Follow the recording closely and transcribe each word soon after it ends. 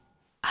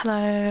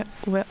Hello,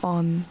 we're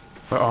on.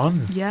 We're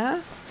on.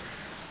 Yeah?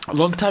 A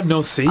long time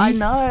no see. I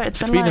know, it's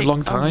been been like a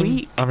long time. A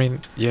week. I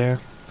mean, yeah.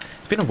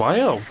 It's been a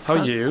while. How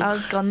are you? I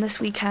was gone this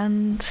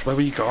weekend. Where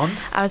were you gone?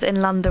 I was in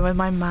London with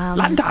my mum.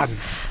 London!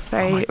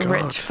 Very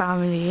rich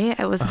family.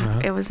 It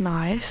was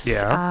nice.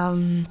 Yeah.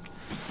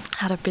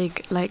 Had a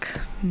big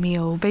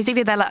meal.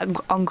 Basically their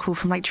uncle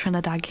from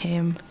Trinidad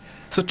came.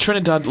 So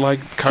Trinidad,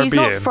 Caribbean? He's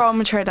not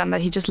from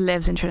Trinidad, he just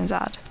lives in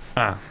Trinidad.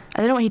 Ah. I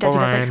don't know what he does.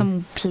 Alright. He does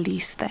some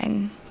police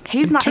thing.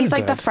 He's not. He's the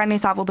Trinidad?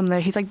 friendliest out of all them though.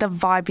 He's the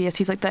vibiest.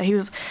 He's he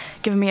was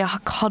giving me a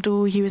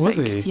cuddle. He was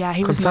he? Yeah,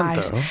 he Consent,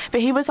 was nice. though?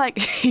 But he was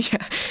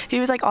yeah, he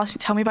was asking,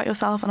 tell me about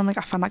yourself, and I'm I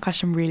find that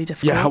question really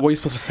difficult. Yeah, what are you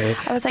supposed to say?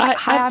 I was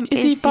hi, I'm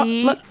Izzy.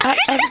 I'm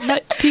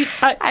 19.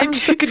 I'm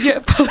second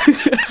year.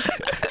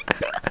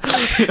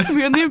 We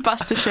were on the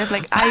ambassadorship.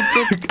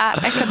 I did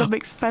at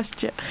economics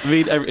first year.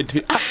 Read every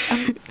interview.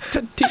 I'm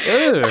 20.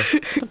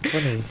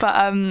 Funny.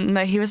 But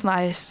no, he was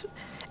nice.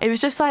 It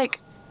was just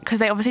because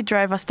they obviously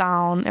drove us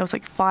down. It was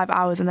 5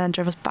 hours and then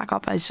drove us back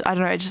up. I don't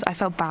know. I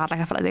felt bad. I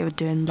felt like they were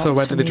doing lots. So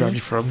where did they me. drive you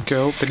from,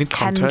 girl? They need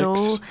context.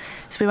 Kendal.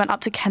 So we went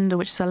up to Kendal,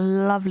 which is a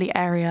lovely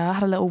area.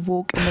 Had a little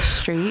walk in the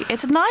street.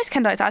 It's a nice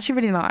Kendal. It's actually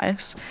really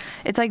nice.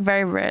 It's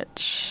very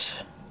rich.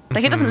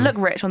 It doesn't look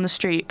rich on the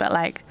street,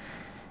 but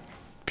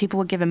people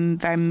were given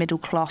very middle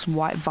class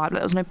white vibe.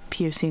 There was no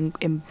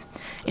POC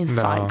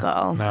inside,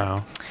 girl.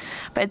 No.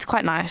 But it's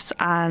quite nice,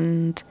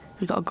 and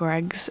we got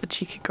a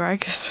cheeky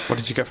Greg's. What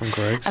did you get from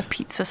Greg's? A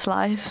pizza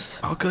slice.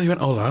 Oh, girl, you went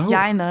all out.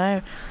 Yeah, I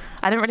know.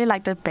 I don't really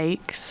like the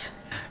bakes.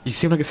 You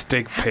seem like a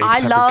steak pig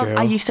type of girl.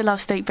 I used to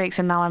love steak bakes,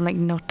 and now I'm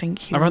no,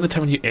 thank you. Around the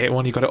time when you ate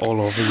one, you got it all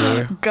over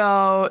you.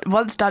 Girl,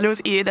 once Daniel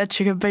was eating a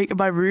chicken bake in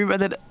my room,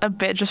 and then a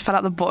bit just fell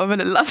out the bottom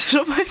and it landed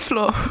on my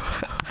floor.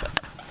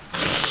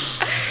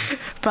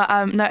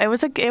 But no, it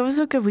was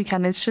a good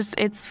weekend.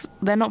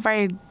 They're not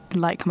very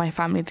like my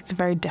family. It's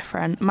very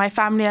different. My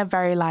family are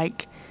very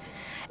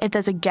if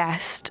there's a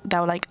guest,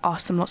 they'll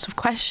ask them lots of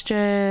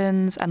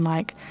questions and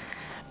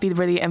be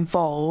really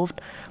involved.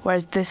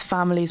 Whereas this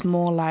family is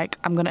more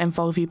I'm going to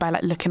involve you by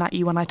looking at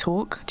you when I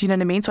talk. Do you know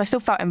what I mean? So I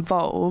still felt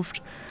involved,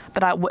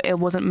 but it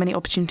wasn't many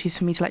opportunities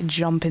for me to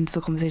Jump into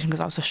the conversation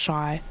because I was a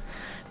shy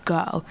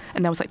girl,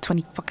 and there was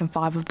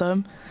 25 of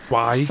them.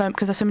 Why?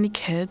 Because there's so many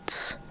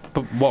kids.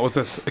 But what was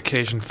this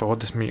occasion for,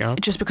 this meetup?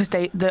 Just because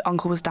the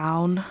uncle was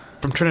down.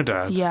 From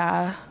Trinidad?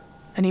 Yeah.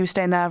 And he was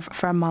staying there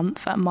for a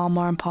month at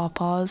Mama and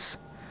Papa's.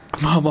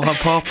 Mama and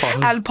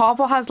Papa's? And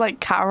Papa has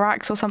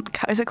cataracts or something.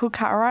 Is it called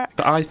cataracts?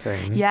 The eye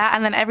thing? Yeah,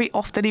 and then every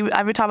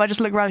time I just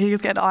look around, he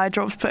was getting eye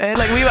drops put in.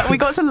 We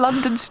got to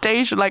London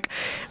Station,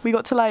 we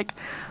got to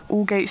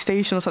Aldgate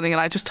Station or something, and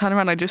I just turn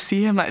around and I just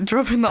see him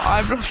dropping the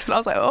eye drops, and I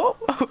was oh,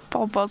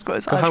 Papa's got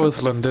his eye drops. How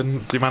was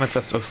London? Do you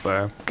manifest us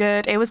there?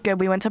 Good. It was good.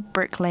 We went to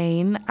Brick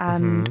Lane,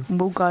 and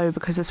we'll go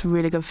because it's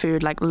really good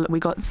food. We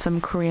got some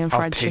Korean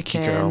fried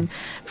chicken.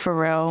 For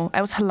real.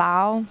 It was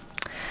halal.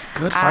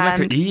 Good, finally I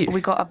could eat.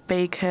 We got a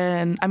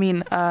bacon.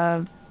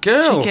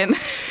 Girl. Chicken.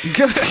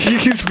 Girl,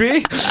 excuse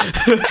me.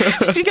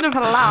 Speaking of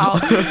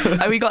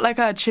halal, we got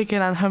a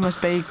chicken and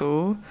hummus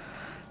bagel.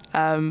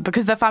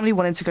 Because their family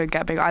wanted to go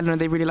get bagel. I don't know.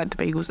 They really liked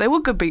the bagels. They were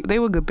good. They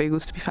were good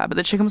bagels, to be fair. But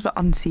the chicken was a bit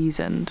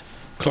unseasoned.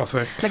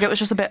 Classic. It was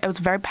just a bit. It was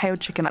very pale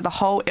chicken. The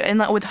whole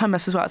with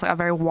hummus as well. It's a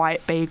very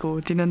white bagel.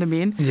 Do you know what I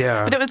mean?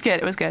 Yeah. But it was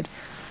good. It was good.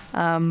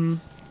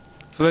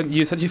 So then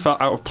you said you felt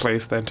out of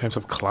place there in terms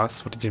of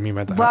class. What did you mean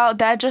by that? Well,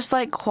 they're just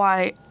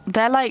quite.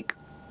 They're I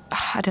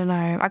don't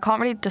know. I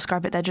can't really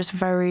describe it. They're just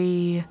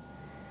very.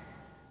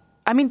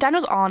 I mean,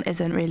 Daniel's aunt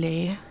isn't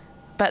really,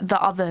 but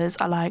the others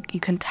are you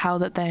can tell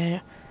that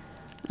they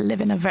live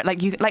in a very I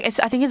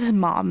think it's his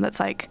mom that's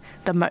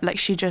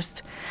she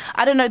just,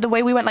 I don't know, the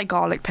way we went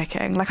garlic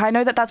picking. I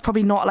know that that's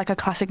probably not a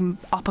classic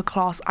upper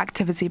class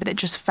activity, but it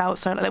just felt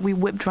so we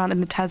whipped around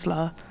in the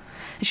Tesla.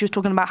 And she was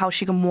talking about how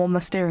she can warm the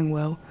steering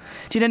wheel.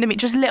 Do you know what I mean?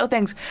 Just little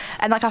things.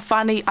 And I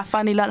finally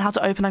learned how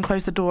to open and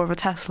close the door of a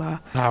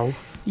Tesla. How?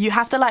 You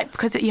have to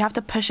because you have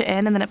to push it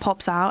in and then it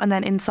pops out, and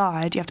then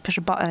inside you have to push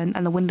a button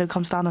and the window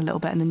comes down a little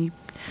bit, and then you.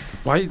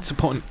 Why are you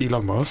supporting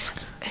Elon Musk?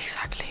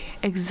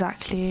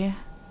 Exactly.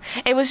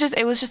 It was just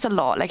a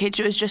lot.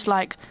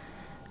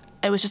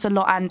 It was just a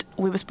lot, and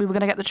we were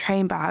gonna get the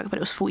train back, but it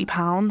was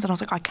 £40, and I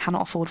was I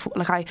cannot afford.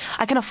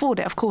 I can afford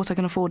it, of course I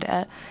can afford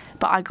it,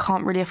 but I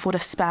can't really afford a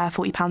spare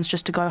 £40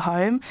 just to go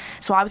home.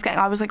 So I was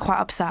quite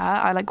upset.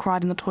 I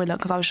cried in the toilet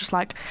because I was just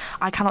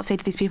I cannot say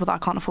to these people that I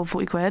can't afford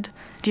 40 quid.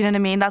 Do you know what I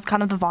mean? That's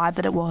kind of the vibe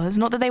that it was.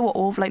 Not that they were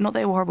awful, not that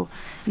they were horrible.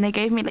 And they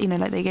gave me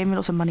they gave me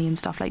lots of money and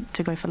stuff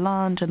to go for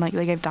lunch, and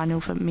they gave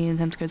Daniel for me and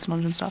him to go to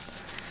lunch and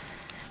stuff.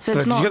 So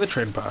it's did you get the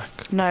train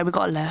back? No, we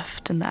got a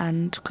lift in the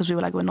end because we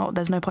were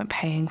there's no point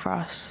paying for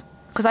us.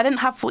 Because I didn't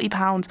have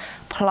 £40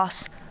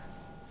 plus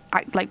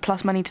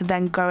plus money to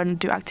then go and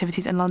do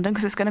activities in London,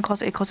 because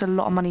it costs a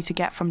lot of money to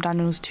get from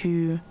Daniel's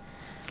to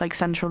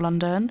central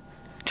London.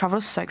 Travel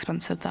is so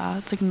expensive there.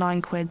 It's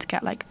 £9 to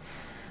get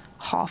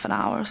half an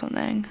hour or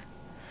something.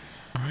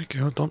 All right,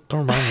 girl, don't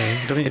remind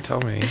me. You don't need to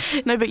tell me.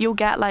 No, but you'll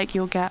get like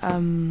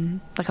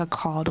a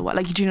card or what,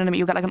 like, do you know what I mean?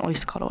 You'll get like an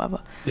Oyster card or whatever.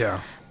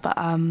 Yeah. But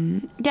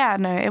yeah,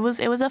 no, it was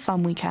a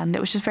fun weekend. It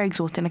was just very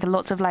exhausting. Like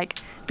lots of like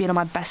being on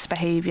my best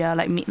behaviour,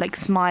 like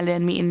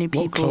smiling, meeting new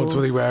people. What clothes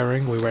were they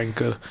wearing? Were they wearing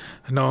good?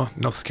 No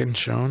skin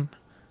shown.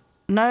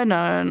 No.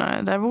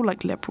 They're all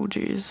like liberal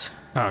Jews.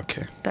 Oh,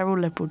 okay. They're all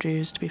liberal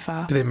Jews, to be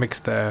fair. Do they mix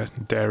their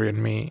dairy and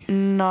meat?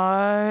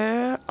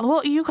 No.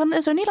 Well,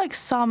 there's only like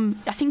some.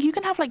 I think you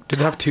can have like. Did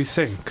they have 2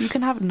 sinks? You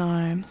can have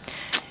no.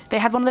 They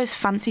had one of those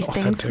fancy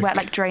things where it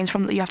like drains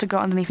from. You have to go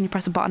underneath and you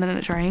press a button and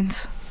it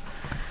drains.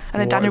 And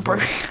then Daniel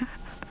broke.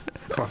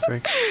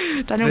 Classic.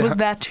 Daniel was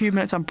there 2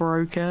 minutes and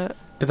broke it.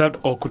 Did they have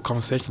awkward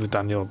conversations with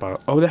Daniel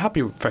about? Oh, they're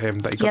happy for him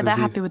that he got. Yeah, they're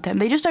happy with him.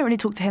 They just don't really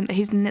talk to him.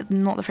 He's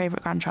not the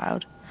favourite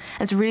grandchild.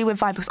 And it's a really weird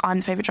vibe because I'm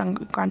the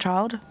favourite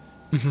grandchild.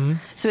 Mm-hmm.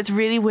 So it's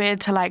really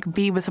weird to like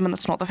be with someone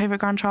that's not the favourite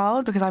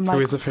grandchild because I'm like.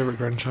 Who is the favourite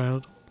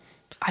grandchild?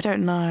 I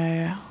don't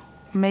know.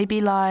 Maybe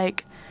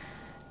like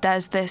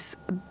there's this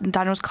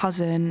Daniel's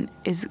cousin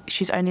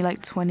she's only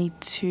like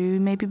 22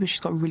 maybe, but she's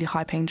got a really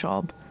high paying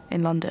job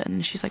in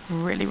London. She's like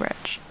really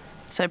rich.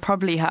 So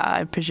probably her,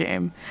 I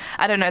presume.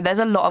 I don't know. There's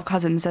a lot of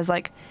cousins. There's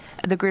like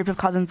the group of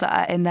cousins that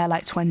are in their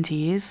like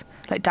 20s,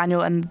 like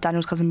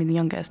Daniel's cousin being the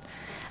youngest.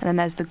 And then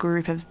there's the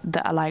group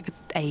that are like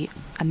 8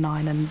 and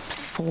 9 and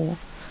 4.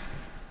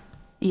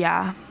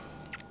 Yeah.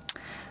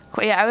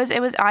 Yeah,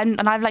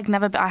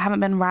 I haven't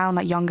been around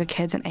like younger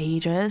kids in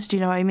ages. Do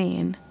you know what I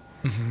mean?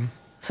 Mm-hmm.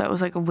 So it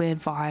was like a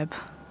weird vibe.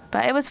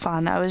 But it was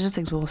fun. It was just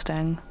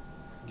exhausting.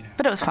 Yeah.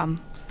 But it was fun.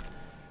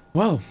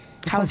 Well,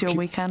 how was your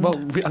weekend? Well,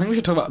 I think we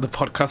should talk about the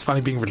podcast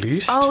finally being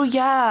released. Oh,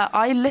 yeah.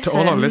 I listened. To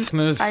all our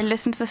listeners. I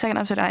listened to the second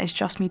episode and it's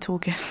just me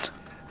talking.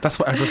 That's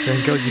what everyone's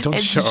saying, girl. You don't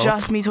shut up. It's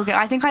just me talking.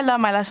 I think I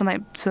learned my lesson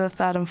like to the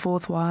 3rd and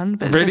 4th one.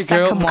 But really, the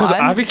second girl? Because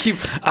one,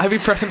 I be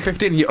pressing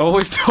 15 and you're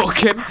always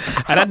talking.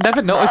 And I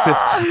never noticed this.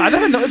 I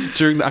never noticed this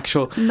during the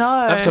actual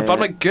episode. But I'm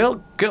like,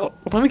 girl,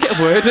 let me get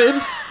a word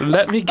in.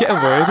 Let me get a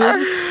word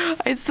in.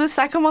 It's the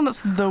second one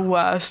that's the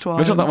worst one.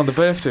 Which was that one, the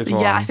birthdays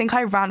one? Yeah, I think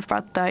I ran for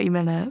about 30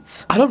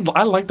 minutes. I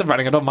like the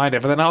ranting, I don't mind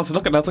it. But then I was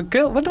looking and I was like,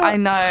 girl, what do I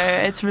know,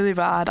 it's really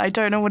bad. I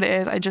don't know what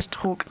it is. I just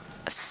talk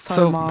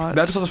so much.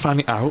 That was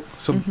finally out.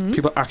 Some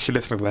people actually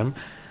listen to them.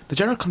 The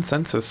general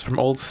consensus from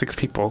all 6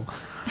 people.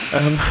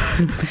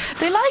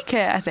 They like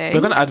it, I think.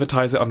 We're going to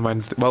advertise it on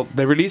Wednesday. Well,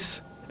 they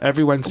release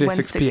every Wednesday at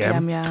 6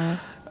 p.m. Yeah.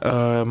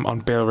 On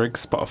Bale Rig,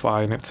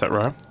 Spotify, and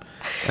etc.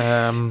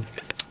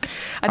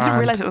 I didn't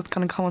realise it was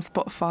going to come on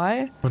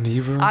Spotify. Well,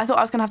 neither. I thought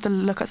I was going to have to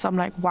look at some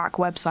like whack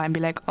website and be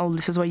like, oh,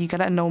 this is where you get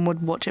it, and no one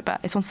would watch it, but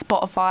it's on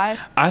Spotify.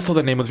 I thought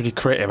the name was really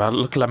creative. I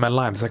looked at my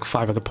line. There's like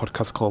 5 other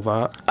podcasts called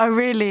that. Oh,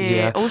 really?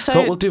 Yeah. Also, so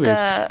what we'll do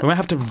is we might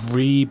have to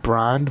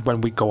rebrand when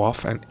we go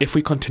off, and if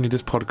we continue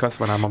this podcast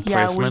when I'm on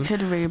placement, we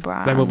could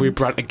rebrand. Then we'll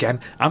rebrand again.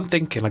 I'm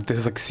thinking like this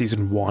is like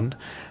season 1,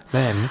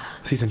 then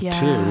season 2.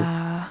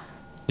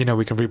 You know,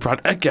 we can rebrand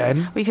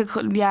again. We could,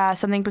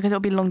 something because it'll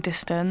be long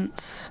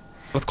distance.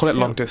 Let's call it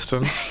long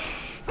distance.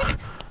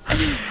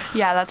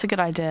 Yeah, that's a good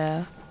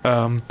idea.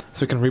 So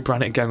we can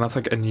rebrand it again. That's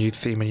like a new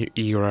theme, a new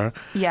era.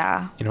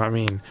 Yeah. You know what I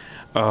mean?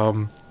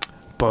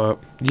 But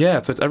yeah,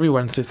 so it's every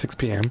Wednesday, 6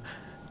 p.m.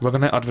 We're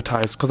going to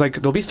advertise, because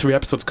like there'll be 3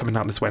 episodes coming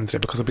out this Wednesday,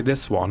 because there'll be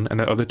this one and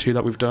the other 2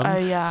 that we've done. Oh,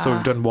 yeah. So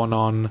we've done one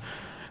on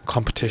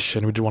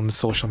competition, we did one on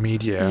social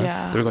media.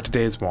 Yeah. Then we got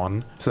today's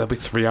one. So there'll be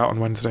 3 out on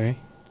Wednesday.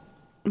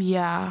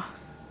 Yeah.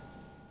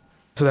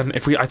 So then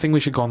I think we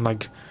should go on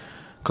like,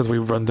 because we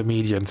run the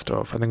media and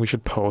stuff, I think we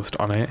should post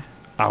on it,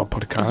 our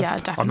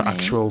podcast, on the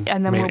actual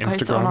and then main we'll post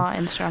Instagram. it on our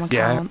Instagram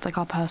account, like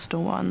our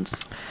personal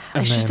ones.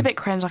 And it's just a bit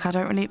cringe, like I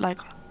don't really, like,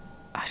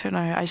 I don't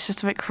know, it's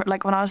just a bit,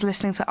 like when I was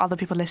listening to other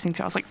people listening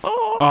to it, I was like,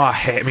 I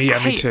hate me,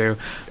 me too.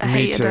 I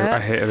hated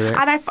it.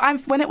 And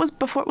when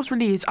before it was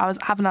released, I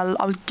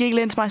was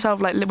giggling to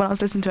myself, like when I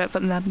was listening to it,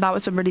 but then now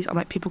it's been released, I'm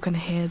like, people can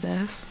hear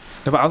this.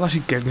 No, but I was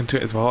actually giggling to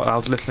it as well. I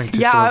was listening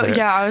to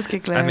I was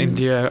giggling. And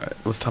India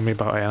was telling me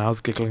about it, and I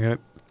was giggling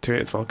to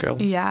it as well,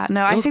 girl. Yeah,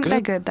 no, I think they're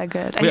good. I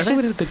think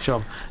we did a good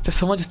job.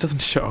 Someone just doesn't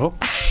shut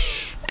up.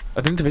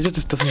 An individual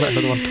just doesn't let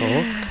another one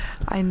talk.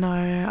 I know.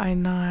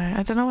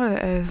 I don't know what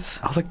it is.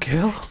 I was like,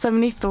 girl. So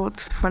many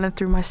thoughts running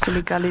through my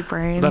silly gully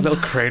brain. That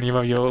little cranium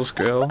of yours,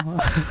 girl.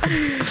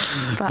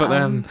 but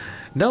then,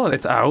 no,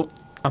 it's out.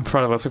 I'm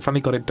proud of us. We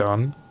finally got it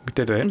done. We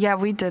did it. Yeah,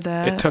 we did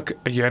it. It took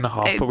a year and a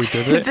half, but we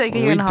did it. It took a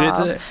year and a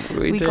half.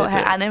 We got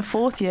it. And in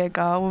 4th year,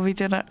 girl, will we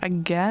do it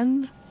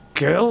again?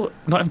 Girl,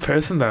 not in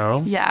person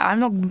though. Yeah, I'm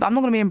not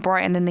going to be in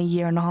Brighton in a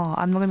year and a half.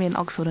 I'm not going to be in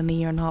Uckfield in a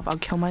year and a half. I'll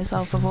kill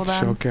myself before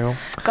then. Sure, girl.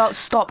 Girl,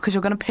 stop, because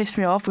you're going to piss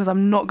me off, because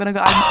I'm not going to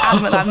go. I'm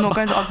adamant that I'm not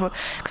going to Uckfield,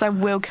 because I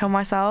will kill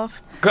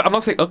myself. Girl, I'm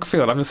not saying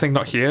Uckfield, I'm just saying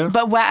not here.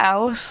 But where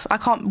else?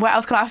 Where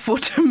else can I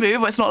afford to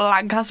move? It's not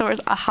Lancaster, where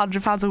it's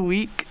 £100 a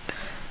week.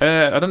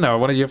 I don't know.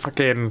 One of you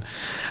fucking...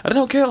 I don't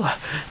know, girl.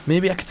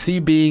 Maybe I could see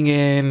you being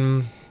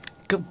in...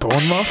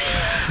 Bournemouth.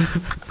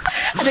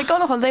 I did go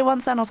on a holiday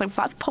once then. I was like,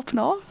 that's popping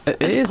off.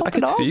 It is. I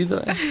could see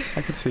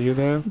you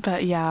there.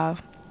 But yeah,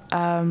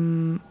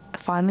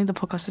 finally the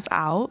podcast is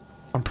out.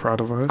 I'm proud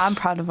of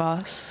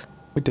us.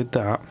 We did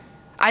that.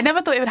 I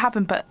never thought it would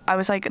happen, but I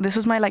was like, this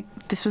is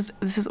always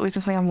been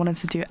something I wanted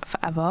to do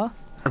forever.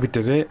 And we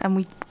did it. And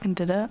we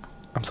did it.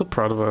 I'm so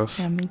proud of us.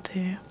 Yeah, me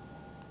too.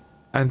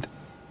 And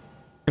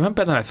it went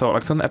better than I thought.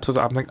 Like some of the episodes,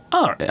 I'm like,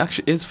 oh, it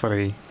actually is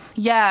funny.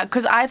 Yeah,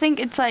 because I think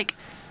it's like,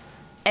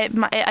 I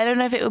don't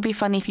know if it would be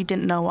funny if you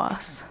didn't know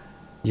us.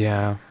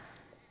 Yeah.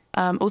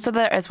 Also,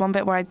 there is one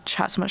bit where I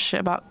chat so much shit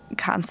about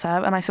Kat and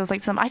Seb, and I was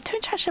like to them, I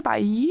don't chat shit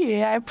about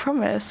you, I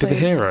promise. Did they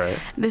hear it?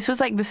 This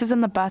is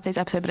in the birthdays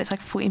episode, but it's like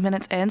 40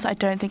 minutes in, so I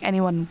don't think they're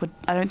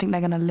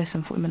going to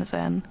listen 40 minutes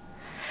in.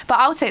 But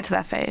I'll say it to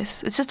their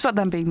face. It's just about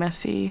them being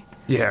messy.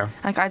 Yeah.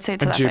 Like, I'd say it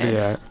to their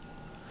Juliet.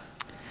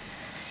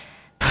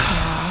 face.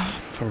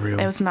 For real.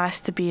 It was nice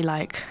to be,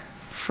 like,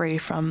 free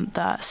from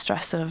the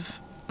stress of,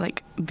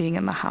 like, being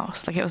in the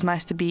house. Like, it was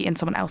nice to be in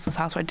someone else's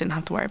house where I didn't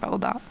have to worry about all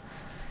that.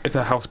 Is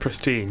their house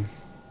pristine?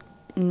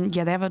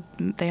 Yeah,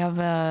 they have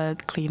a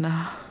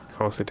cleaner. Of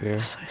course they do.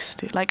 So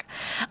stupid. Like,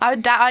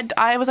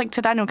 I was like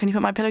to Daniel, can you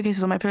put my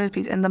pillowcases on my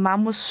pillowcase? And the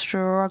man was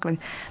struggling.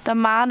 The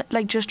man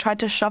like just tried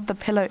to shove the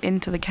pillow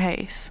into the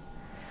case,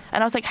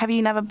 and I was like, have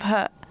you never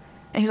put?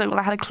 And he was like, well,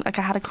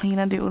 I had a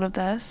cleaner do all of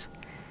this,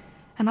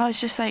 and I was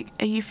just like,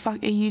 are you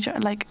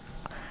like?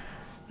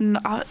 No,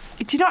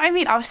 do you know what I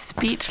mean? I was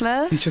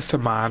speechless. He's just a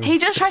man. He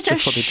just tried to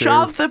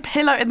shove the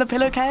pillow in the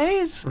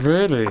pillowcase.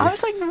 Really? I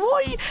was like,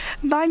 what?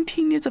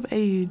 19 years of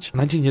age.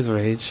 19 years of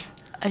age?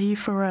 Are you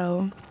for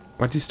real?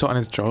 When's he starting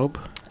his job?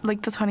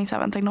 Like the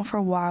 27th, like not for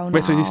a while now.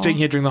 Wait, so he's staying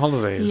here during the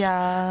holidays?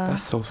 Yeah.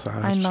 That's so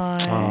sad. I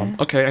know.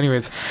 Okay,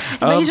 anyways.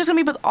 But he's just going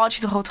to be with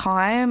Archie the whole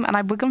time, and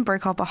we're going to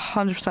break up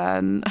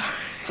 100%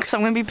 because I'm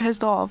going to be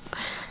pissed off.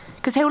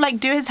 Because he'll like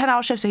do his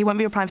 10-hour shift, so he won't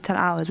be replying for 10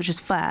 hours, which is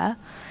fair.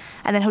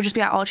 And then he'll just be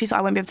at Archie, so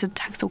I won't be able to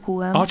text or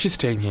call him. Archie's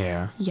staying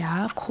here?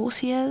 Yeah, of course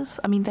he is.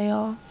 I mean, they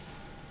are.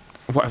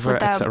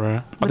 Whatever,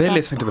 etc. Are they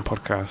listening to the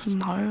podcast?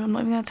 No, I'm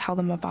not even going to tell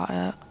them about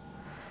it.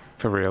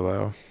 For real,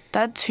 though?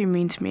 They're too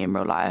mean to me in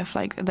real life.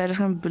 Like, they're just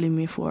going to bully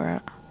me for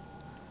it.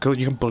 Girl,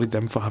 you can bully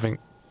them for having...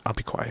 I'll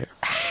be quiet.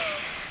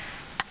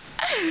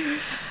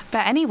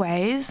 But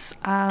anyways...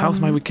 how's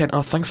my weekend?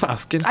 Oh, thanks for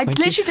asking. I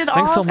literally did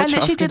ask.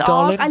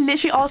 I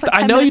literally asked like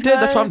 10 I know you minutes did. ago.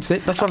 That's what I'm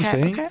saying. That's what I'm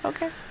saying.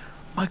 Okay.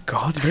 My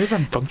God, very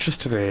rambunctious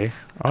today,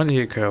 aren't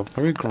you, girl?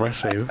 Very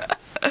aggressive.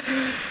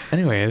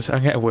 Anyways, I'll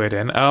get a word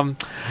in.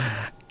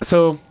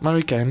 So my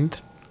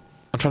weekend,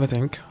 I'm trying to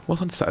think.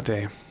 What's on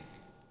Saturday?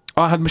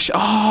 Oh, I had the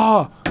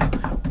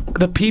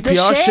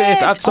PPR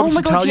shift. I had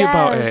something to tell you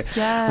about it.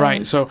 Yes.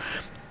 Right. So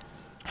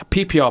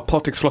PPR,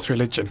 politics, philosophy,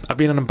 religion. I've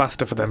been an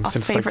ambassador for them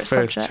since like first.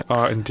 Subjects.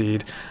 Oh,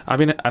 indeed. I've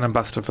been an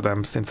ambassador for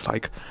them since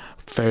like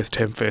first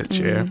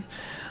year.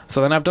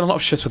 So then I've done a lot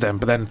of shifts with them,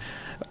 and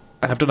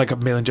I've done like a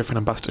million different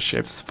ambassador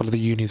shifts for the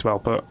uni as well.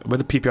 But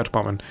with the PPR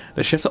department,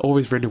 the shifts are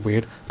always really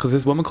weird because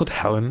there's a woman called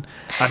Helen,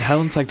 and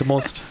Helen's like the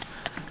most.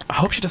 I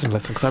hope she doesn't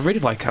listen because I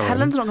really like Helen.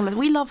 Helen's not gonna listen.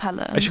 We love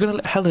Helen. Is she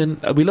gonna Helen?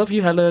 We love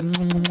you, Helen.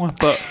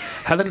 But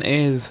Helen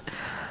is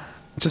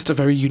just a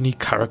very unique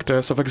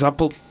character. So, for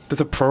example,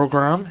 there's a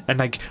program, and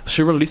like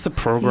she'll release the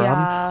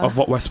program of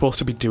what we're supposed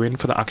to be doing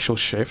for the actual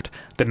shift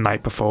the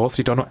night before, so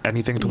you don't know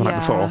anything until the night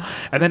before.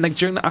 And then like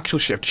during the actual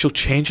shift, she'll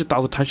change it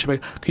 1,000 times. She'll be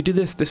like, "Can you do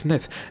this, this, and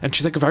this?" And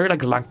she's like a very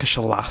like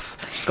Lancashire lass.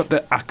 She's got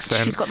the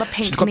accent. She's got the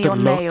pink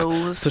neon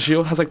nails. So she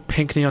always has like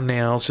pink neon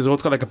nails. She's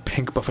always got like a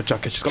pink buffer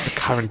jacket. She's got the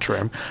Karen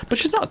trim, but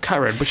she's not a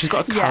Karen, but she's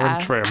got a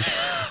Karen trim.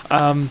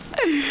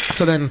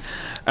 So then.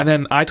 And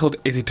then I told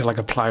Izzy to like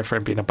apply for it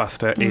and be an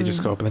ambassador ages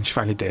ago, but then she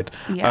finally did.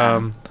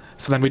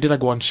 So then we did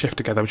like one shift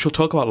together, which we'll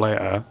talk about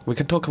later. We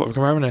can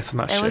reminisce on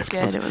that shift.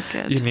 It was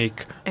good.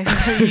 Unique. It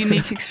was a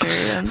unique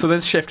experience. So I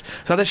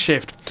had this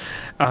shift,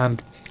 and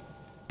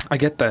I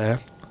get there,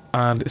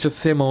 and it's just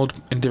the same old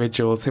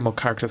individuals, same old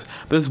characters.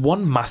 But there's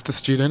one master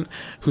student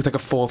who's like a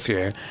 4th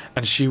year,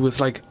 and she was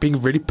like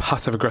being really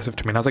passive aggressive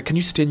to me. And I was like, "Can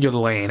you stay in your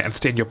lane and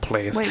stay in your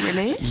place?" Wait,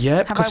 really?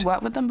 Yeah. Have I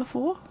worked with them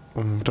before?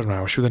 I don't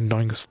know. She was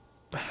annoying as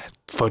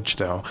fudge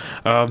though.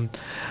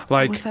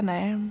 What's her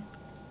name?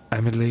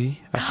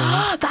 Emily, I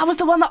think. That was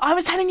the one that I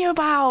was telling you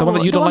about. The one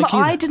that you don't like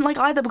either. I didn't like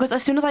either, because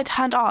as soon as I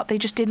turned up, they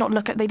just did not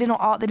look at. They did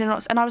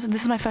not. And I was like,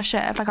 this is my first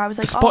shift. Like I was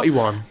like, the spotty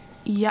one.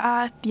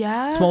 Yeah.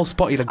 Small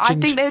spotty, like ginger.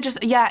 I think they were just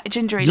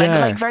gingery,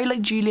 like very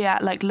like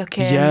Juliet like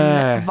looking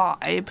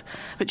vibe,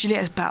 but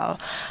Juliet is better.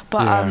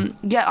 But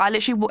I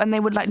literally and they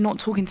would like not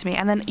talking to me,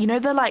 and then you know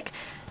the like.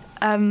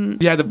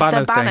 The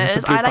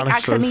banners. I like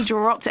accidentally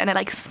dropped it and it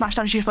like smashed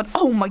down. She just went,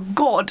 "Oh my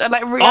God!" And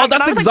like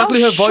that's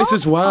exactly her voice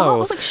as well. I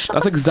was like,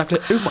 that's exactly.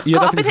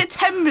 I've been here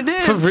 10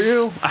 minutes. For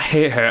real, I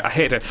hate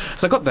her.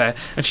 So I got there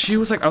and she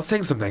was like, I was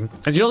saying something,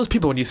 and you know those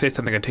people when you say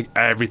something and take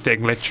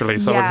everything literally.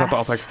 So for example, I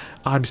was like,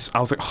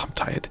 I'm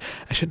tired.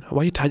 I said,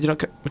 "Why are you tired?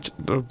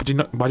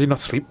 Why do you not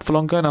sleep for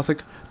longer?" And I was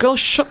like, "Girl,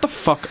 shut the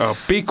fuck up.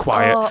 Be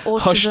quiet.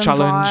 Hush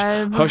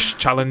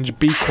challenge.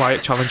 Be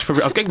quiet challenge." For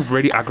real. I was getting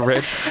really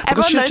aggravated.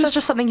 Everyone knows that's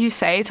just something you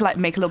say to like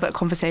make a little bit of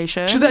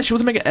conversation? She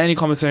wasn't making any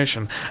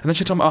conversation. And then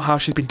she told me how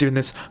she's been doing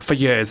this for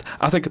years.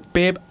 I was like,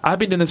 babe, I've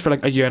been doing this for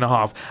like a year and a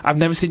half. I've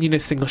never seen you in a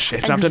single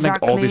shift. And I've done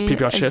like all these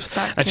PPR shifts.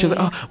 And she was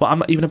like, oh, well, I'm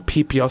not even a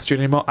PPR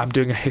student anymore. I'm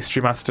doing a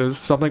history master's.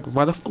 So I'm like,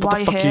 what the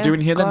fuck are you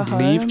doing here then?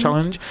 Leave,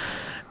 challenge.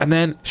 And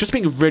then she was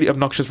being really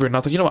obnoxious, rude. And I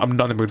was like, you know what, I'm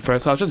not in the mood for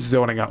it. So I was just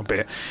zoning out a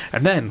bit.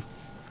 And then,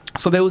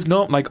 so there was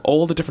no, like,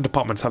 all the different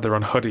departments have their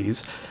own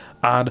hoodies.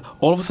 And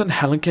all of a sudden,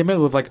 Helen came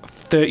in with like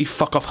 30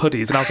 fuck off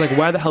hoodies. And I was like,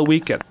 where the hell we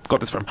got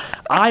this from?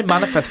 I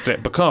manifested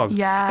it because in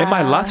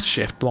my last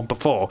shift, the one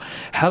before,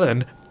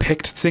 Helen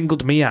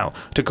singled me out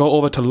to go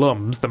over to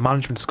LUMS, the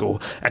management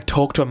school, and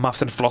talk to a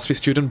maths and philosophy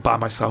student by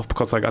myself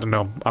because, like, I don't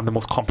know, I'm the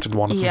most competent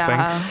one or something.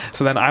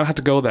 So then I had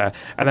to go there,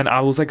 and then I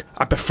was like,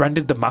 I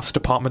befriended the maths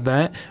department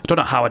there. I don't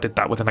know how I did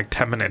that within like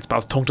 10 minutes, but I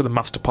was talking to the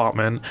maths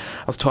department.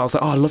 I was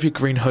like, oh, I love your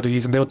green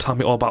hoodies, and they would tell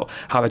me all about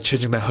how they're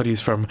changing their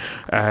hoodies from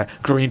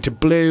green to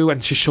blue,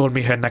 and she showed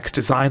me her next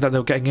design that they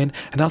were getting in,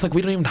 and I was like,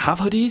 we don't even have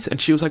hoodies, and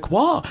she was like,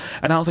 what?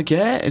 And I was like,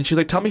 yeah, and she was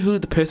like, tell me who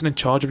the person in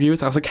charge of you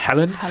is. I was like,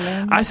 Helen.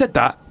 I said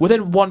that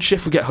within one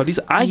shift we get hoodies.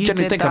 I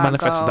genuinely think I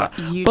manifested that.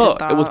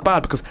 But it was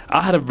bad because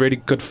I had a really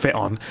good fit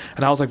on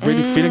and I was like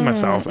really feeling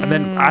myself, and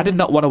then I did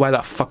not want to wear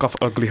that fuck off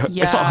ugly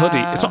hoodie. It's not a hoodie,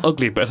 it's not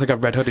ugly, but it's like a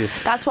red hoodie.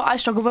 That's what I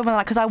struggled with when,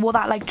 like, because I wore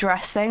that like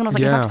dress thing and I was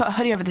like, if I have to put a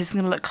hoodie over this, it's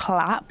gonna look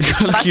clap.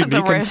 But I took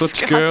the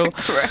risk.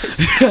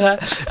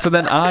 So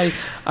then I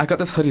got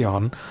this hoodie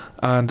on,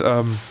 and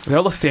they're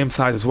all the same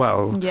size as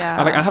well. And,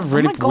 like, I have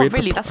really weird.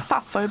 Really, that's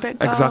fat phobic.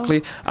 Girl.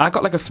 Exactly. I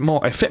got like a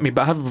small. It fit me,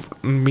 but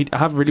I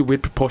have really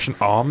weird proportioned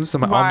arms,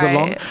 and my arms are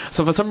long.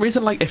 So for some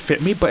reason, like, it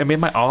fit me, but it made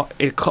my arm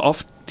cut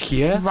off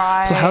here.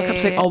 Right. So Helen kept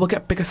saying, "Oh, we'll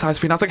get bigger size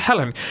for you." And I was like,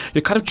 "Helen,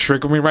 you're kind of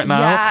triggering me right now."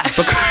 Yeah.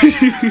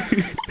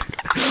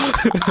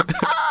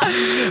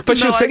 But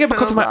she was saying it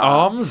because of my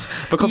arms,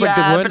 because like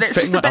they weren't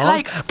fitting my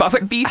arms. Like, but I was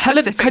like,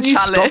 Helen, can you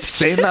stop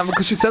saying that?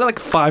 Because she said it like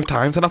 5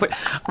 times, and I was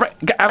like, right.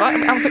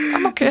 I was like,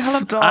 I'm okay,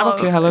 Helen. I'm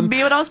okay, Helen.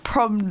 Me when I was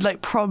prom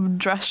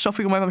dress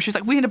shopping with my mum, she was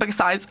like, we need a bigger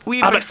size. We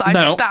need a bigger size.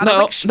 No, stand.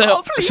 I was like,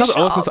 no. Please,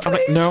 I'm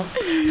like, no.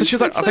 So she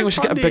was like, I think we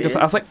should get a bigger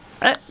size. I was like,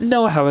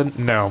 no, Helen,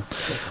 no.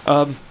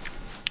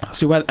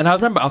 So we went, and I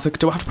remember I was like,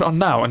 do I have to put it on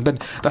now? And then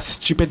that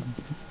stupid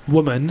not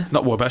woman,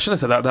 I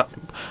shouldn't have said that.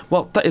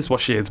 Well, that is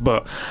what she is,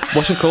 but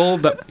what's she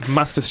called? That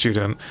master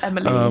student,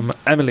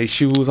 Emily.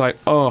 She was like,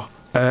 oh,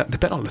 they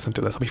better not listen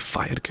to this. I'll be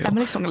fired, girl.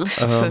 Emily's not gonna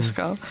listen to this,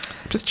 girl.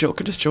 Just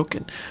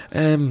joking.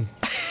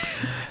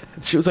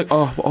 She was like,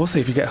 oh, well, also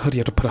if you get a hoodie, you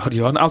have to put a hoodie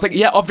on. I was like,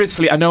 yeah,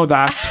 obviously, I know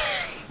that.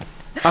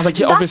 I was like,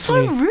 yeah,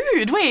 obviously. That's so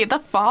rude. Wait, the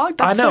fuck?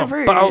 That's I know, so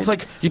rude. but I was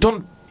like,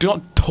 do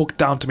not talk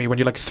down to me when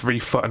you're like 3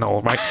 foot and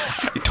all, right?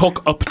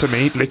 Talk up to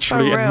me,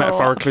 literally and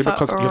metaphorically,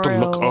 because you have to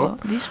look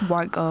up. These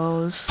white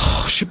girls.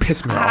 Oh, she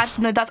pissed me off.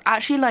 No, that's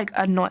actually like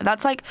annoying.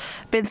 That's like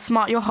been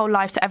smart your whole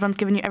life, so everyone's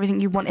given you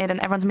everything you wanted, and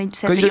everyone's made you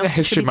say that you're doing a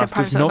history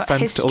masters. No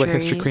offense to all the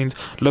history queens.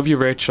 Love you,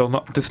 Rachel.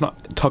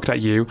 Not talked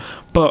at you,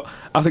 but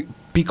I was like,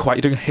 be quiet.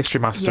 You're doing a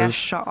history masters. Yeah,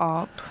 shut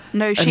up.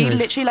 No, she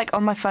literally, like,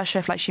 on my first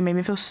shift, like, she made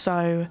me feel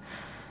so.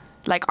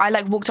 Like, I,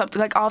 like, walked up to,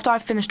 like, after I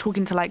finished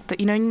talking to, like,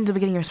 you know, in the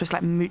beginning you're supposed to,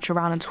 like, mooch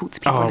around and talk to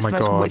people. Oh, and my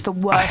God. It's the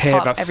worst I hate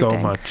part that of everything.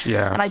 so much,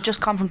 yeah. And I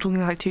just come from talking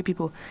to, like, 2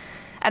 people.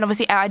 And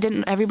obviously, I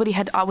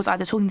was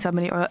either talking to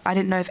somebody or I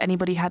didn't know if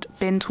anybody had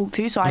been talked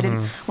to, so I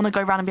didn't want to go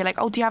around and be like,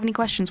 oh, do you have any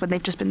questions, when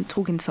they've just been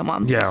talking to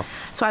someone. Yeah.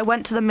 So I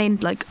went to the main,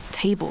 like,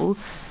 table,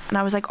 and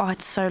I was like, oh,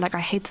 it's so, like, I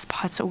hate this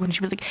part so. And she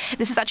was like,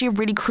 this is actually a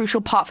really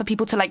crucial part for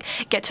people to, like,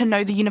 get to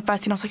know the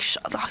university. And I was like,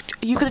 shut up.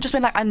 You could have just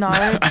been like, I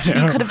know.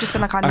 You could have just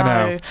been like, I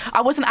know.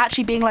 I wasn't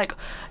actually being like,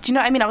 do you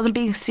know what I mean? I wasn't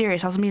being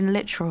serious. I wasn't being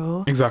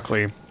literal.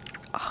 Exactly.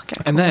 Oh,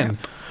 and then,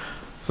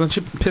 so then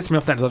she pissed me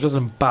off then, so I was just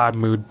in a bad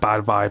mood,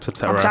 bad vibes,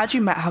 etc. I'm glad you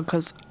met her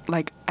because,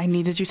 like, I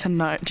needed you to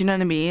know. Do you know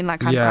what I mean?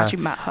 Like, I'm glad you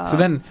met her. So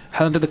then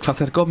Helen did the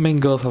class. I had to go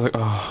mingle. So I was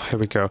like, oh, here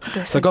we go.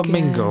 So I got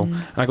mingle,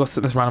 and I got to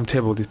sit at this random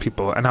table with these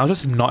people, and I was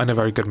just not in a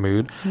very good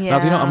mood. Yeah. And I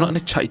was, I'm not in a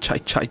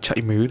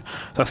chatty mood.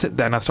 So I sit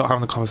there and I start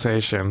having the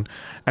conversation,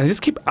 and they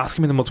just keep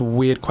asking me the most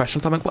weird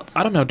questions. I'm like, well,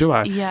 I don't know, do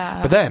I?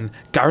 Yeah. But then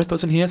Gareth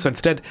wasn't here, so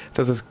instead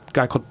there's this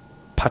guy called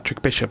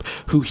Patrick Bishop,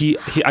 who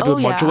I do a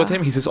module with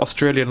him. He's this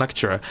Australian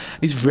lecturer.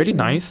 He's really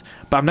nice,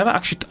 but I've never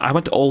actually. I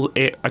went to all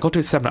 8. I go to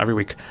his seminar every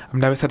week. I've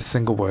never said a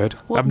single word.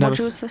 What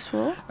module is this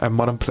for?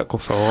 Modern political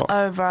thought.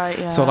 Oh right,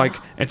 yeah. So like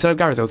instead of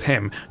Gareth, it was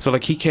him. So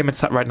like he came and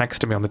sat right next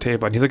to me on the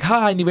table, and he's like,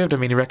 "Hi," and he waved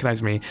at me, and he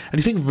recognised me, and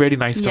he's being really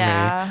nice to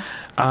me.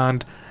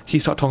 And he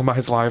started talking about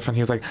his life, and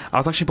he was like, I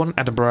was actually born in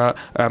Edinburgh.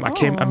 I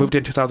moved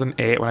in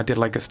 2008 when I did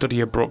like a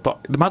study abroad.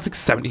 But the man's like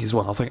 70 as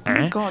well. I was like, oh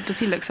my God, does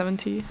he look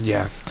 70?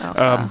 Yeah.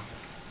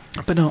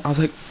 But no, I was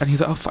like, and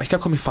he's like, he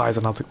kept calling me Faisal,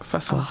 and I was like,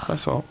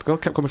 Faisal. The girl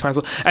kept calling me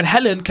Faisal, and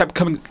Helen kept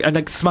coming and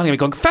like smiling at me,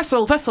 going,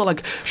 Faisal,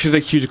 like she did a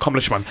huge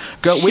accomplishment.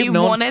 Girl, she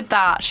wanted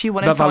that. She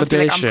wanted someone to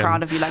be like, I'm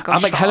proud of you. Like,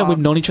 I'm like, Helen, we've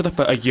known each other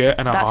for a year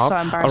and a half. That's so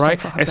embarrassing. All right,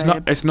 for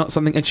her, it's not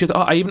something. And she was,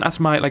 I even asked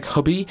my like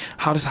hubby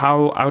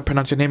how I would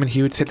pronounce your name, and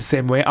he would say it the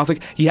same way. I was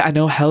like, yeah, I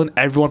know, Helen.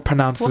 Everyone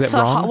pronounces it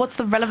wrong. What's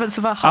the relevance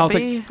of her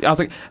hubby? I was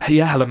like,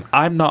 yeah, Helen.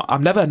 I'm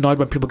never annoyed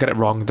when people get it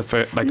wrong. No,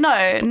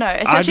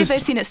 especially if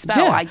they've seen it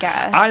spelled. I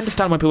guess I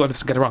understand when people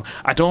get it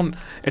wrong.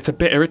 It's a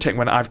bit irritating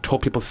when I've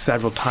told people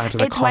several times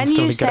and they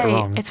constantly get it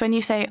wrong. It's when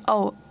you say,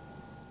 oh,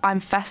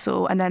 I'm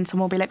Faisal, and then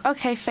someone will be like,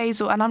 okay,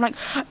 Faisal, and I'm like,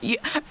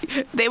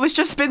 it was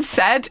just been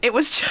said. It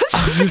was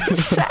just been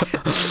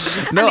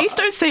said. No, at least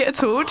don't say it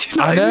at all. Do you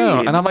know what I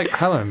mean? And I'm like,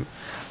 Helen,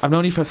 I've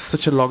known you for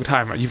such a long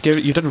time. You've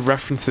done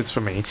references for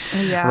me,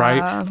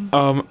 right?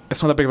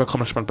 It's not that big of an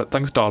accomplishment, but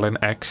thanks, darling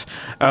X.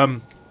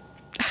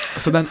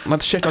 So then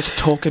let's shift. I was just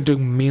talking,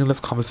 doing meaningless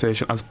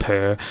conversation as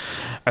per,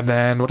 and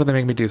then what did they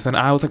make me do? So then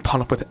I was like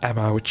pulling up with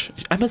Emma, which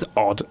Emma's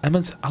odd.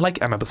 I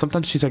like Emma, but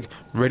sometimes she's like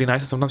really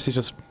nice, and sometimes she's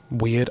just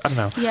weird. I don't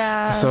know.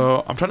 Yeah.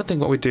 So I'm trying to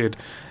think what we did.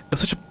 It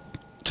was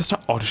just an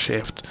odd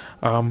shift.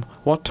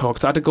 What talk?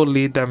 So I had to go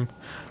lead them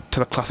to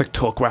the classic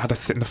talk where I had to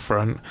sit in the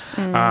front,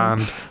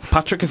 and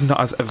Patrick is not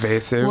as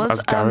evasive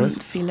as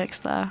Gareth. Felix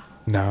there?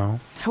 No.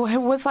 Who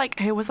was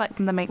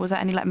the main? Was there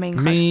any like main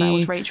crush there?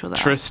 Was Rachel there?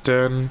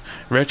 Tristan,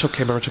 Rachel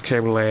came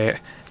late,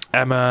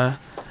 Emma,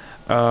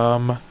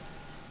 the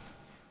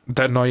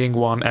annoying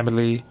one,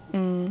 Emily,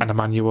 and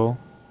Emmanuel.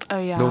 Oh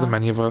yeah. There was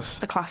many of us.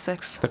 The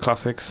classics.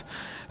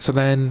 So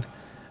then,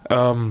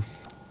 what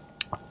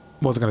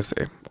was I going to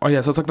say? Oh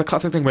yeah, so it's like the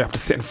classic thing where you have to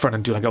sit in front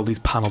and do like all these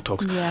panel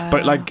talks. Yeah.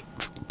 But like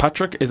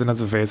Patrick isn't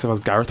as evasive as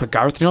Gareth. But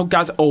Gareth,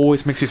 Gareth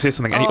always makes you say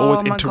something and he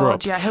always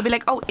interrupts. God, yeah, he'll be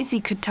like, oh,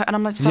 Izzy could and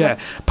I'm like,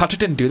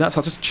 Patrick didn't do that, so I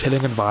was just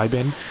chilling and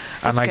vibing.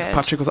 And like good.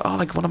 Patrick was like, oh,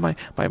 like one of my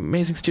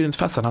amazing students,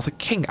 Faisal. And I was like,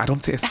 King, I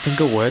don't say a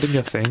single word in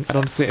your thing. I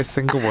don't say a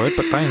single word,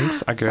 but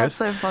thanks, I guess. That's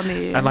so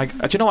funny. And like,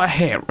 do you know what I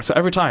hate? So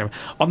every time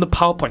on the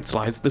PowerPoint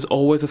slides, there's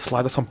always a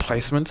slide that's on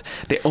placement.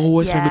 They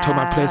always make me talk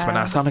about placement.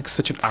 And I sound like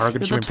such an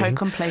arrogant human being.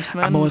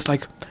 Placement. I'm always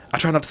like, I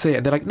try not to say it,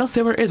 and they're like, no,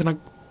 say where it is. And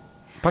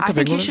I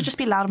think you should just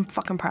be loud and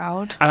fucking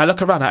proud. And I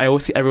look around and I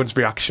always see everyone's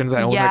reactions.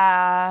 And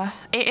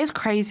it is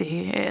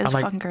crazy. It is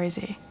fucking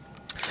crazy.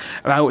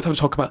 And I always have to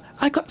talk about,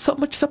 I got so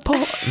much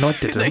support. No, I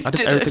didn't. I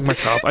did everything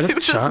myself. I just it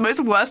was just the most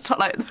worst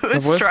time, the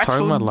most stressful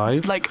time of my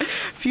life. Like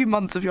few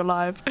months of your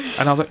life.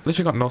 And I was like,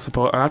 literally got no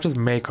support. And I just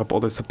make up all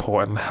this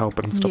support and help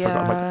and stuff like that.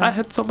 I'm like, I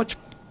had so much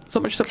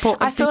support.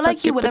 I feel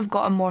like you would have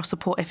gotten more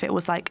support if it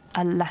was like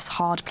a less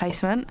hard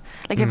placement.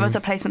 Like if it was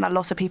a placement that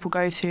lots of people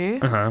go to.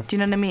 Do you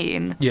know what I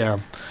mean? Yeah.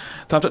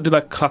 So I have to do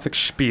that classic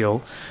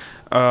spiel.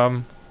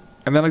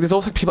 And then like there's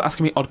also like, people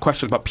asking me odd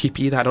questions about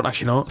PPE that I don't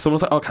actually know.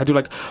 Someone's like, oh, can I do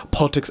like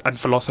politics and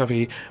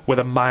philosophy with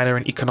a minor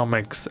in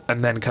economics,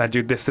 and then can I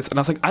do this? And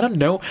I was like, I don't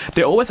know.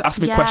 They always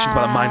ask me questions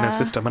about the minor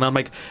system, and I'm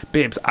like,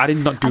 babes, I did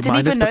not do minors. I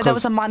didn't even know there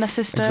was a minor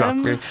system.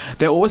 Exactly.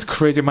 They're always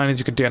crazy minors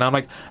you can do, and I'm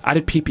like, I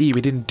did PPE.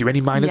 We didn't do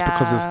any minors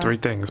because there's 3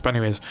 things. But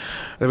anyways,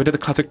 then we did the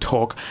classic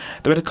talk.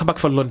 Then we had to come back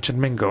for lunch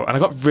and mingle, and I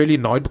got really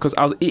annoyed because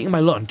I was eating my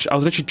lunch. I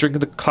was literally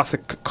drinking the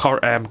classic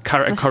carrot and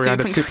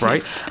coriander soup,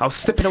 right? I was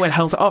sipping away, and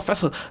Helen's like, oh,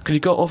 Faisal, could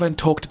you go over and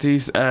talk to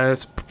these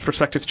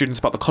prospective students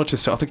about the college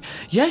system? I was like,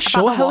 yeah,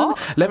 sure, Helen.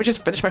 Let me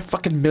just finish my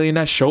fucking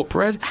millionaire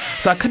shortbread.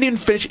 So I couldn't even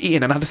finish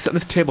eating, and I had to sit on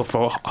this table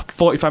for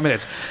 45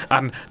 minutes,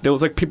 and there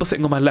was like people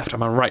sitting on my left and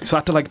my right, so I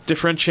had to like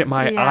differentiate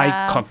my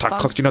eye contact,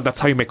 because that's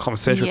how you make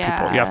conversation with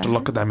people. You have to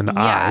look at them in the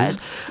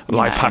eyes.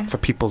 Life hack for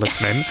people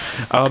listening.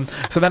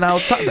 So then I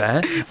was sat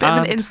there, bit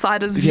of an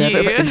insider's view. Yeah,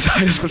 bit of an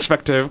insider's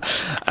perspective.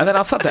 And then I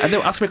was sat there, and they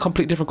were asking me a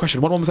completely different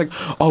question. One was like,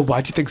 oh,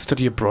 why do you think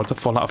study abroad have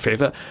fallen out of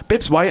favour?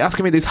 Babes, why are you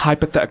asking me these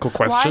hypothetical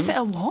questions? Why is it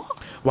a what?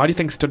 Why do you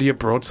think study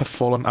abroad have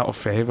fallen out of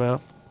favour?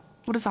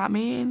 What does that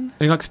mean?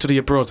 And you like study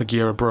abroad, like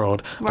year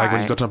abroad, like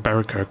when you go to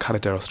America,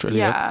 Canada, Australia.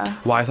 Yeah.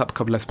 Why has that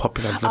become less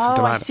popular? Less in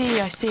demand?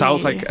 I see. So I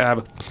was like,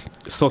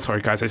 so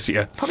sorry guys, I see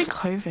you. Probably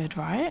COVID,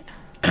 right?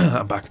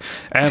 I'm back.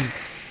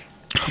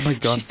 Oh my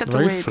god, she stepped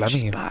very away,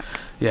 Fleming. back.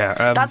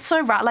 Yeah. That's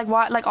so rad. Like,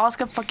 why? Like,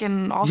 ask a they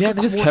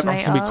just kept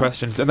asking me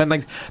questions, and then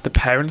like the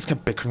parents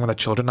kept bickering with their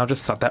children. I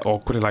just sat there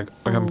awkwardly, like,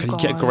 can you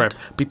get a grip?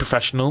 Be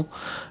professional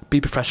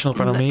in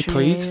front of me,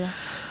 please.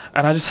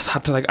 And I just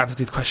had to like answer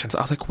these questions.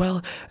 I was like,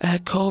 well,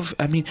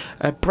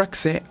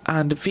 Brexit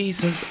and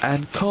visas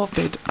and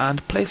COVID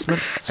and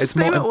placement is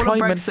more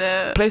employment.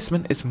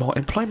 Placement is more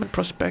employment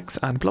prospects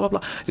and blah blah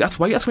blah. That's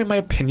why you ask me my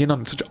opinion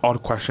on such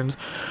odd questions.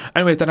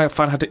 Anyway, then I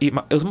finally had to eat.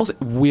 It was the most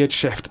weird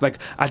shift. Like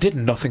I did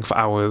nothing for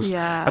hours.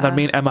 Yeah. And then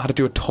me and Emma had to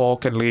do a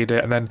talk and lead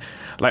it. And then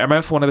like I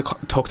remember for one of the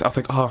talks, I was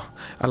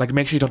like,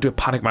 make sure you don't do a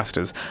panic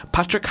masters.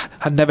 Patrick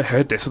had never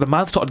heard this, so the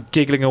man started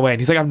giggling away,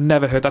 and he's like, I've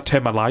never heard that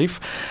term in my life.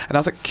 And I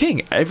was like,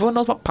 King, everyone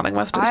knows about panic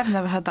masters. I've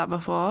never heard that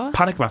before.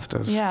 Panic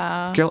masters.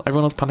 Yeah. Girl,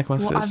 everyone knows panic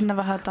masters. Well, I've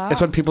never heard that.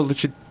 It's when people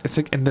literally, it's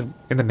like in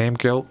the name,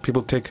 girl,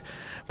 people take,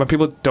 when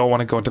people don't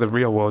want to go into the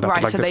real world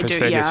after like the first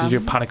stages, you do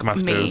panic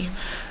masters.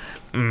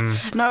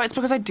 No, it's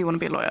because I do want to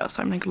be a lawyer,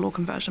 so I'm like, law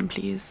conversion,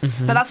 please.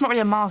 But that's not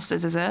really a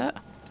master's, is it?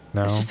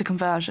 No. It's just a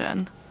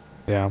conversion.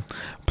 Yeah.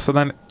 So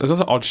then there's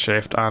also an odd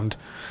shift, and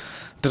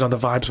I don't know,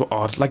 the vibes were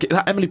odd. Like,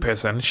 that Emily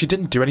person, she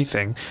didn't do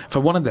anything. For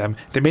one of them,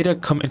 they made her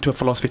come into a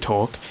philosophy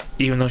talk,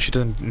 even though she's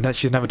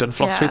never done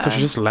philosophy, so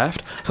she just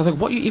left. So I was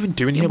like, what are you even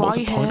doing here? What was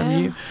the point of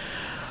you?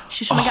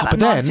 She's trying to get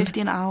that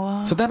 $9.50 an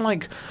hour. So then,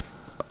 like,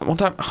 one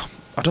time,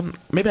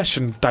 maybe I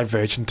shouldn't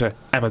diverge into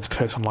Emma's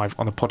personal life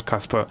on the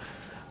podcast, but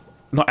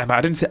not Emma.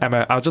 I didn't say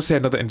Emma. I'll just say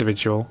another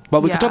individual.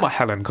 Well, we could talk about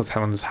Helen, because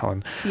Helen is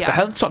Helen. Yeah. But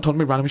Helen started telling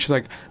me randomly, she's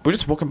like, we were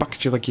just walking back,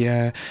 and she was like,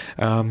 I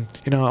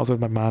was with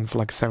my man for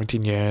like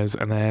 17 years,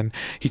 and then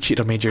he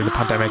cheated on me during the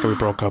pandemic, and we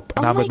broke up.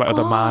 And I'm with my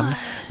other man.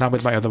 Now I'm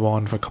with my other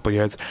one for a couple of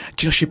years.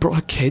 Do you know, she brought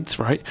her kids,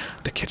 right?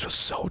 The kids were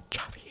so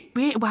chavvy.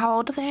 Wait, how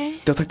old are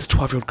they? There was like this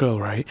 12-year-old girl,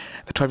 right?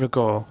 The 12-year-old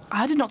girl.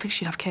 I did not think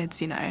she'd have kids,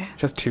 you know.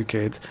 She has 2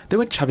 kids. They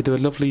were chavvy. They were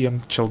lovely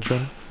young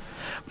children.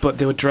 But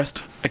they were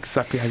dressed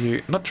exactly how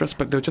you... Not dressed,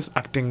 but they were just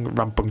acting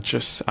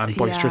rambunctious and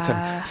boisterous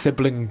and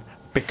sibling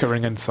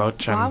bickering and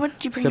such. Why and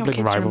would you bring your kids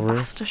rivalry. to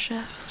ambassador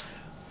shift?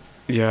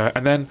 Yeah,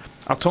 and then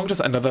I was talking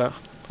to another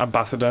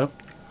ambassador.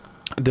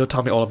 They'll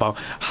tell me all about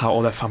how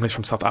all their families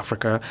from South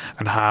Africa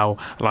and how,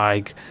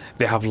 like,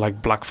 they have,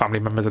 like, black family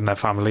members in their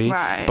family.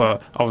 Right.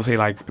 But obviously,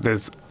 like,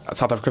 there's...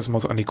 South Africa's the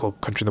most unequal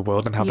country in the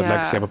world and have the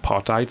legacy of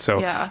apartheid. So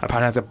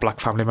apparently the black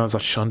family members are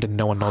shunned and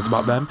no one knows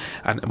about them.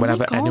 And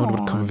whenever anyone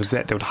would come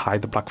visit, they would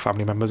hide the black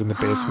family members in the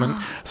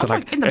basement. So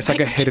it's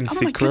like a hidden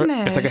secret.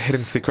 It's like a hidden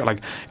secret.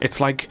 Like,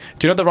 it's like,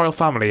 do you know the royal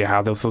family?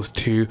 How there's those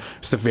 2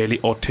 severely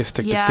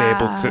autistic,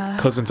 disabled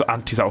cousins or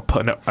aunties that were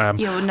put in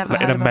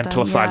a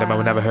mental asylum and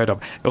were never heard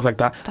of. It was like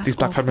that. These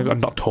black family members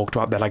are not talked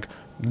about. They're like,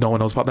 no one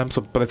knows about them.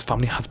 So, but this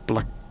family has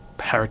black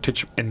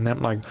heritage in them,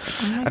 like,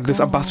 and this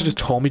ambassador just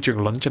told me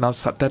during lunch, and I was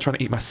sat there trying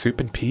to eat my soup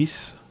in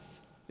peace.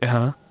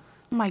 Oh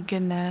my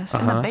goodness,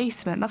 in the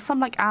basement. That's some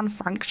like Anne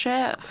Frank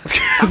shit.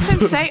 That's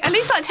insane. At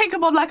least like take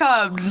them on like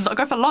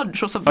go for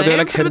lunch or something. Oh, they're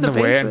like hidden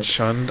away and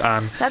shunned,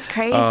 and that's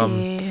crazy.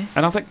 And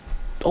I was like,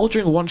 all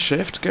during one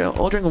shift, girl,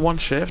 all during one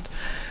shift.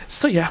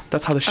 So yeah,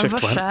 that's how the shift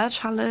went. Overshare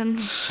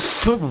challenge.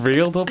 For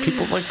real though,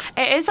 people like.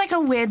 It is like a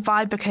weird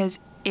vibe because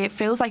it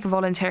feels like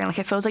volunteering. Like,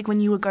 it feels like when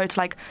you would go to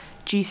like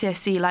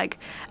GCSE like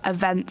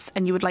events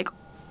and you would like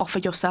offer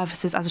your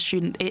services as a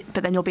student,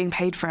 but then you're being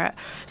paid for it.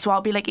 So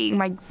I'll be like eating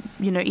my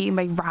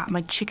wrap,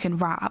 my chicken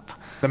wrap.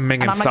 The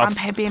Ming and South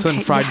sun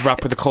fried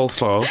wrap with the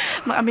coleslaw.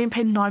 I'm being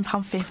paid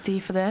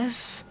 £9.50 for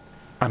this.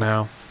 I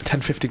know.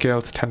 £10.50, girl.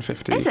 It's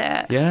 £10.50. Is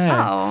it?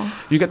 Yeah. Oh.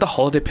 You get the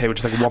holiday pay,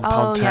 which is like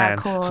 £1.10. Yeah, of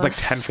course. So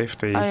it's like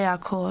 £10.50. Oh yeah,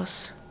 of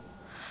course.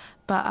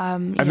 But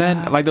and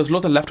then like there's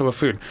loads of leftover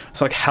food,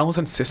 so like Helen was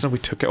insisting we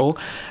took it all,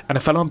 and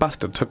a fellow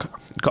ambassador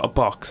got a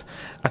box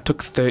and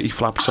took 30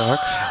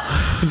 flapjacks.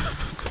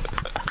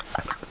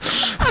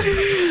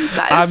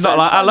 I'm not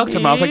like, I looked at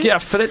them, I was like, yeah,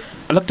 fill it.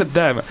 I looked at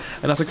them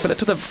and I was like, fill it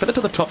to the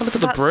top, fill it to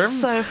the brim.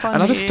 So funny.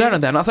 And I was just staring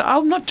at them and I was like,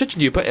 I'm not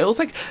judging you, but it was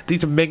like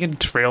these Megan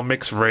trail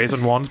mix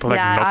raisin ones, but like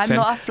nuts in.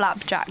 I'm not a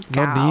flapjack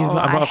gal. No, neither.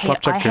 I'm not a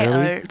flapjack girl.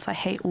 I hate oats. I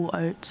hate all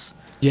oats.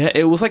 Yeah,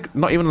 it was like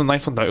not even a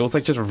nice one though. It was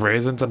like just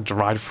raisins and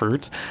dried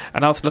fruit.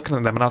 And I was looking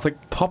at them and I was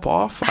like, pop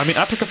off. I mean,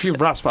 I took a few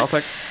wraps, but I was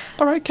like,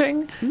 all right,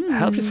 King,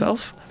 help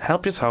yourself.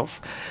 Help yourself.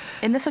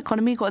 In this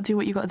economy, you got to do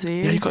what you got to do.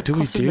 Yeah, you got to do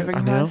what you do.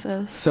 I know.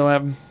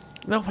 So,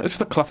 no, it's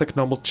just a classic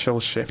normal chill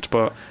shift,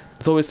 but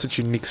there's always such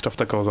unique stuff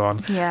that goes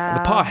on. Yeah. The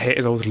part I hate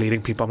is always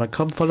leading people. I'm like,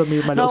 come follow me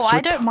with my little No,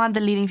 strip. I don't mind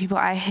the leading people.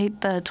 I hate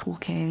the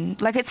talking.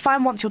 Like, it's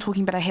fine once you're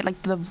talking, but I hate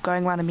like the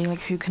going around and being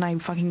like, who can I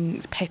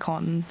fucking pick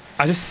on?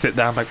 I just sit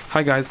there. I'm like,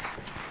 hi guys,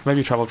 where have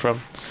you travelled from?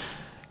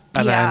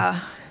 And yeah.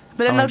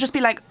 But then they'll just be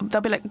like,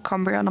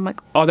 Cumbria, and I'm like,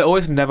 oh, they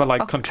always never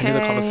like continue the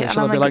conversation.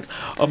 They'll be like,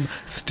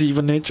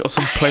 Stevenage or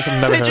some place I've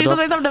never heard of.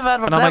 Literally, I've never heard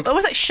of. And I'm like,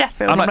 always like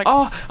Sheffield.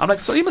 I'm like,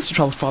 so you must have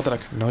travelled far. They're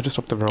like, no, just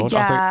up the road. Yeah.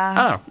 I was like,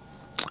 oh,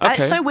 okay. And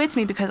it's so weird to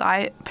me because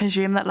I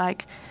presume that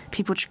like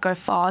people should go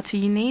far to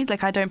uni.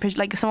 Like, I don't presume,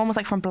 like, someone was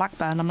like from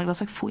Blackburn. I'm like,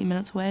 that's like 40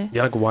 minutes away.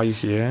 Yeah, like, why are you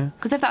here?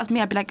 Because if that was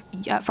me, I'd be like,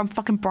 yeah, from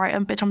fucking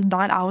Brighton, bitch, I'm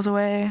 9 hours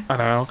away. I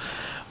know,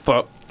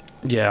 but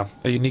yeah,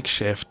 a unique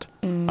shift,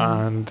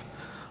 and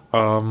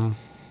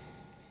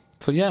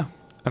so yeah.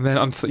 And then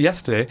on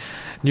yesterday,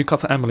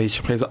 Newcastle Emily,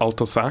 she plays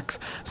alto sax,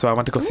 so I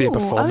went to go see her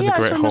perform in the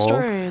Great Hall.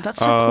 Story. That's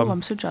so cool.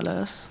 I'm so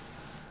jealous.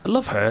 I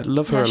love her a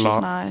lot. She's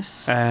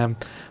nice.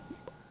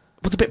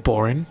 It was a bit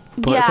boring,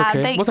 but it's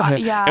okay. It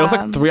was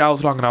like 3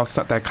 hours long, and I was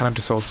sat there kind of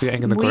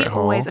dissociating in the Great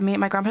Hall.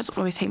 My grandparents would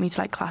always take me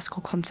to like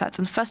classical concerts,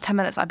 and the first 10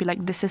 minutes I'd be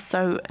like, this is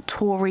so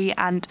Tory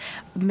and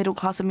middle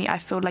class of me, I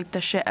feel like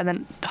the shit, and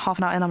then half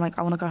an hour in, I'm like,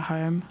 I want to go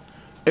home.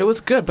 It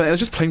was good, but it was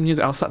just playing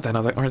music. I was sat there and I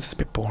was like, oh, this is a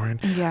bit boring.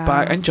 Yeah.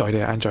 But I enjoyed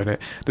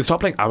it. They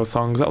stopped playing our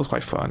songs. That was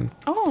quite fun.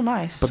 Oh,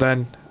 nice. But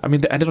then, I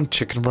mean, they ended on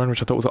Chicken Run,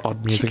 which I thought was an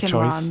odd music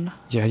choice. Run.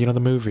 Yeah, you know the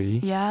movie?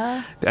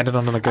 Yeah. They ended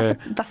on like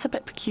that's a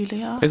bit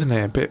peculiar. Isn't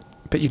it? A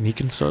bit unique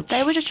and such.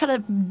 They were just trying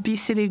to be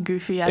silly and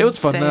goofy. It was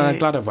fun. I'm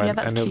glad I went.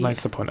 Yeah, and it was nice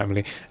to support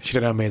Emily. She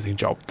did an amazing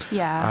job.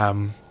 Yeah.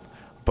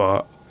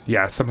 But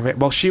yeah, some of it.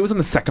 Well, she was in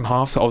the second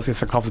half, so obviously the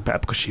second half was better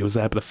because she was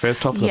there, but the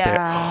first half was a bit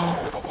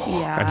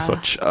and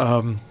such.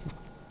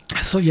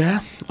 So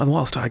yeah, and what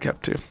else did I get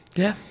up to?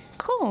 Yeah.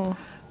 Cool.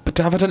 But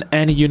have I done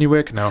any uni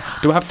work? No.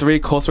 Do I have 3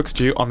 courseworks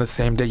due on the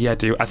same day? Yeah, I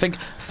do. I think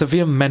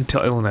severe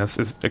mental illness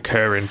is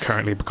occurring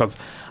currently because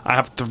I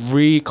have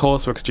 3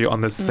 courseworks due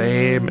on the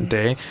same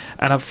day,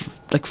 and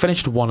I've like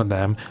finished one of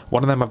them.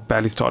 One of them I've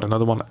barely started.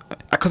 Another one,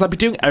 because I'd be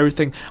doing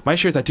everything. My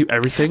issue is I do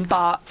everything,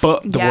 but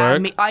the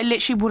work. I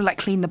literally would like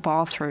clean the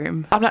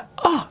bathroom. I'm like,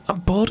 oh, I'm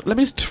bored. Let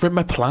me just trim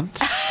my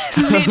plants.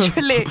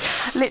 Literally,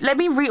 let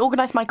me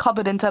reorganize my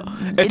cupboard into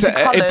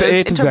colours,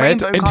 into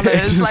rainbow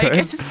colours. Like,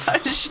 it's so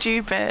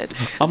stupid.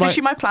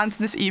 Especially my plans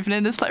this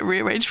evening is like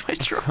rearrange my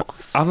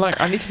drawers. I'm like,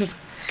 I need to just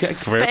get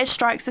through it. But it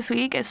strikes this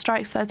week. It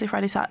strikes Thursday,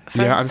 Friday,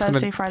 Saturday.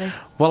 Thursday, Friday.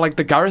 Well, like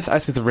the Gareth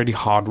S is a really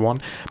hard one,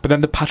 but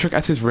then the Patrick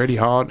S is really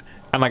hard.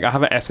 And like I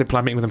have an essay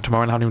plan meeting with him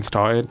tomorrow and I haven't even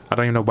started. I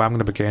don't even know where I'm going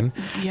to begin.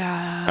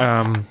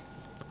 Yeah.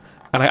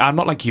 And I'm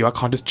not like you. I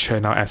can't just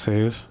churn out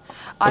essays.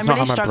 I'm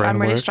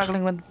really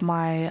struggling with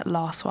my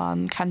last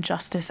one. Can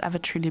justice ever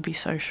truly be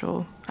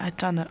social? I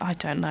don't know. What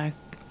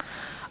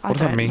does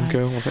that mean,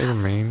 girl? What does that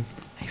even mean?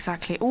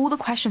 Exactly. All the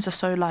questions are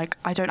so like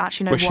I don't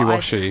actually know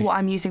what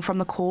I'm using from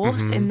the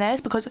course in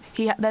this, because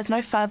there's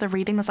no further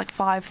reading. There's like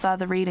 5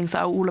 further readings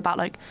that are all about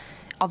like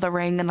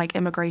othering and like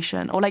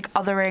immigration, or like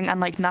othering and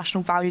like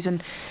national values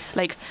and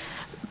like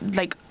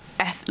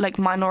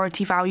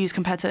minority values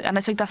compared to, and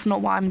it's like that's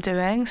not what I'm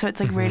doing. So it's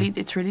like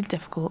it's really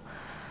difficult.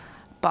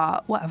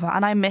 But whatever.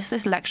 And I missed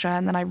this lecture,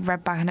 and then I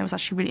read back and it was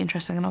actually really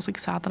interesting, and I was like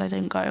sad that I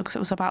didn't go, because it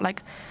was about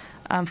like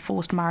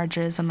forced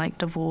marriages and like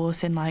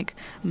divorce in like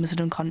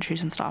Muslim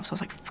countries and stuff. So I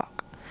was like,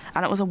 fuck.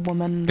 And it was a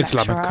woman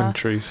lecturer.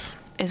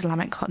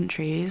 Islamic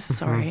countries.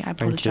 Sorry, I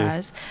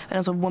apologise. And it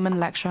was a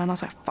woman lecturer, and I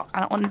was like, fuck.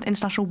 And on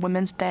International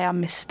Women's Day, I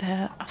missed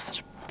it. I was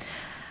such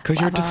because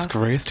you're a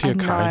disgrace to your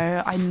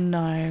kind. I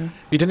know.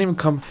 You didn't even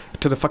come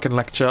to the fucking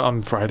lecture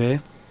on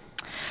Friday.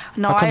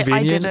 No, I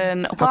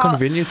didn't. How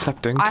convenient you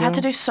slept in, girl. I had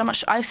to do so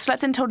much. I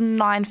slept until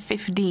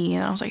 9:15,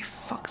 and I was like,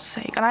 fuck's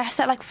sake. And I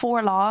set like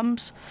 4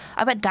 alarms.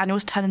 I bet Daniel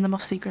was turning them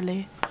off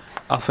secretly.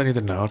 I'll send you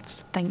the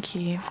notes. Thank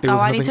you.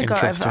 I need to go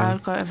over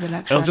the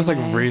lecture. It was just like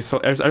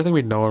resource. It was everything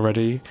we know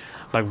already,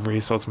 like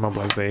resource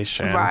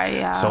mobilization,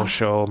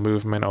 social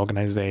movement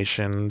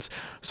organizations,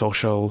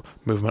 social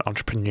movement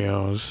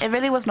entrepreneurs. It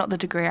really was not the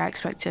degree I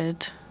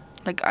expected.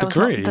 Like I was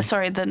not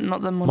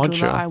the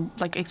module that I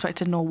like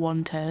expected nor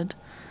wanted.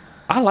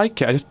 I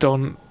like it. I just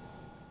don't.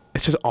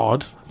 It's just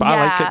odd, but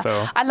I like it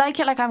though. I like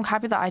it. Like I'm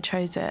happy that I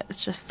chose it.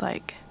 It's just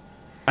like.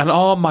 And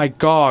oh my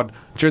god!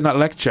 During that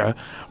lecture,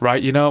 right?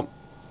 You know,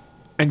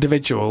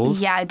 individuals.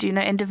 Yeah, I do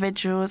know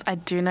individuals.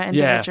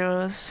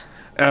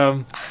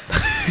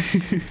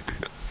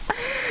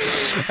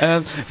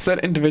 Said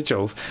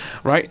individuals,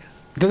 right?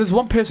 There's this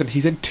one person.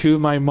 He's in 2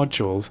 of my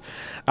modules,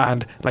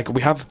 and like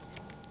we have.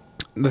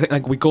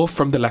 Like we go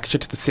from the lecture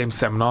to the same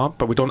seminar,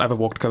 but we don't ever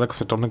walk together because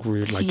we don't think we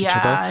really like each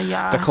other.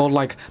 Yeah. They're called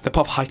like the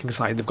pop hiking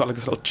site. They've got like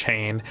this little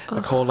chain. Ugh.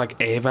 They're called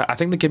like Ava. I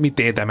think they give me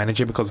they them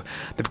energy because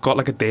they've got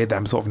like a they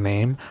them sort of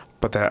name,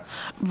 but they're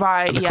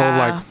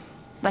called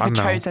like a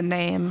chosen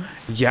name.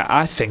 Yeah,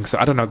 I think so.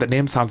 I don't know. The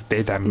name sounds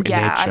they them in nature.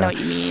 Yeah, I know what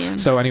you mean.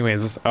 So,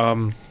 anyways,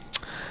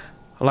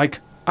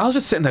 like. I was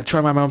just sitting there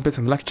trying my own bits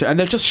in the lecture, and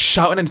they're just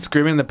shouting and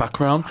screaming in the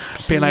background,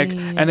 being like,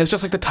 and it's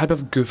just like the type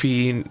of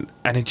goofy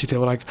energy. They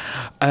were like,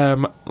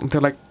 I'm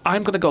gonna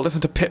go listen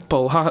to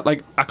Pitbull.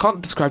 Like I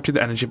can't describe to you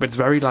the energy, but it's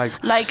very like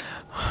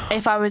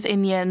if I was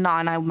in year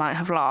 9, I might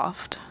have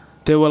laughed.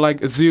 They were like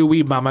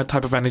Zooey Mama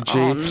type of energy.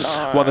 Oh,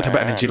 no. What other type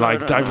of energy?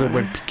 Like Dive the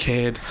Wimpy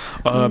Kid,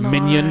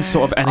 Minion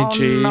sort of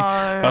energy. Oh,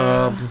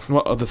 no.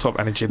 What other sort of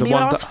energy? The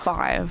one that's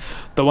 5.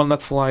 The one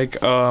that's like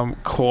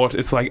Court.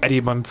 It's like Eddie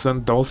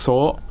Munson, those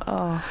sort.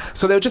 Oh.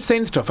 So they were just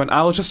saying stuff, and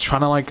I was just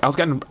trying to I was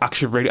getting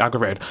actually really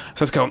aggravated.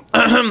 So I was going.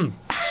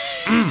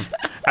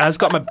 I just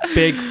got my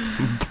big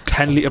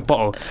 10-litre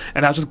bottle,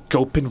 and I was just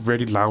gulping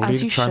really loudly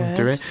to try and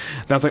do it.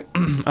 And I was like,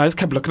 I just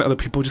kept looking at other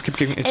people, just kept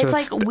giving each other.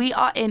 It's like we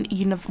are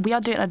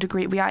doing a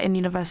degree. We are in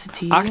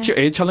university. Act your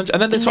age challenge, and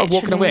then they started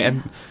walking away,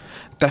 and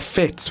their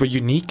fits were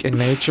unique in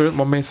nature,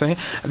 one may say.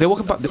 They were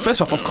walking back.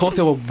 First off, of course,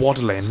 they were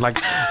waddling.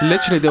 Like,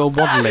 literally, they were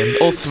waddling,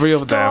 all 3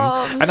 of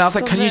them. And I was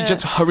like, can you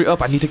just hurry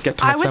up? I need to get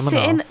to my seminar.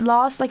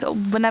 I was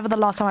sitting whenever the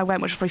last time I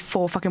went, which was probably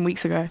 4 fucking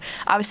weeks ago,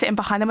 I was sitting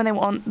behind them when they were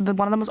on,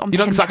 one of them was on Pinterest. You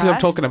know exactly what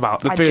I'm talking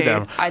about, the 3 of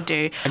them. I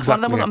do. Exactly. One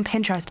of them was on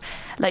Pinterest,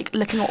 like,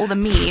 looking at all the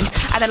memes,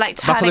 and then, like,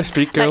 turning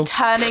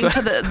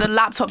to the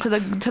laptop to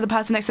the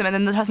person next to them, and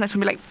then the person next to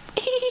them would be like,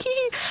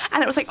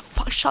 and it was like,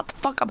 fuck, shut the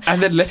fuck up.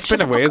 And they're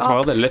lisping away as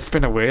well. They're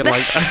lisping away.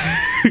 Like,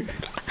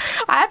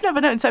 I have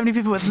never known so many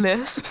people with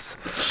lisps.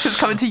 since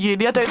coming to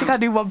uni. I don't think I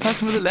knew one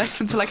person with a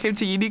lisp until I came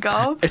to uni,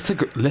 girl. It's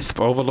like lisp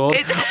overload.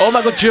 Oh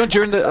my god,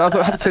 during the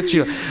I had to say to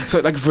you, so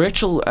like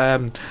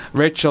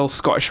Rachel,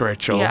 Scottish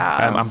Rachel,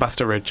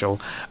 Ambassador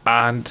Rachel,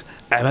 and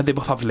Emma, they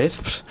both have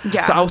lisps.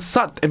 Yeah. So I was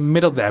sat in the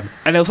middle of them,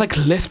 and it was like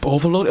lisp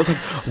overload. It was like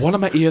one of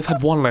my ears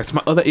had one lisp,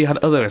 my other ear had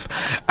other lisp,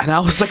 and I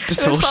was like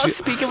started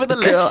speaking with a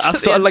lisp. I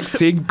started like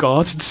seeing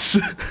God,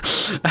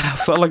 and I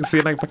started like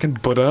seeing like fucking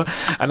Buddha,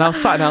 and I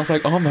was sat and I was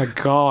like, oh my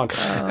god,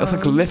 it was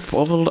like lisp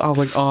overload. I was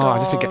like, oh, I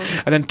just didn't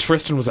get. And then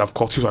Tristan was there, of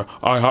course. He was like,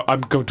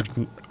 I'm going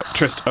to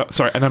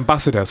an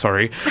ambassador.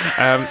 Sorry.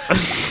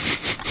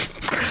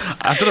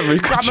 I've done a really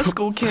good Grammar job.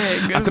 School king.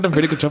 I've done a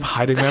really good job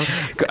hiding them.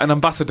 An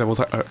ambassador was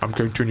like, I'm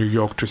going to New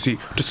York to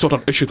sort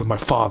out issues with my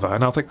father.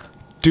 And I was like,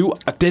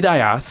 did I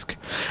ask?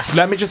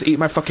 Let me just eat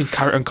my fucking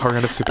carrot and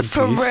coriander soup in peace.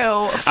 For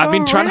real. I've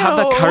been trying to have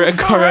that carrot and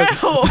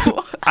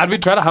coriander. I've been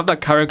trying to have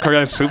that carrot and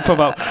coriander soup for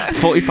about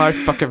 45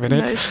 fucking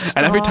minutes. No,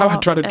 and every time I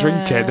try to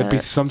drink it, there'd be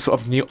some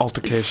sort of new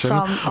altercation.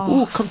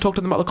 Ooh, come talk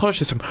to them about the college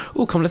system.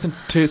 Ooh, come listen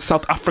to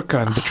South Africa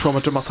and the trauma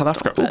done about South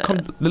Africa. Ooh, come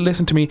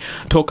listen to me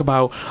talk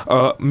about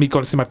me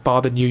going to see my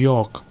father in New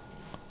York.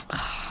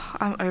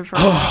 I'm over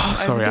it.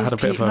 Sorry, I had a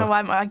bit of a... No,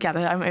 I get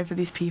it. I'm over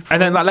these people.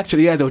 And then that lecture,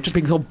 they were just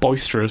being so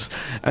boisterous,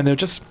 and they were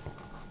just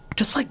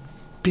like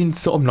being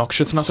so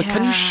obnoxious. And I was like,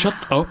 can you shut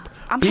up?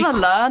 I'm trying to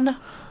learn.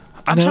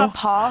 I'm trying to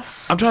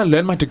pass. I'm trying to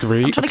learn my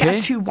degree. I'm trying to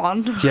get a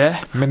 2-1.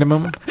 Yeah,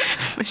 minimum.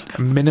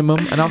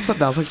 And I was sat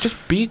there, I was like, just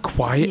be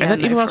quiet. Yeah, and then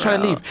even when I was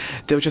trying to real.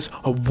 leave, they were just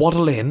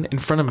waddle in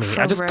front of me.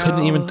 I just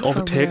couldn't even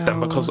overtake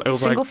them because it was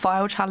Single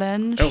file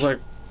challenge. It was like,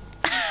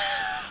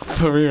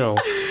 for real.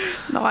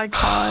 No, I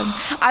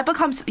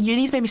can't.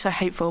 Uni's made me so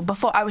hateful.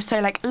 Before I was so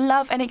like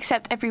love and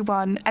accept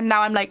everyone, and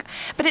now I'm like,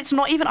 but it's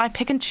not even. I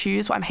pick and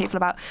choose what I'm hateful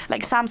about.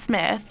 Like Sam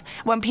Smith,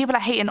 when people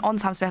are hating on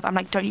Sam Smith, I'm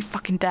like, don't you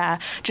fucking dare.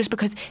 Just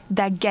because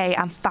they're gay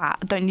and fat,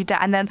 don't you dare.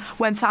 And then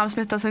when Sam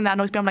Smith does something that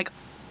annoys me, I'm like,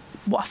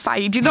 what a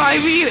fight. Do you know what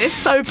I mean? It's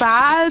so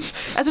bad.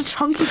 As a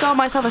chunky girl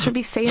myself, I shouldn't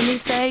be saying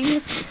these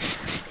things.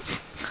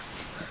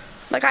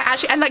 Like I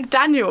actually, and like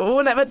Daniel,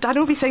 whenever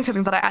Daniel will be saying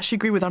something that I actually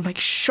agree with, I'm like,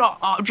 shut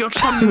up, you're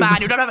just a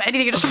man, you don't have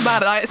anything, you're just a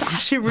man. And it's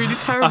actually really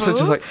terrible. After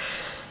just like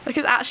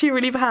it's actually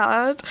really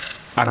bad.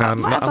 I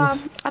know,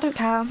 I don't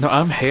care. No,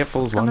 I'm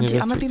hateful as well. I'm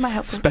gonna be my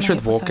helpful. Especially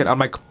with walking, I'm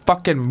like,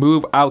 fucking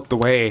move out the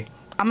way.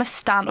 I'm gonna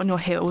stand on your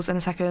heels in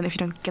a second if you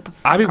don't get the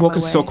fuck I've been out walking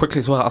my way. so quickly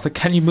as well. I was like,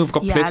 can you move? I've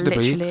got places to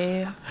be.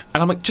 Literally.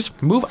 And I'm like,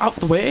 just move out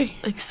the way.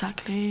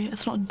 Exactly.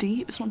 It's not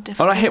deep. It's not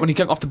difficult. Or I hate when you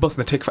get off the bus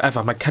and they take forever.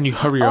 I'm like, can you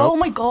hurry up? Oh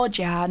my god,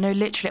 yeah. No,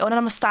 literally. And then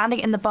I'm standing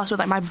in the bus with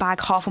like my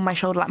bag half on my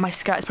shoulder, like my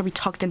skirt is probably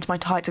tucked into my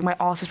tights, like my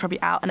arse is probably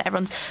out, and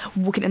everyone's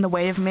walking in the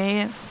way of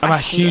me. And my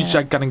huge,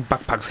 gigantic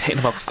backpack's hitting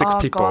about 6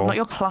 people. Oh god, not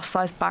your plus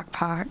size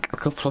backpack.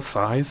 I got plus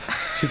size.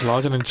 She's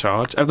large and in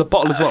charge. And the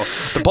bottle as well.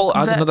 The bottle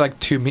adds another like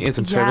 2 meters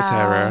in service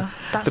area.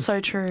 That's so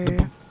true.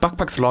 The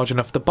backpack's large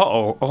enough. The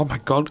bottle, oh my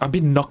god, I've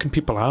been knocking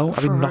people out.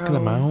 I've been knocking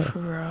them out. For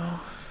real.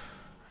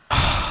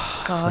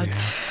 God. So,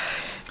 yeah.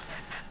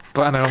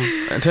 But I know,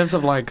 in terms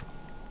of like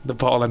the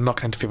bottle and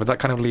knocking into people, that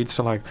kind of leads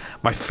to like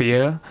my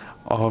fear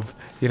of,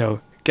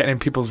 getting in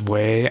people's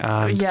way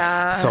and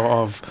sort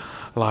of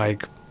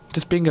like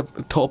just being a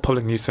total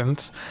public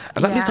nuisance.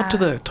 And that leads up to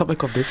the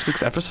topic of this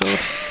week's episode,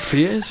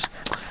 fears.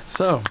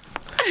 So,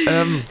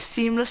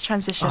 seamless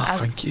transition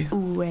thank you.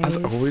 Always. As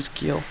always,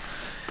 Gil.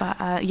 But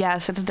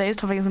so today's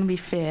topic is going to be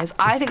fears.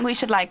 I think we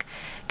should like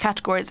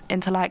categorize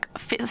into like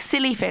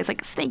silly fears,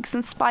 like snakes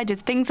and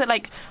spiders, things that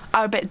like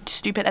are a bit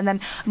stupid, and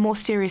then more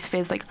serious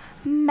fears like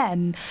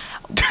men.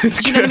 Do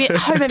you know what I mean?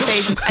 Home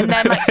invasions, and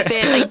then like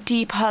fear like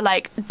deeper,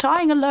 like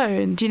dying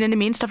alone. Do you know what I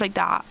mean? Stuff like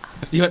that.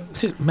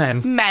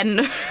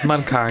 Men.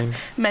 Mankind.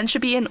 Men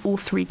should be in all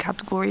 3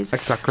 categories.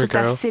 Exactly,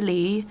 girl. They're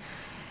silly,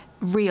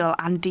 real,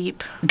 and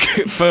deep.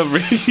 For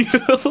real.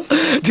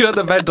 Do you know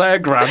the Venn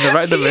diagram? They're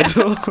right in the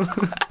middle.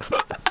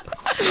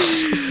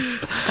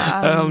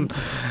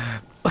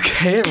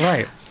 Okay,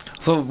 right.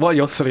 So what are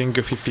your silly and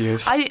goofy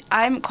fears?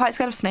 I'm quite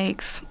scared of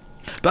snakes.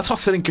 That's not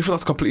silly and goofy,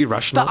 that's completely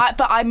irrational.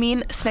 But I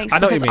mean snakes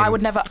because I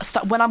would never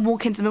when I'm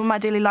walking to my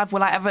daily life,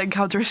 will I ever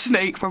encounter a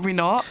snake? Probably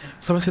not.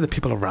 Some may say the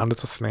people around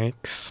us are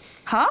snakes.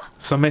 Huh?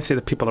 Some may say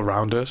the people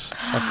around us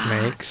are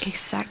snakes.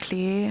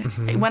 Exactly.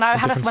 Mm-hmm. When I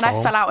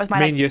fell out with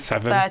my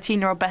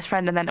 13-year-old best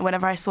friend, and then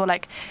whenever I saw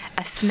like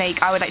a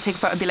snake, I would like take a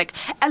photo and be like,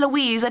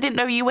 Eloise, I didn't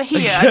know you were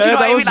here. Yeah, do you know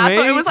what I mean? I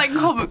thought it was like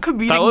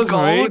comedic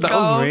gold. That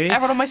was me.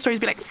 Everyone on my stories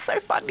be like, it's so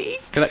funny.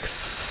 You're like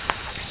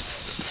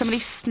so many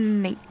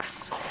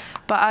snakes.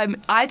 But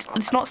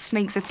it's not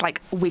snakes. It's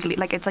like wiggly,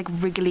 like it's like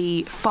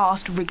wriggly,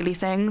 fast wriggly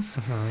things.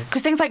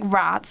 Because things like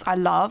rats, I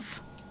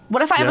love.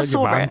 What if I ever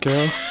saw it?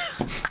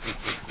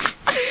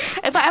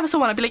 If I ever saw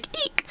one, I'd be like,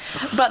 eek.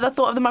 But the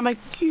thought of them, I'm like,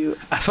 cute.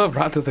 I saw a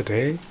rat the other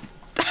day.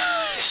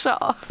 Shut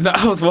up. No,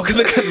 I was walking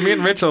me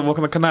and Rachel were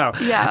walking the canal.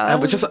 Yeah.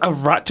 And just a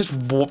rat just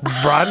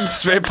ran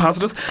straight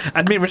past us.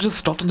 And me and Rachel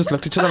stopped and just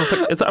looked at each other. I was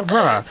like, is that a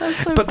rat? That's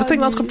so but the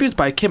thing I was funny. confused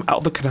by, it came out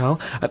of the canal.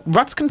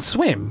 Rats can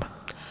swim.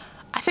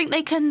 I think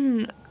they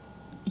can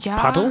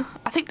paddle.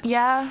 I think,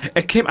 yeah.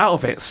 It came out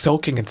of it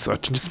soaking and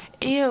such, and just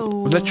Ew.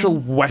 literal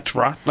wet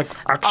rat, like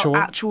actual.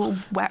 Actual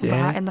wet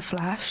rat in the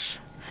flesh.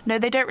 No,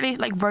 they don't really,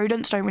 like,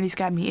 rodents don't really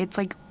scare me. It's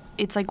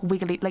like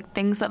wiggly, like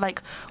things that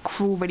like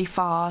crawl really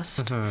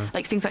fast,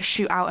 like things that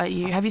shoot out at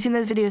you. Have you seen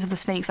those videos of the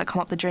snakes that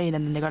come up the drain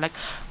and then they go like,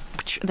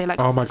 they like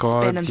oh my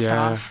God, spin and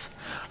stuff?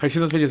 Have you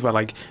seen those videos where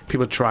like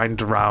people try and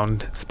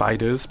drown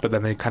spiders, but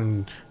then they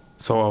can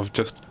sort of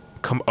just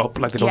come up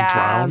like they don't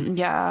drown?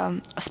 Yeah,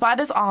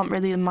 spiders aren't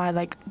really my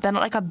like. They're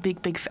not like a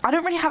big. I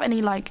don't really have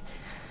any like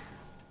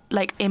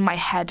in my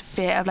head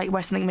fear of like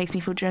where something makes me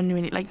feel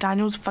genuinely like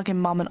Daniel's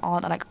fucking mum and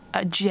aunt are like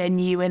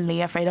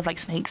genuinely afraid of like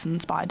snakes and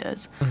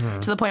spiders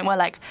to the point where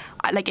like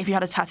if you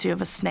had a tattoo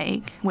of a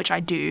snake, which I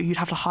do, you'd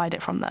have to hide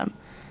it from them.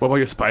 What about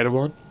your spider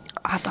one?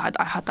 I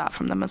had that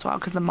from them as well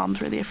because the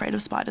mum's really afraid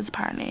of spiders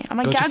apparently. I'm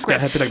like, Don't get just a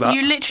grip. get happy like that.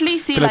 You literally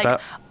see like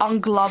like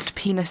ungloved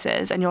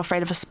penises and you're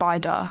afraid of a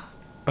spider.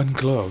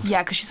 Ungloved?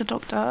 Yeah, because she's a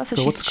doctor, so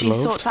But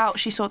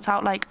she sorts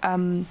out like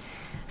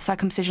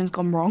circumcision's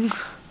gone wrong.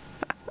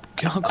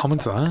 How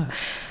common's that?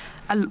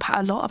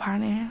 A lot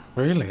apparently.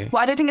 Really?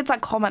 Well, I don't think it's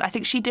like common. I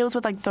think she deals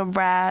with like the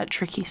rare,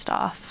 tricky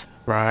stuff.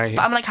 Right.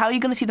 But I'm like, how are you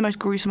going to see the most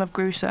gruesome of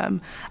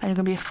gruesome and you're going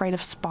to be afraid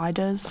of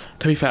spiders?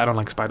 To be fair, I don't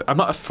like spiders. I'm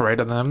not afraid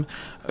of them.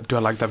 Do I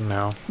like them?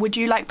 No. Would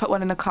you like put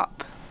one in a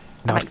cup?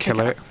 No, and, I'd kill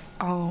it.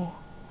 Oh.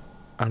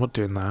 I'm not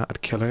doing that.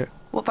 I'd kill it.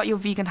 What about your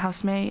vegan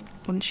housemate?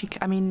 Wouldn't she?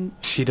 I mean,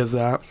 she does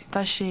that.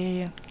 Does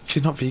she?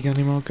 She's not vegan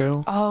anymore,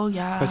 girl. Oh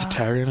yeah.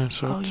 Vegetarian and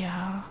such. Oh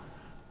yeah.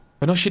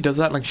 I know she does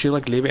that. Like she'll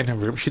like leave it in her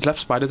room. She's left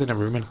spiders in her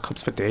room in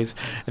cups for days,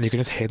 and you can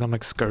just hear them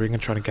like scurrying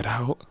and trying to get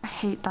out. I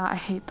hate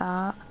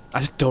that. I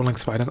just don't like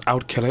spiders. I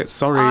would kill it.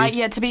 Sorry.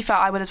 Yeah, to be fair,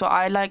 I would as well.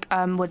 I like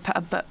would put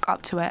a book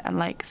up to it and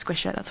like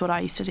squish it. That's what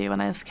I used to do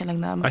when I was killing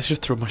them. I used to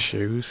just throw my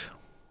shoes.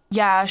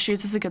 Yeah,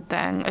 shoes is a good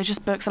thing. It's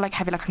just books are like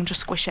heavy, like I can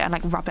just squish it and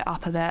like rub it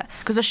up a bit.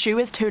 Because a shoe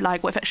is too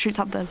like, what if it shoots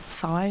up the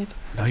side?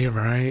 No, you're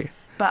right.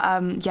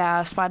 But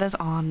yeah, spiders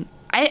aren't.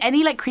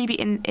 Any like creepy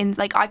in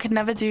like I could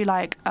never do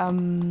like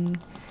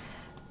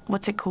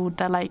what's it called?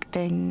 The like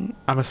thing.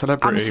 I'm a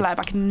celebrity. I'm a celeb.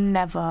 I can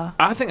never.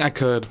 I think I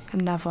could.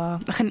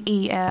 Never. I can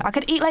eat it. I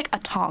could eat like a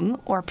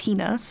tongue or a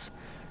penis.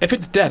 If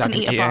it's dead, I can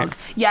eat a bug.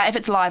 Yeah, if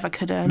it's live, I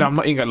couldn't. No, I'm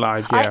not eating it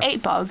live. Yeah. I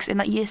ate bugs in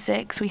like year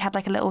 6. We had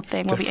like a little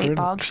thing where we ate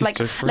bugs. She's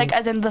different. Like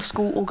as in the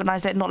school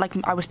organised it, not like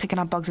I was picking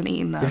up bugs and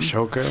eating them. Yeah,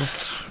 showgirl.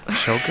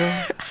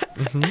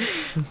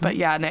 Showgirl. But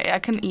yeah, no, I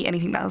couldn't eat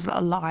anything that was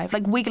alive.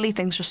 Like wiggly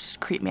things just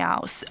creep me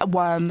out.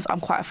 Worms, I'm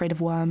quite afraid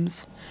of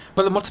worms.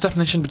 But then what's the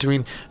definition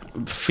between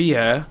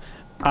fear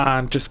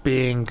and just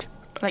being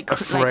like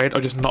afraid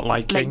or just not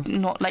liking? Like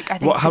not like I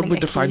think. How do we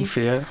icky. define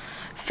fear?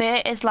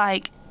 Fear is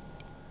like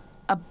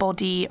a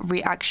body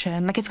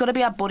reaction. Like it's got to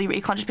be a body.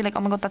 You can't just be like, oh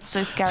my god, that's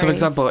so scary. So, for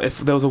example, if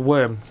there was a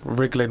worm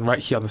wriggling right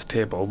here on this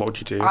table, what would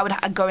you do? I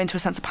would go into a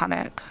sense of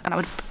panic and I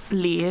would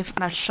leave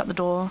and I'd shut the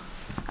door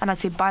and I'd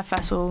say, bye,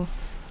 Faisal.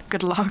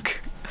 Good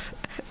luck.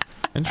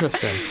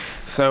 Interesting.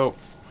 So,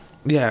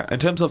 yeah, in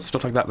terms of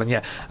stuff like that, then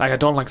yeah, like I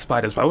don't like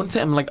spiders, but I wouldn't say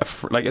I'm like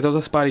like if there was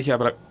a spider here, I'd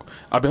be like,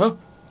 I'd be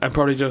and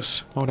probably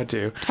just what would I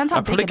do? Depends how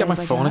I'd probably big get it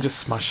my is, phone and just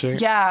smash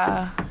it.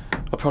 Yeah.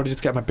 I'd probably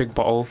just get my big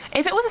bottle.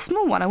 If it was a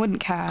small one, I wouldn't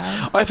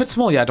care. Oh, if it's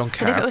small, yeah, I don't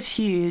care. But if it was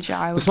huge, yeah,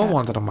 I would. The small care.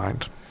 ones, I don't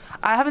mind.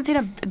 I haven't seen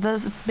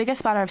the biggest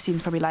spider I've seen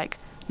is probably like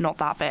not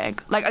that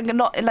big. Like I'm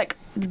not like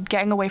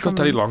getting away from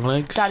daddy long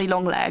legs. Daddy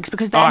long legs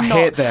because they're I not.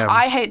 hate them.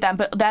 I hate them,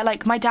 but they're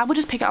like my dad would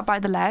just pick it up by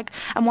the leg,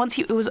 and once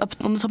it was up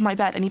on the top of my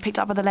bed, and he picked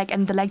it up by the leg,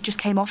 and the leg just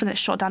came off and it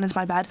shot down into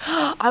my bed.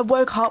 I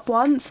woke up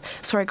once.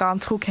 Sorry, girl, I'm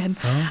talking.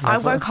 I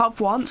woke up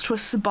once to a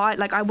spider.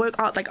 Like I woke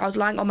up like I was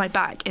lying on my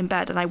back in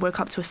bed, and I woke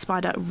up to a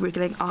spider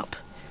wriggling up.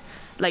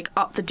 Like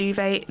up the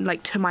duvet,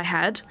 like to my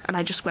head, and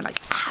I just went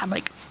like,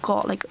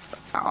 got like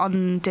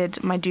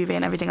undid my duvet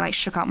and everything, and like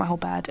shook out my whole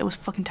bed. It was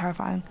fucking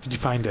terrifying. Did you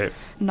find it?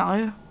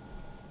 No.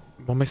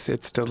 What makes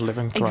it still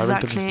living,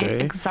 thriving to this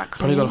day? Exactly.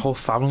 Probably got a whole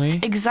family.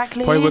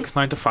 Exactly. Probably works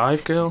 9 to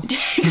 5, girl.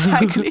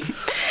 Exactly.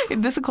 In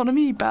this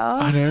economy,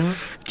 Belle. I know.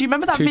 Do you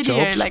remember that 2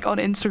 video jobs. like on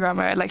Instagram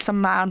where like some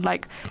man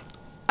like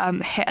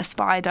hit a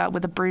spider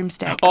with a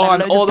broomstick? Oh,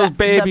 and loads all of those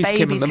babies the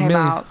came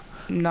out.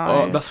 No.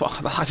 Oh, that's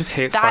what I just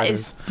hate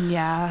spiders.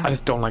 Yeah. I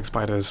just don't like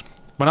spiders.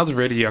 When I was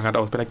really young, I'd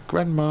always be like,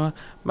 Grandma,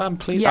 Mum,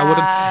 please. Yeah. I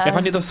wouldn't. If I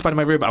knew there was a spider in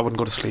my room, I wouldn't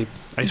go to sleep.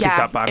 I used to be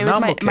that bad. It Now was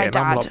I'm my okay. dad.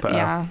 Now I'm a lot better.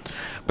 Yeah.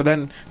 But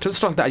then, just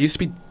stuff like that, I used to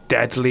be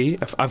deadly.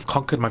 I've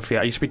conquered my fear.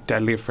 I used to be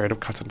deadly afraid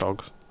of cats and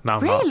dogs. Now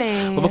I'm not.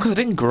 Really? Well, because I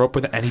didn't grow up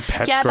with any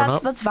pets growing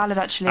up. That's valid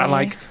actually. And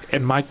like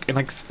in like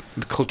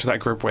the culture that I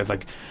grew up with,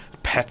 like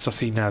pets are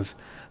seen as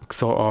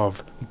sort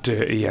of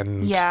dirty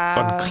and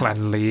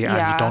uncleanly,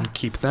 and you don't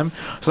keep them.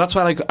 So that's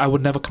why like I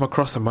would never come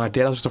across them. When I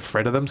did, I was just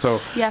afraid of them.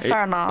 So yeah,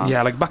 fair enough.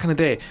 Yeah, like back in the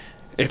day,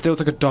 if there was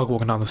like a dog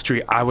walking down the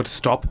street, I would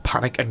stop,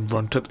 panic, and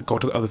go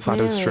to the other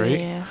side of the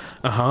street.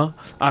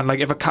 And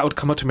like if a cat would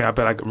come up to me, I'd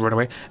be like, run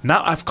away.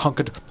 Now I've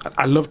conquered.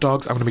 I love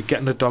dogs. I'm gonna be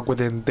getting a dog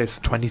within this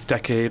 20th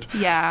decade.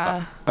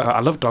 Yeah. I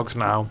love dogs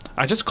now.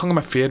 I just conquer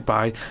my fear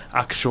by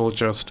actual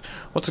just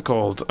what's it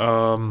called?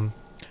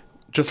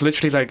 Just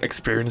literally like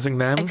experiencing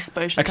them.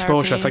 Exposure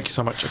therapy. Thank you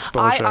so much.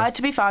 Exposure. I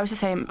to be fair, I was the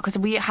same because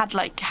we had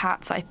like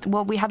cats.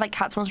 We had like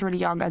cats when I was really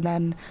young, and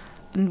then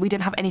we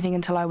didn't have anything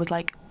until I was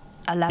like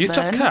 11. You used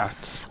to have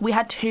cats? We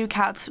had 2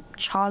 cats,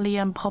 Charlie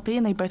and Poppy,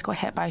 and they both got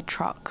hit by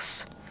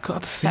trucks. God,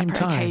 at the same time.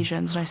 Separate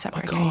occasions, no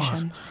separate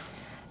occasions.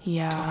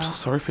 Yeah. God, I'm so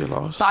sorry for your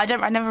loss. But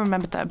I never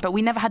remembered them. But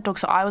we never had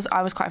dogs, so I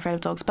was quite afraid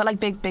of dogs. But like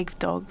big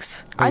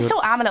dogs. I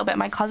still am a little bit.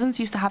 My cousins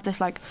used to have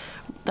this like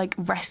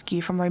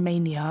rescue from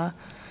Romania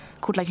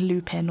called like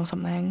Lupin or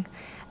something.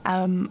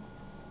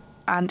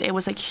 And it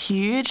was like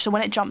huge. So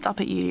when it jumped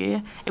up at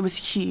you, it was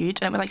huge,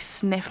 and it would like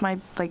sniff my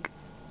like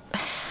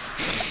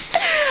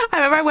I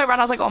remember I went around,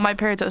 I was like on my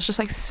period, it was just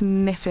like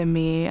sniffing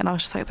me, and I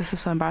was just like, this is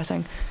so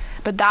embarrassing.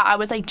 But that I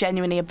was like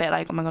genuinely a bit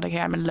like, oh my god, okay,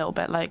 I'm a little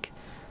bit like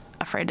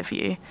afraid of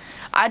you.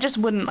 I just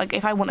wouldn't like,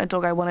 if I want a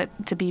dog, I want it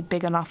to be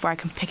big enough where I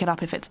can pick it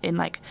up if it's in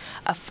like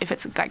if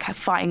it's like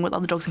fighting with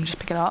other dogs and just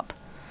pick it up.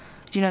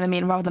 Do you know what I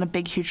mean? Rather than a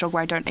big huge dog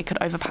where it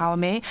could overpower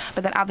me.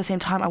 But then at the same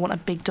time, I want a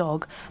big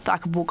dog that I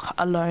could walk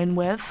alone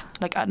with,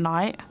 like at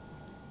night,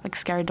 like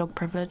scary dog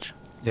privilege.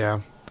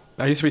 Yeah.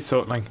 I used to be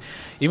so like,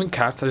 even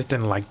cats, I just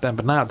didn't like them.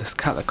 But now this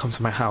cat that comes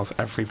to my house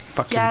every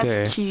fucking day.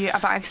 Yeah, it's cute.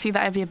 But I can see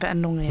that it'd be a bit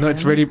annoying. No,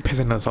 it's really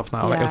pissing us off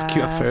now. Like, it was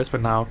cute at first,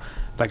 but now,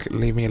 like,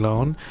 leave me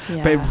alone.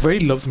 Yeah. But it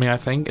really loves me, I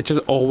think. It's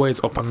just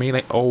always up on me,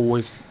 like,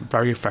 always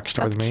very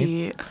affectionate with me.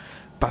 Cute.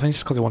 But I think it's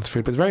just because it wants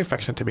food, but it's very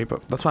affectionate to me.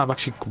 But that's why I've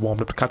actually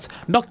warmed up to cats.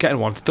 Not getting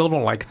one, still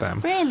don't like them.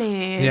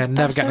 Really? Yeah,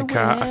 never getting a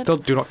cat. Weird. I still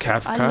do not care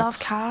for cats. I love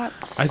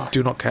cats. I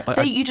do not care. Like,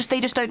 they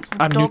just don't.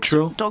 I'm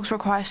neutral. Dogs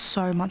require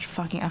so much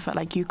fucking effort.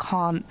 Like, you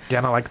can't.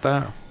 Yeah, not like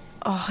that.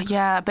 Oh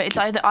yeah, but it's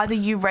either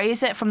you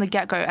raise it from the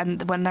get go,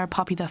 and when they're a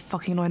puppy, they're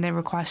fucking annoying. They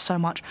require so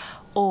much,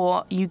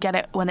 or you get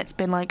it when it's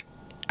been like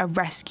a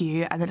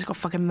rescue, and then it's got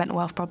fucking mental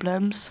health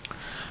problems.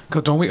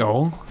 Because don't we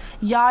all?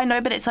 Yeah, I know,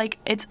 but it's like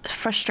it's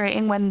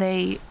frustrating when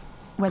they.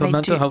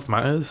 Mental health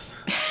matters.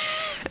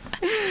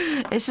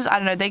 It's just, I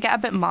don't know, they get a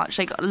bit much.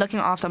 Like, looking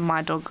after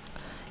my dog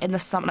in the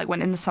summer,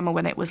 like in the summer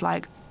when it was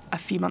like a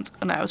few months,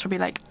 no, it was probably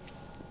like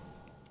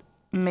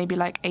maybe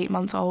like 8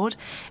 months old.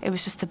 It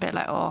was just a bit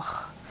like,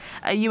 oh,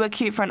 you were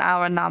cute for an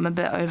hour and now I'm a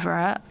bit over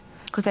it,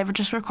 because they would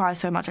just require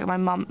so much. Like my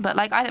mum, but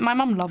like my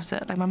mum loves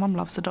it. Like my mum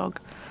loves the dog,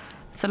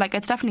 so like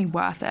it's definitely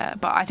worth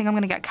it. But I think I'm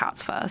gonna get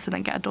cats first and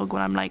then get a dog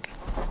when I'm like,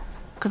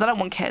 because I don't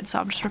want kids, so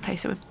I'll just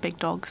replace it with big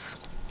dogs.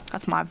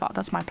 That's my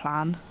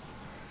plan.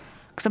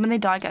 Because when they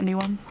die, I get a new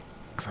one.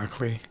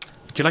 Exactly.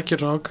 Do you like your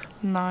dog?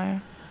 No.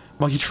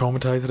 Well, you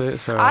traumatised it,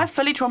 so... I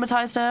fully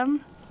traumatised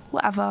him.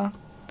 Whatever.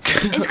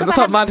 It's That's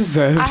what man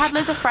deserves. I had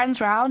loads of friends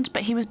round,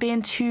 but he was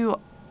being too...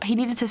 He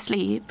needed to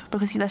sleep,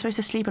 because they're supposed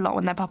to sleep a lot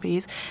when they're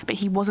puppies, but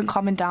he wasn't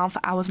calming down for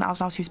hours and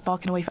hours and hours. He was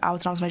barking away for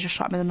hours and hours, and I just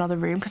shut him in another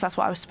room, because that's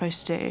what I was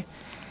supposed to do.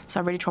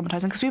 So I really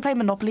traumatised him, because we were playing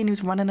Monopoly and he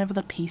was running over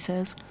the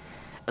pieces.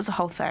 It was a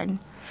whole thing.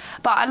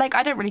 But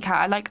I don't really care.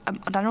 I like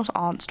Daniel's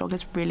aunt's dog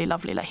is really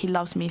lovely. Like, he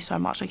loves me so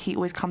much. Like, he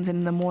always comes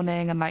in the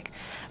morning and like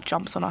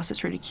jumps on us.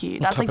 It's really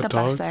cute. That's like the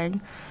best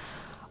thing.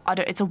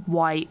 It's a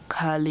white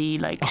curly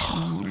like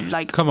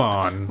come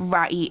on,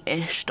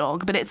 ratty-ish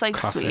dog, but it's like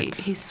classic. Sweet.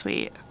 He's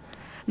sweet.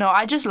 No,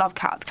 I just love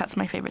cats. Cats are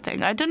my favorite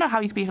thing. I don't know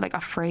how you could be like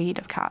afraid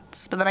of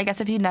cats, but then I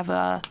guess if you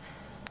never.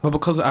 Well,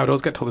 because I would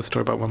always get told this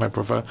story about when my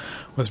brother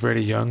was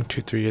really young,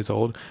 2-3 years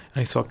old,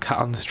 and he saw a cat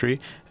on the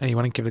street, and he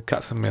went and give the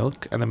cat some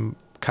milk, and then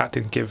cat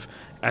didn't give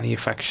any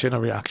affection or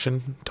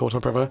reaction towards my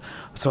brother,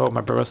 so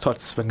my brother started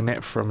swinging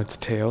it from its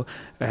tail,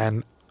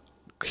 and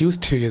he was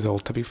 2 years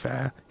old, to be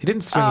fair. He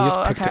didn't swing, he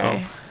just picked it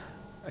up.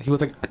 He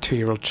was like a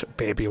 2-year-old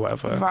baby or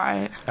whatever.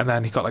 Right. And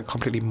then he got like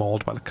completely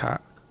mauled by the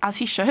cat. As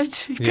he should.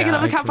 Picking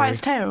up a cat by its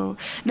tail.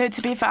 No,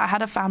 to be fair, I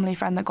had a family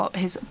friend that got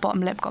his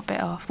bottom lip got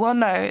bit off. Well,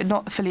 no,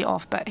 not fully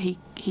off, but he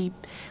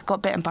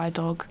got bitten by a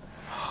dog.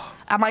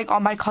 And my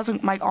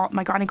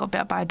granny got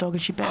bit by a dog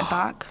and she bit it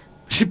back.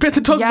 She bit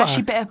the dog back? Yeah,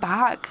 she bit it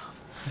back.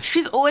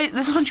 She's always,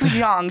 this was when she was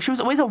young, she was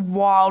always a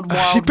wild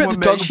she bit woman.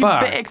 The dog she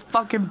back? Bit it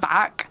fucking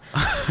back.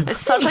 It's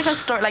such like a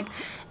story, like,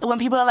 when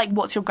people are like,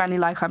 what's your granny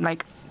like? I'm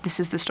like, this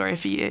is the story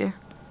for you.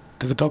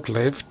 Did the dog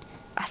live?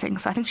 I think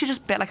so. I think she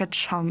just bit like a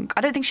chunk.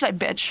 I don't think she like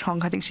bit a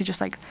chunk. I think she just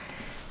like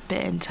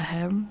bit into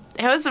him.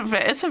 It's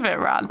a bit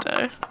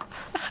random.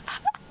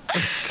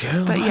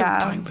 Girl, but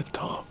yeah, buying the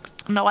dog.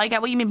 No, I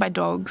get what you mean by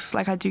dogs.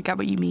 Like, I do get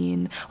what you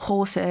mean.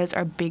 Horses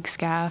are a big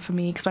scare for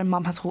me because my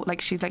mum has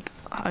she like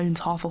owns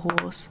half a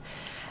horse.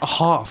 A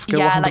half? Girl,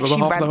 yeah, like she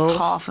rents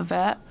half of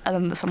it,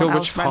 and then someone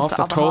else rents half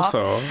the other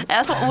torso? half. And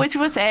that's what always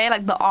people say,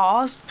 like the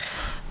arse.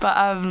 But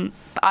I'm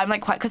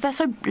like quite, because they're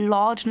so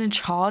large and in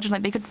charge, and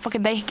like they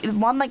could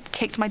one like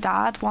kicked my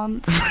dad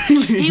once.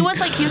 Really? He was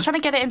trying to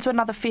get it into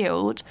another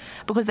field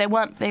because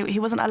he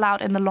wasn't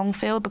allowed in the long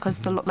field because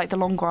the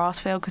long grass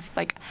field, because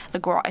like the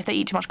grass, if they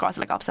eat too much grass, it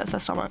like upsets their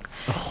stomach.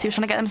 So he was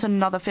trying to get them to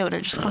another field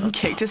and it just fucking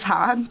kicked his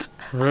hand.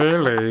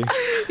 Really?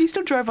 He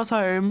still drove us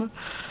home.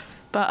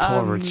 But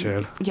poor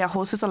Richard. Yeah,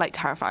 horses are like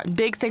terrifying.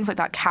 Big things like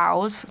that.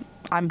 Cows.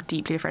 I'm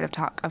deeply afraid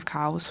of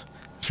cows.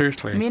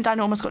 Seriously? Me and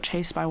Daniel almost got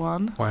chased by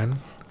one. When?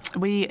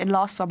 in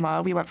last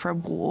summer we went for a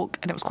walk,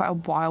 and it was quite a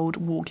wild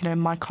walk, you know, in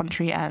my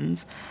country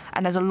ends,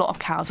 and there's a lot of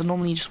cows, and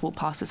normally you just walk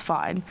past, it's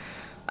fine.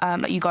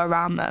 Like you go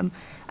around them,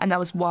 and there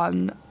was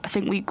one, I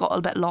think we got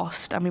a bit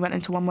lost, and we went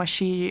into one where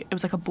it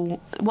was like a bull.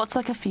 What's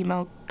like a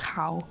female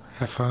cow?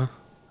 Heifer.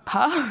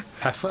 Huh?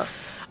 Heifer?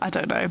 I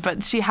don't know,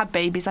 but she had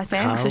babies, I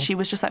think, Cow? so she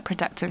was just like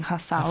protecting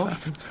herself. Heifer. I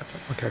think it's heifer.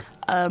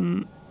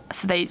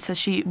 Okay. So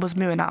she was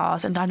mooing at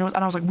us, and I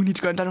was like, we need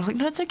to go, and Daniel was like,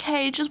 no, it's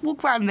okay, just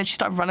walk around, and then she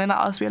started running at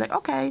us. We were like,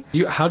 okay.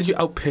 How did you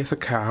outpace a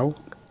cow?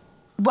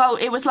 Well,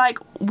 it was like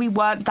we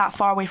weren't that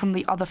far away from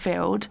the other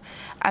field,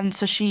 and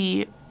so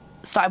she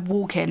started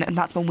walking, and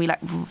that's when we, like,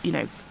 you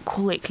know,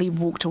 quickly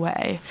walked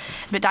away.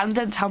 But Daniel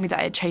didn't tell me that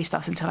it chased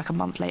us until like a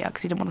month later,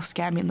 because he didn't want to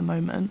scare me in the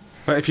moment.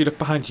 But if you look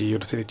behind you,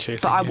 you'd see it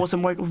chasing But I you.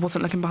 wasn't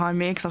looking behind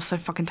me because I was so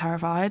fucking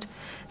terrified.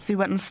 So we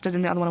went and stood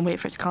in the other one and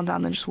waited for it to calm down,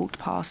 and then just walked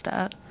past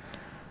it.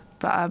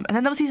 But and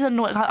then there was these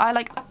annoying.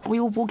 We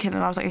were walking,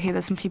 and I was like, okay,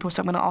 there's some people,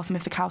 so I'm gonna ask them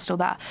if the cow's still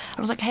there. And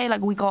I was like, hey,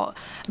 like, we got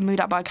moved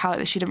out by a cow like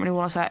this. She didn't really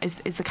want us there.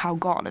 Is the cow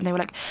gone? And they were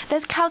like,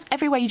 there's cows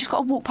everywhere. You just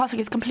gotta walk past.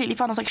 Like, it's completely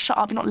fine. I was like, shut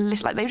up. You're not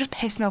listening. Like, they just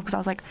pissed me off because I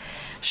was like,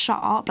 shut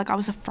up. Like, I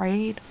was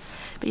afraid.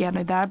 But yeah,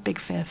 no, they're a big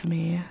fear for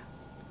me.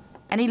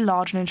 Any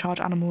large and in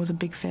charge animal is a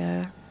big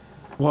fear.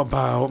 What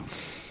about?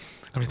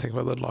 Let me think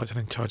about the large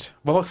and in charge.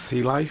 What about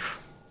sea life?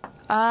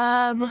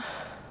 I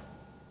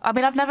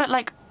mean, I've never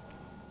like.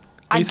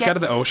 Are you scared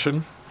of the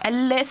ocean? A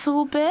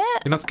little bit.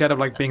 You're not scared of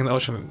like being in the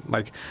ocean,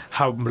 like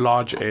how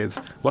large it is.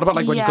 What about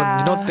like when you go?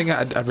 You know, the thing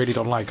I really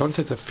don't like. I wouldn't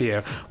say it's a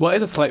fear. Well,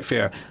 it's a slight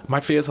fear.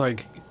 My fear is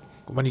like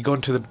when you go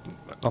on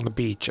the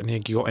beach and you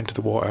go into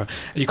the water,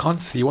 you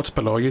can't see what's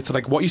below you. So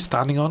like, what are you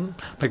standing on?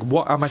 Like,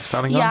 what am I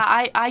standing on?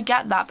 Yeah, I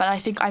get that, but I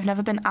think I've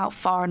never been out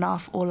far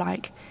enough, or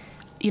like,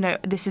 you know,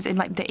 this is in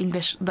like the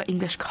English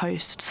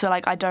coast. So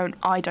like, I've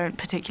never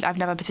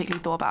particularly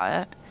thought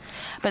about it.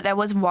 But there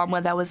was one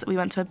where we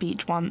went to a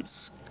beach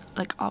once,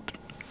 like up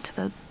to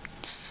the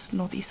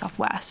northeast,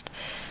 southwest,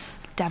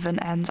 Devon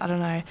ends, I don't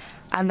know,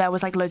 and there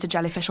was like loads of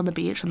jellyfish on the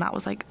beach, and that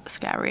was like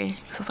scary.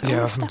 So I was like, yeah, oh,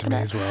 that's happened to me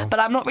as well. But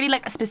I'm not really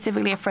like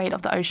specifically afraid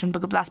of the ocean,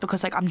 but that's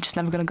because like I'm just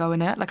never gonna go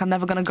in it. Like I'm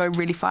never gonna go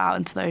really far out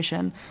into the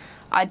ocean.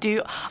 I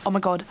do. Oh my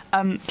god,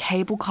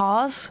 cable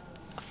cars,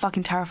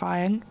 fucking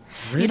terrifying.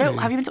 Really? You know,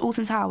 have you been to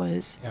Alton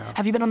Towers? Yeah.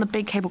 Have you been on the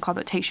big cable car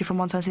that takes you from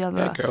one side to the other?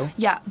 Yeah, go.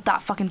 Yeah,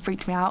 that fucking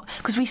freaked me out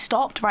because we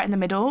stopped right in the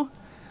middle.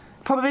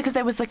 Probably because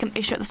there was like an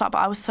issue at the start, but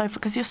I was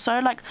because you're so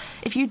like,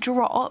 if you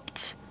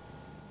dropped,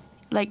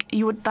 like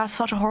that's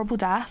such a horrible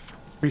death.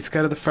 Were you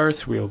scared of the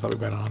Ferris wheel that we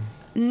went on?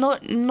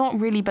 Not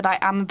really, but I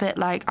am a bit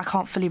like, I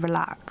can't fully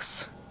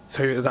relax.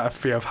 So is that a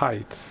fear of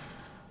heights?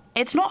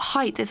 It's not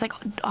height, it's like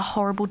a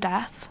horrible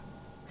death.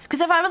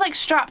 Because if I was like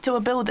strapped to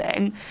a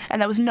building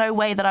and there was no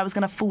way that I was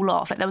gonna fall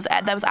off, like there was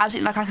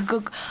absolutely, like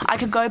I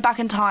could go back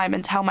in time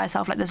and tell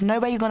myself like there's no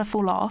way you're gonna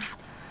fall off,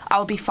 I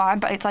would be fine.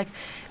 But it's like,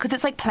 because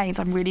it's like planes,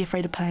 I'm really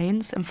afraid of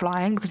planes and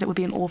flying because it would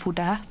be an awful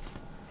death.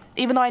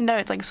 Even though I know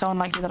it's like so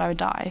unlikely that I would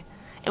die,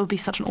 it would be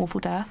such an awful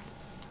death.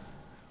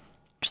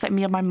 Just like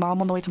me and my mum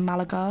on the way to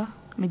Malaga,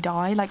 me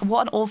die. Like,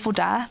 what an awful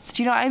death.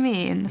 Do you know what I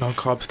mean? No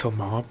carbs till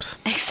mobs.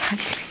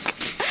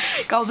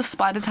 Exactly. God, the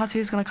spider tattoo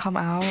is gonna come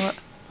out.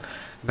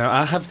 No,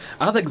 I have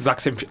the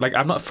exact same. Like,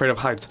 I'm not afraid of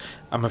heights.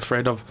 I'm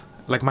afraid of,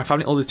 like, my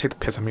family always take the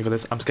piss on me for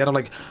this. I'm scared of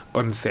like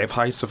unsafe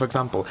heights. So, for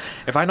example,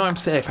 if I know I'm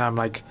safe, I'm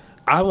like,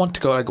 I want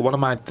to go, like, one of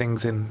my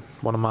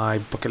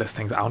bucket list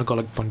things. I want to go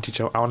like bungee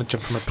jump. I want to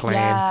jump from a plane.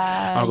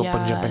 I want to go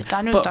bungee jumping.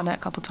 Daniel's done it a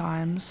couple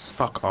times.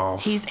 Fuck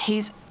off.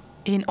 He's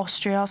in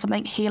Austria or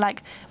something. He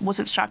like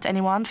wasn't strapped to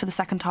anyone for the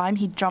second time.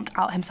 He jumped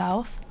out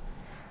himself.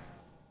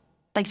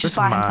 Like just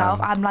by himself.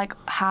 I'm like,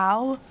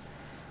 how?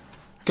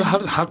 How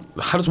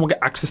does one get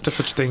access to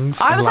such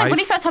things? I was like, when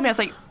he first told me, I was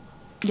like,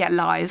 yeah,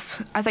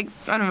 lies. I was like,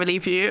 I don't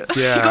believe you.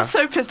 Yeah. He got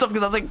so pissed off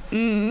because I was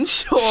like,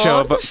 sure.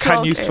 Sure, but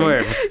can you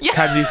swim? Yeah.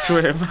 Can you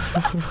swim?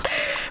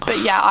 But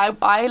yeah,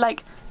 I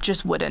like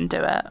just wouldn't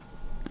do it.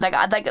 Like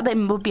they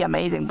would be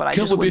amazing, but I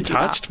just wouldn't do that.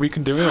 We'll be attached. We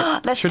can do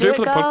it. Let's Should do we it,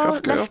 for the girl.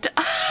 podcast, girl?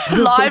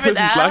 Let's live in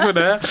air. Live in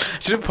air.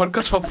 Should do a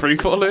podcast for free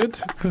falling.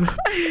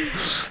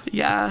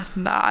 Yeah,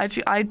 nah.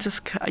 I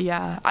just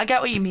yeah. I get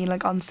what you mean.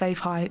 Like unsafe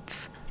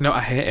heights. No,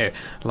 I hate it.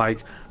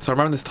 Like, so I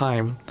remember this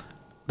time.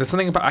 There's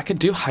something about I can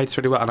do heights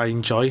really well, and I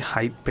enjoy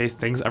height-based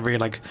things.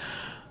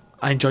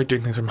 I enjoy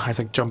doing things from heights,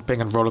 like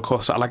jumping and roller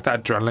coaster. I like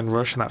that adrenaline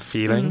rush and that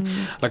feeling,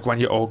 like when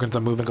your organs are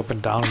moving up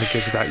and down, and it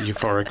gives you that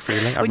euphoric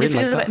feeling. I when really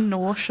you're like feeling that. a bit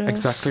nauseous.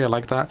 Exactly, I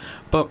like that.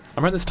 But I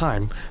remember this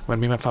time when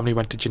me and my family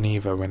went to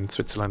Geneva, in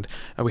Switzerland,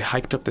 and we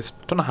hiked up this.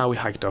 Don't know how we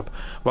hiked up.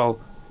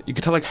 Well, you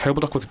could tell like Herbal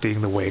Duck was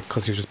leading the way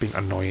because he was just being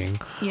annoying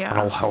and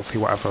all healthy,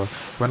 whatever. We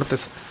went up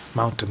this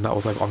mountain that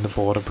was like on the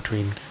border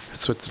between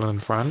Switzerland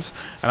and France,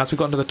 and as we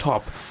got to the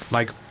top,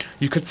 like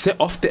you could sit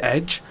off the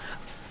edge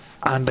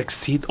and like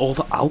see all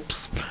the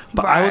Alps,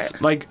 but I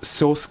was like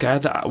so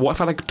scared that what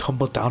if I like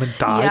tumbled down and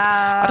died?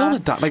 I don't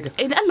want that. Like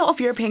in a lot of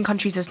European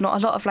countries, there's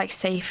not a lot of like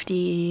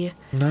safety.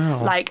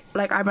 No. Like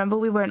I remember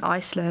we were in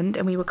Iceland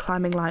and we were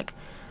climbing like,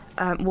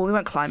 well we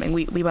weren't climbing.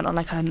 We went on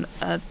like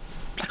a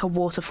like a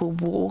waterfall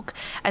walk,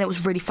 and it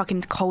was really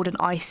fucking cold and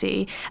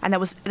icy, and there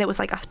was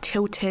like a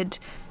tilted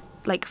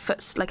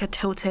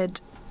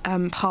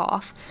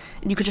path,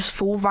 and you could just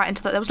fall right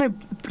into there was no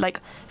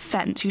like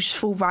fence, you just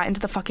fall right into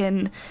the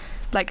fucking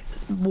like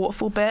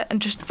waterfall bit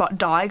and just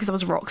die because there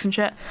was rocks and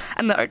shit,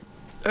 and the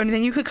only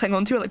thing you could cling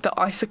onto are like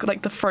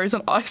the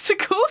frozen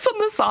icicles on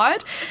the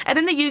side. And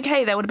in the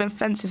UK there would have been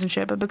fences and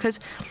shit, but because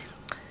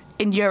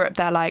in Europe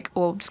they're like,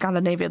 or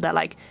Scandinavia, they're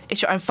like,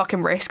 it's your own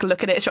fucking risk,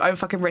 look at it, it's your own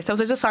fucking risk. There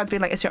was just signs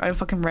being like, it's your own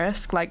fucking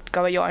risk, like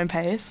go at your own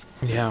pace.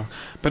 Yeah,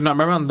 but no, I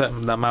remember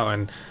on that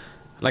mountain,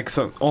 like,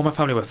 so all my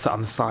family was sat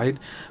on the side,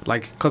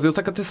 like, because it was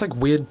like this like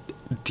weird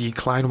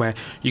decline where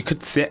you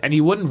could sit and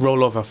you wouldn't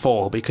roll over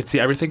fall, but you could see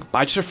everything. But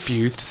I just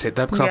refused to sit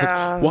there because I was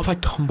like, what if I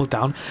tumble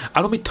down?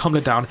 I don't be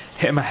tumbling down,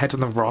 hitting my head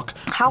on the rock.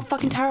 How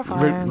fucking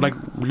terrifying. Like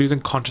losing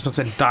consciousness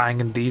and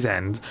dying in these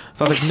ends.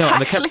 So I was like, no,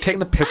 and they kept taking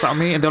the piss out of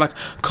me, and they're like,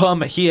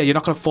 come here, you're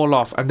not gonna fall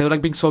off. And they were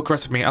like being so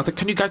aggressive with me. I was like,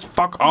 can you guys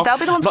fuck off? They'll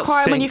be the ones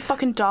crying when you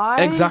fucking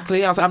die.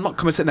 Exactly. I was like, I'm not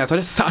coming sitting there, so I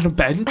just sat on a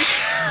bench.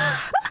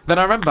 Then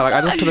I remember, like,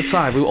 I looked to the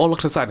side. We all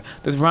looked to the side.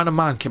 This random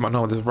man came out.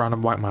 No, this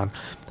random white man.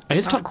 And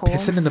he started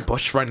pissing in the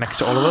bush right next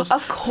to all of us.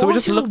 Of course. So we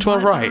just looked to our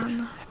right.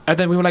 And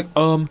then we were like,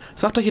 So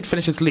after he'd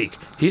finished his leak,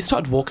 he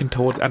started walking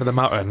towards the end of the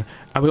mountain.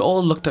 And we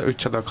all looked at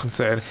each other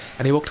concerned.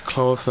 And he walked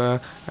closer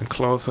and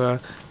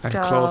closer and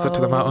closer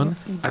to the mountain.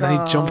 And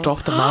then he jumped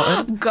off the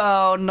mountain.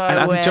 No and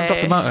as way. he jumped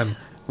off the mountain,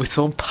 we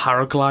saw him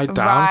paraglide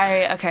down.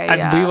 Right, okay,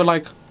 and we were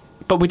like,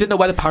 but we didn't know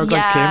where the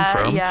paraglide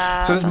came from.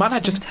 Yeah, so this man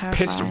had just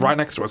pissed right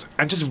next to us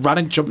and just ran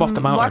and jumped off the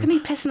mountain. Why couldn't he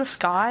piss in the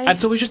sky?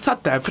 And so we just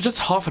sat there for just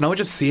half an hour,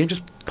 just seeing him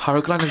just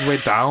paraglide his way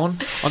down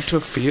onto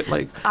a field.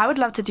 Like, I would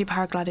love to do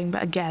paragliding,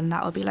 but again,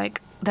 that would be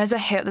like, there's a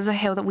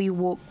hill that we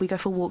go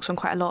for walks on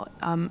quite a lot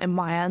in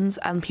Mayans,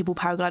 and people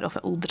paraglide off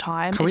it all the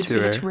time. Can we do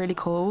it? It's really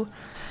cool.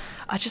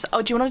 We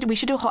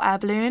should do a hot air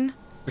balloon.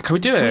 Can we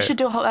do it? We should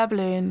do a hot air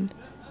balloon.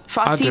 For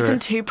our season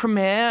 2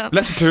 premiere.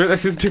 Let's do it.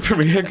 Let's do the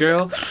premiere,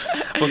 girl.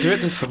 We'll do it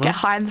this summer. Get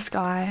high in the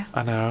sky.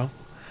 I know.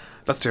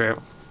 Let's do it.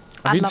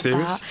 I'd love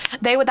that.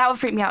 That would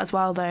freak me out as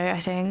well, though, I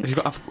think.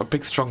 You've got a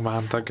big, strong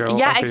man, that girl.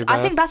 Yeah, I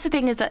think that's the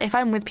thing, is that if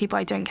I'm with people,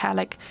 I don't care.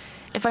 Like,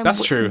 if I'm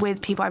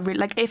with people, I really...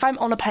 Like, if I'm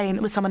on a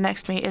plane with someone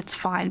next to me, it's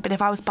fine. But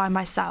if I was by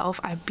myself,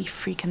 I'd be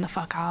freaking the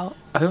fuck out.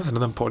 I think that's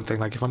another important thing.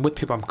 Like, if I'm with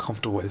people I'm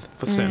comfortable with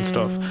for certain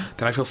stuff,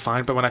 then I feel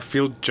fine. But when I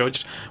feel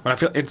judged, when I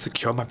feel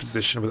insecure in my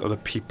position with other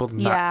people, then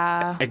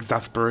that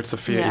exasperates the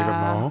fear even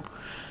more.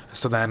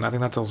 So then I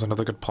think that's also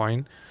another good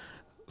point.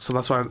 So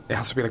that's why it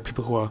has to be like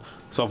people who are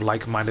sort of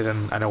like-minded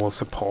and will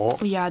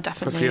support. Yeah,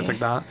 definitely. For fears like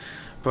that.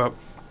 But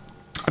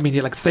I mean,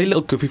 yeah, like, say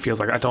little goofy feels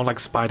like I don't like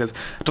spiders.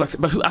 I don't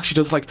like, but who actually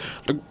does like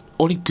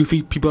only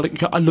goofy people are like,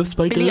 yeah, I love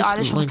spiders. Billie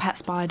Eilish has a pet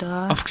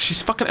spider. Oh,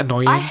 she's fucking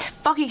annoying. I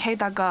fucking hate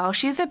that girl.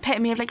 She's the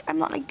epitome of like, I'm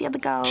not like the other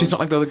girls. She's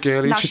not like the other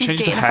girlies. She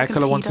changes her hair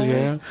colour once a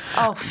year.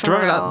 Oh, for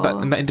real. That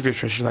in that interview,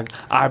 she's like,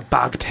 I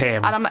bagged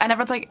him. And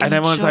everyone's like, and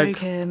everyone's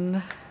joking.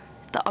 Like,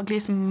 the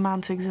ugliest man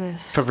to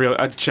exist. For real,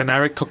 a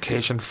generic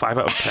Caucasian 5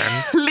 out of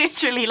 10.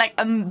 Literally, like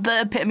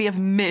the epitome of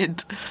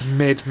mid.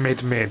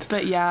 Mid.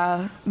 But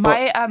yeah,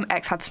 my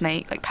ex had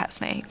pet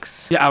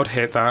snakes. Yeah, I would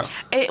hate that.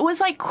 It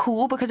was like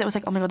cool because it was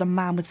like, oh my god, a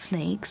man with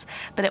snakes.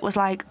 But it was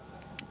like,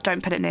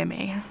 don't put it near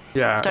me.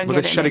 Yeah, don't was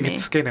it shedding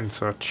its skin and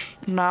such?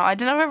 No, I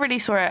never really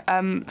saw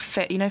it.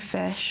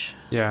 Fish.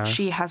 Yeah.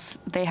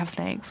 They have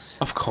snakes.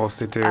 Of course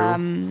they do.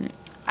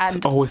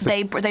 And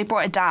they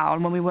brought it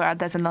down when we were at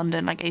theirs in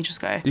London like ages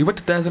ago. You went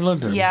to theirs in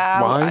London?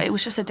 Yeah. Why? It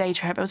was just a day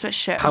trip. It was a bit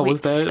shit. How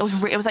was theirs?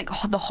 It was like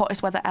the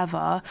hottest weather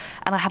ever,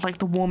 and I had like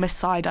the warmest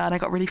cider, and I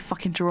got really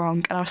fucking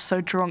drunk, and I was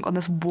so drunk on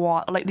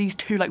these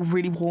two like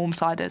really warm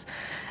ciders,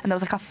 and there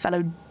was like a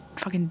fellow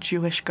fucking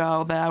Jewish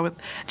girl there with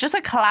just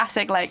a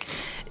classic like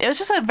it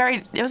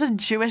was a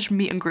Jewish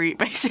meet and greet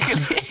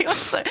basically. It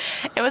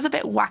was a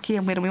bit wacky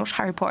and weird, and we watched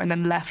Harry Potter and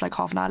then left like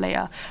half an hour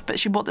later, but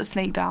she brought the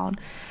snake down,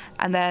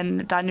 and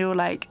then Daniel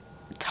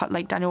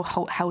Daniel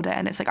held it,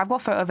 and it's like, I've got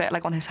a photo of it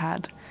like on his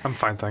head. I'm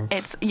fine, thanks.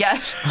 It's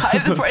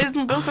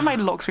it's been my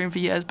lock screen for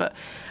years, but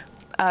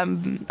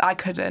I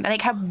couldn't, and it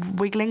kept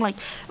wiggling like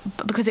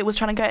because it was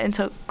trying to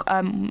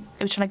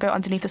go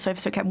underneath the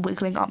sofa, so it kept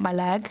wiggling up my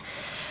leg.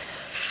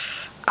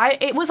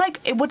 It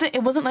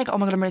wasn't like, oh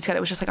my god, I'm really scared.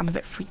 It was just like, I'm a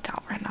bit freaked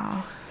out right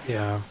now.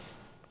 Yeah,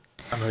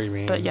 I know what you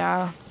mean. But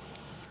yeah.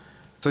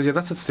 So yeah,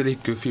 that's the silly,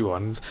 goofy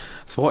ones.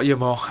 So what are your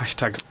more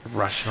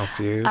 #rational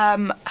fears?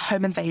 Home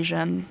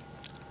invasion.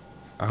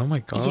 Oh my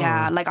god.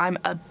 Yeah, like I'm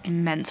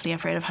immensely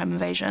afraid of home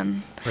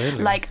invasion. Really?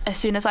 Like as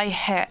soon as I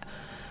hit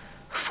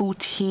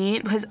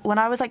 14, because when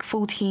I was like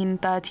 14,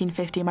 13,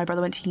 15, my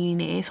brother went to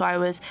uni, so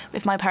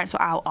if my parents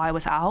were out, I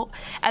was out,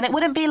 and it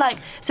wouldn't be like,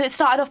 so it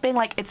started off being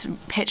like, it's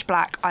pitch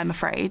black, I'm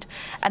afraid,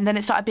 and then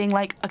it started being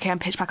like, okay, I'm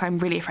pitch black, I'm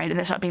really afraid, and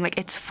then it started being like,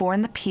 it's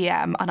 4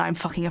 PM and I'm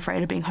fucking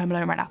afraid of being home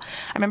alone right now.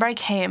 I remember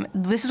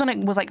this is when it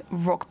was like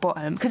rock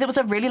bottom, because it was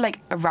a really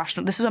like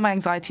irrational, this is when my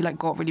anxiety like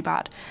got really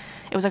bad.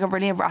 It was like a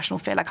really irrational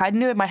fear. Like I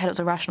knew in my head it was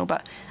irrational,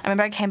 but I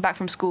remember I came back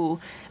from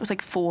school, it was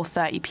like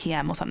 4:30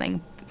 PM or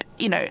something,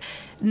 you know,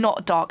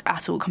 not dark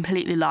at all,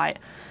 completely light.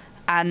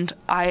 And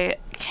I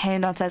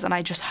came downstairs and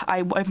I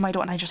opened my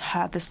door and I just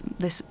heard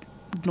this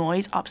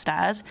noise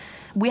upstairs.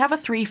 We have a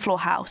 3-floor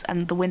house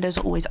and the windows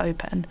are always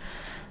open.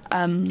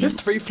 You have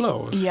 3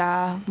 floors?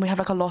 Yeah, we have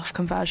like a loft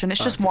conversion.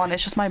 It's just one.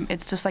 It's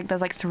just like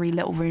there's like 3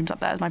 little rooms up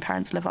there. My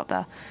parents live up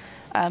there.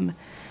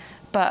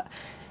 But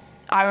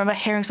I remember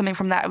hearing something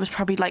from there. It was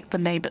probably like the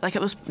neighbour. Like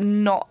it was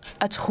not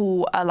at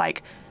all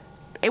like,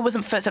 it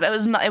wasn't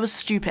footsteps. It was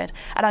stupid.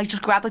 And I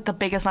just grabbed like the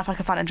biggest knife I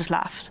could find and just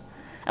left.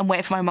 And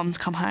waited for my mum to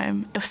come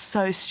home. It was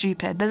so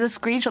stupid. There's a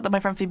screenshot that my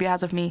friend Phoebe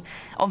has of me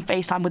on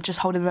FaceTime with just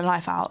holding the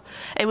knife out.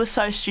 It was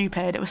so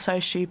stupid.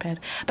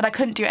 But I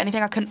couldn't do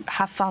anything. I couldn't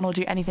have fun or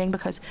do anything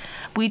because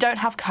we don't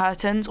have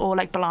curtains or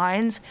like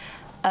blinds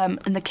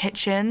in the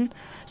kitchen.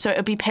 So it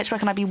would be pitch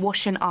black and I'd be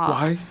washing up.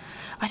 Why?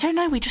 I don't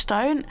know. We just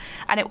don't.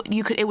 And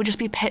it would just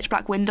be pitch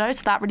black windows.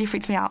 So that really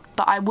freaked me out.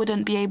 But I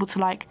wouldn't be able to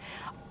like,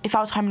 if I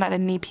was home, like,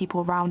 I'd need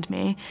people around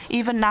me.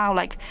 Even now,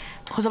 like,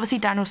 because obviously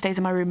Daniel stays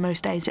in my room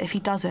most days, but if he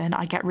doesn't,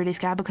 I get really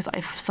scared because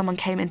if someone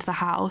came into the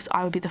house,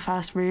 I would be the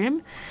first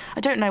room. I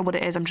don't know what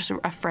it is. I'm just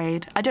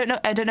afraid. I don't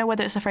know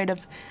whether it's afraid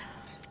of...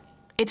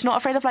 It's not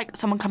afraid of, like,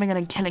 someone coming in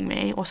and killing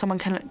me or someone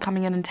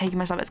coming in and taking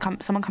my stuff.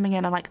 It's someone coming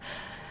in and, like,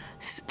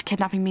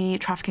 kidnapping me,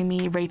 trafficking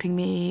me, raping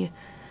me.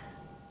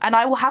 And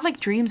I will have,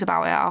 like, dreams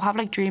about it. I'll have,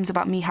 like, dreams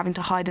about me having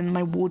to hide in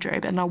my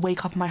wardrobe and I'll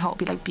wake up and my heart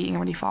will be, like, beating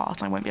really fast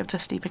and I won't be able to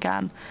sleep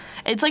again.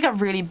 It's, like, a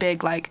really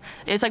big, like...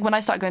 It's, like, when I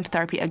started going to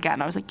therapy again,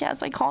 I was like,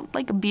 yes, I can't,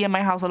 like, be in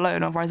my house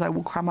alone, otherwise I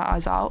will cry my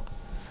eyes out.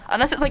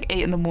 Unless it's, like,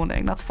 8 in the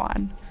morning, that's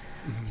fine.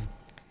 Mm-hmm.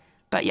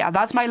 But, yeah,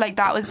 that's my, like,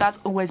 that's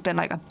always been,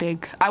 like, a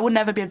big... I will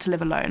never be able to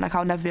live alone. Like,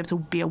 I'll never be able to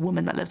be a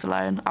woman that lives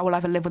alone. I will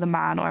either live with a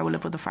man or I will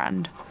live with a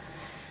friend.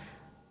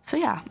 So,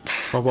 yeah.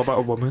 Well, what about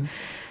a woman?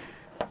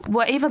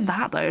 Well, even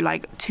that, though,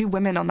 like, 2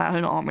 women on their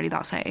own aren't really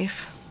that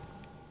safe.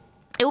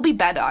 It will be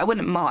better. I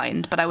wouldn't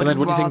mind, but I would rather...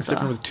 What do you think is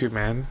different with 2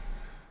 men?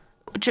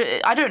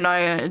 I don't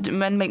know.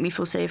 Men make me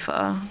feel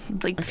safer.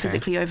 Like,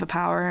 physically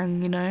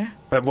overpowering, you know?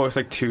 But what if,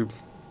 like, 2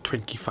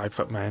 twinky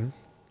 5-foot men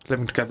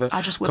living together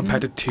I just wouldn't.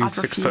 compared to 2 I'd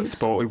 6-foot refuse.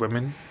 sporty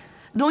women?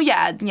 No,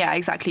 yeah,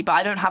 exactly. But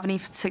I don't have any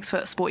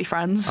 6-foot sporty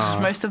friends.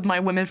 Most of my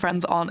women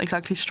friends aren't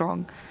exactly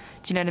strong.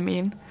 Do you know what I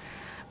mean?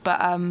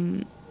 But,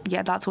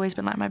 yeah, that's always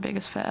been, like, my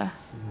biggest fear.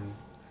 Mm-hmm.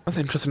 That's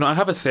interesting. No, I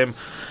have used to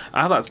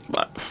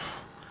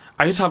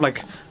have, like,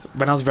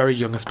 when I was very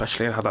young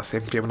especially, I had that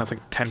same fear. When I was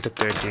like 10 to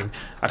 13,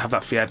 I'd have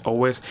that fear. I'd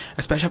always,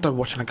 especially after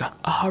watching like a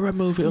horror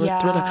movie or a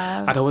thriller,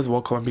 I'd always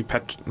go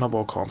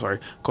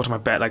to my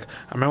bed. Like,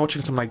 I remember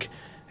watching some like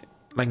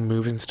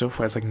movies and stuff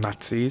where it's like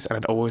Nazis, and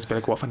I'd always be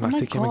like, what if a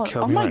Nazi came and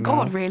killed me right now? Oh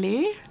my god,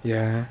 really?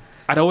 Yeah.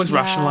 I'd always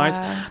rationalise,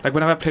 like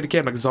whenever I played a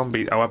game like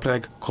Zombies, or I play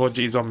like Call of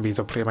Duty Zombies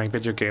or play my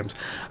video games,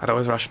 I'd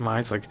always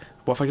rationalise like,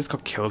 what if I just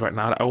got killed right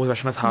now? I'd always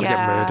rationalise how to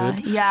get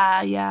murdered.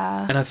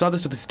 Yeah. And I started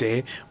this to this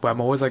day where I'm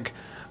always like,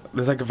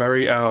 there's like a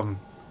very, I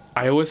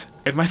always,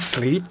 in my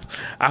sleep,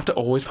 I have to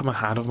always put my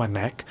hand over my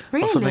neck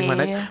or something in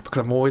my neck because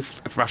I'm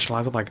always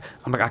rationalising like,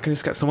 I can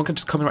just someone can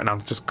just come in right now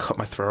and just cut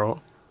my throat.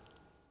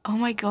 Oh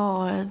my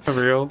god. For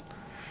real.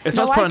 It's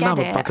not as important now,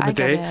 but back in the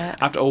day, I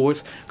have to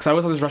always, because I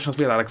always had this rational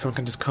fear that like someone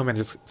can just come in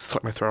and just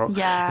slit my throat.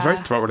 Yeah. It's very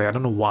throat related. I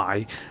don't know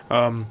why.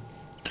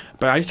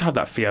 But I used to have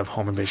that fear of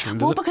home invasion.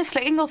 Well, because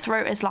slitting your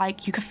throat is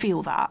like, you could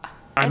feel that.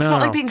 I It's know.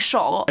 not like being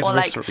shot It's or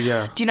like, do you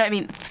know what I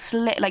mean?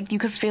 Slit, like you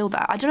could feel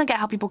that. I don't get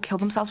how people kill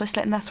themselves by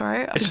slitting their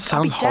throat. It just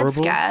sounds horrible. I'd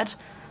be dead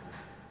scared.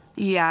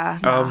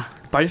 Yeah.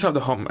 But I used to have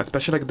the home,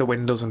 especially like the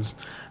windows and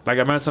like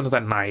I remember sometimes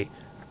at night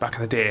back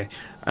in the day,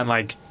 and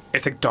like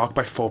it's like dark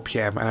by 4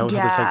 p.m. and I always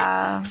have this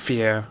like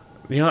fear.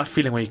 You know that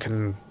feeling where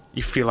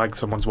you feel like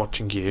someone's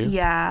watching you?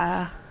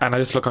 Yeah. And I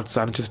just look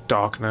outside and it's just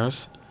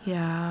darkness.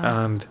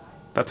 Yeah. And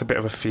that's a bit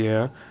of a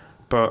fear.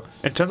 But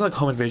in terms of like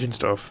home invasion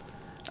stuff,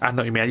 I know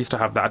what you mean. I used to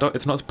have that.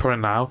 It's not as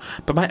prevalent now.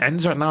 But my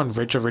ends right now in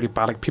Ridge are really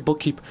bad. Like people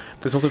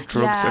there's also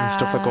drugs and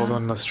stuff that goes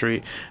on in the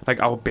street.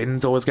 Like our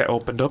bins always get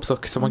opened up, so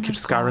someone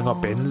keeps scouring our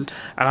bins.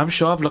 And I'm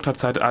sure I've looked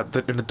outside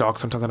in the dark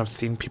sometimes and I've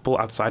seen people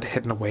outside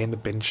hidden away in the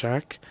bin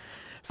shack.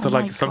 So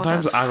like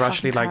sometimes I'm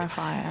actually like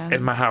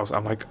in my house,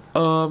 I'm like,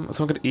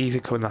 someone could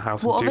easily come in the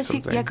house and do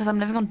something. Yeah, because I'm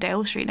living on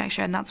Dale Street next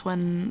year, and that's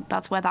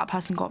where that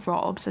person got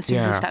robbed as soon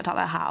as they stepped out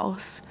their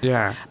house.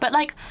 Yeah. But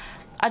like,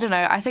 I don't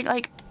know. I think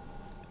like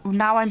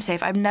now I'm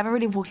safe. I'm never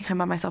really walking home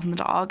by myself in the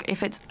dark.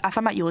 If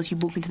I'm at yours, you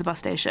walk me to the bus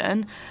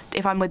station.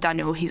 If I'm with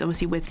Daniel, he's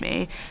obviously with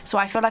me. So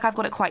I feel like I've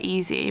got it quite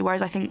easy.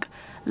 Whereas I think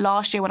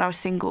last year when I was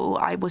single,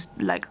 I was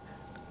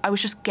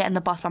just getting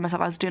the bus by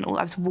myself. I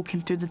was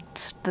walking through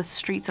the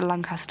streets of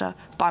Lancaster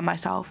by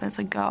myself, and it's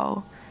like,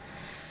 go.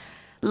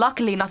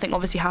 Luckily, nothing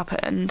obviously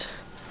happened,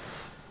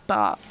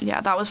 but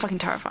yeah, that was fucking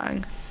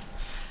terrifying.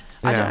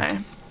 Yeah. I don't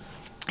know.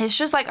 It's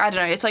just like, I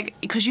don't know. It's like,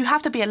 because you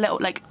have to be a little,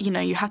 like, you know,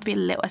 you have to be a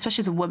little,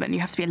 especially as a woman,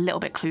 you have to be a little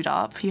bit clued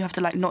up. You have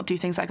to like not do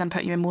things that are going to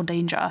put you in more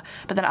danger.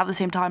 But then at the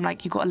same time,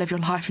 like, you got to live your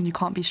life and you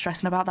can't be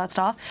stressing about that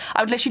stuff.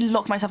 I would literally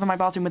lock myself in my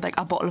bathroom with like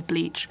a bottle of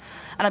bleach,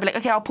 and I'd be like,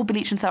 okay, I'll pour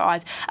bleach into their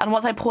eyes. And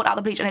once I poured out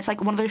the bleach, and it's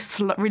like one of those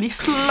really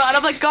slow, and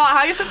I'm like, God, how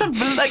are you supposed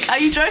to, like, are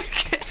you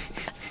joking?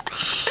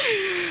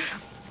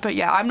 But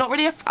yeah, I'm not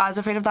really as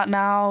afraid of that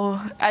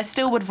now. I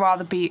still would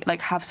rather be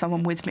like have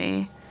someone with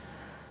me.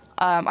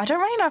 I don't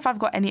really know if I've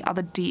got any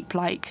other deep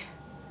like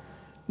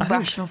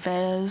rational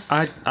fears.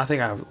 I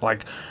think I have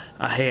like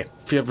I hate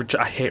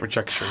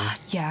rejection.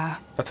 Yeah.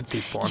 That's a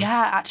deep one.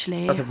 Yeah,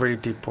 actually. That's a really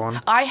deep one.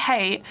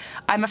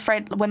 I'm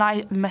afraid when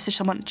I message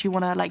someone, do you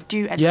want to like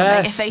do something?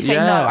 Yes, If they say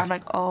no, I'm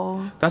like,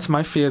 oh. That's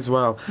my fear as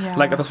well. Yeah.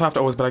 Like that's why I have to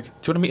always be like, do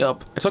you want to meet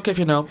up? It's okay if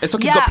you know. It's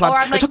okay Yeah, if you've got or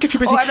plans. I'm like, It's okay if you're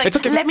busy. or I'm like, It's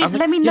okay.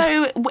 let me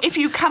know if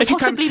you can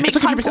possibly make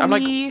time for I'm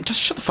me. like, just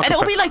shut the fuck And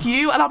up. it'll be like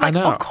you, and I'm like,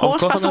 of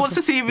course, Faisal wants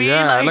to see me.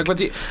 Yeah, like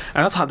and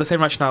that's how the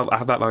same rationale I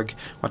have that like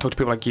when I talk to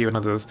people like you and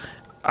others.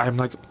 I'm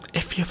like,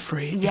 if you're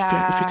free, if you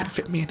can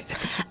fit me in,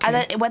 if it's okay. And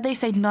then when they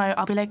say no,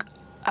 I'll be like,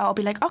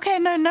 okay,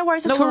 no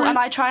worries at all. And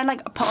I try and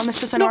like put on this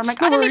persona. I'm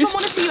like, I don't even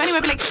want to see you anyway.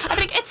 I'll be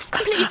like, it's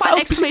completely fine.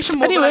 Exclamation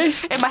mark. Anyway.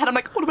 In my head, I'm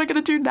like, what am I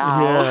gonna do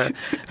now? Yeah.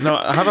 No,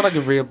 I have like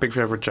a real big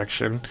fear of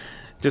rejection.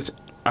 Just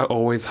I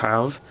always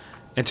have,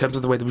 in terms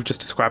of the way that we've just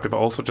described it, but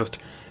also just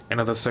in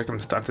other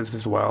circumstances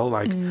as well.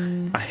 Like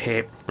I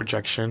hate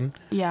rejection.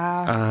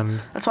 Yeah.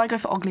 That's why I go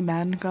for ugly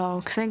men, girl,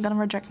 because they ain't gonna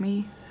reject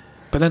me.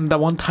 But then that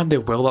one time they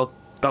will.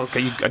 They'll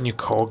get you a new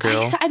call,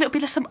 girl. And it'll be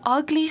like some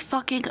ugly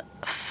fucking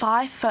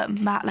 5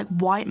 foot like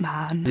white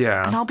man.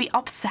 Yeah. And I'll be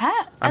upset.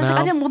 I was like,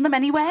 I didn't want them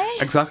anyway.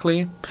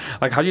 Exactly.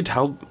 Like, how do you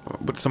tell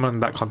with someone in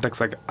that context?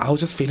 Like, I was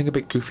just feeling a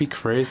bit goofy,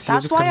 crazy.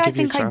 That's why I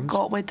think I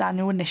got with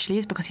Daniel initially,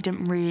 is because he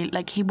didn't really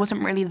like. He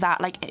wasn't really that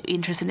like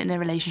interested in a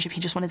relationship.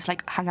 He just wanted to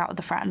like hang out with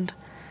a friend,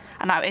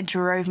 and it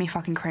drove me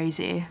fucking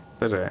crazy.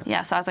 Did it?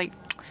 Yeah. So I was like,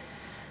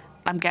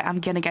 I'm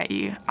gonna get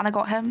you, and I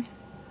got him.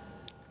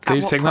 Did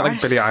you sing that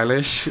like Billie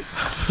Eilish?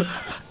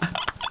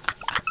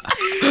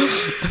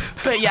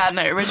 But yeah,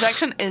 no,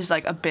 rejection is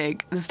like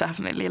there's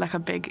definitely like a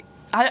big,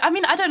 I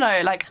mean, I don't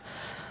know, like,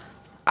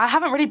 I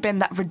haven't really been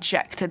that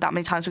rejected that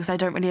many times because I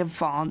don't really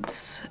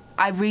advance.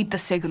 I read the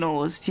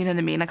signals, do you know what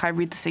I mean? Like, I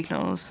read the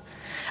signals.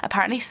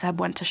 Apparently Seb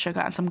went to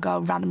Sugar and some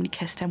girl randomly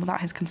kissed him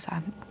without his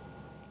consent.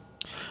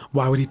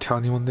 Why would he tell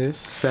anyone this?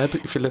 Seb,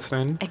 if you're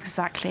listening.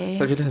 Exactly.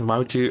 So if you're listening, why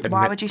would you admit...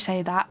 Why would you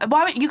say that?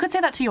 You could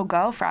say that to your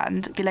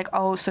girlfriend. Be like,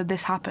 oh, so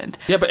this happened.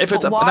 Yeah, but if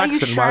it's an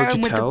accident, why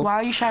would you tell? Why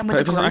are you sharing with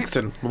the group? But if it's an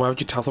accident, why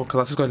would you tell someone? Because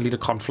that's just going to lead to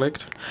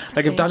conflict.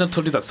 Like, if Daniel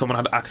told you that someone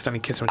had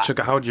accidentally kissed him with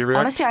Sugar, how would you react?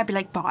 Honestly, I'd be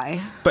like,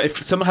 bye. But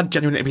if someone had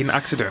genuinely been an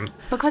accident,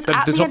 because then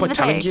at there's the no end point of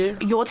the telling day,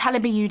 you. You're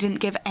telling me you didn't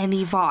give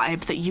any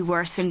vibe that you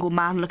were a single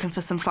man looking for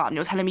some fun.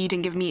 You're telling me you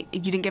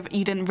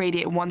didn't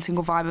radiate one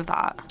single vibe of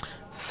that.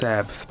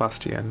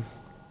 Sebastian.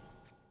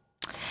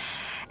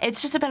 It's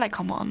just a bit like,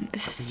 come on.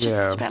 It's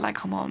just a bit like,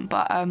 come on.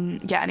 But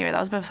yeah, anyway, that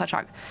was a bit of a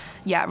sidetrack.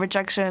 Yeah,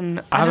 rejection.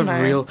 I don't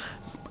know.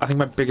 I think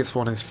my biggest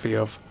one is fear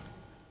of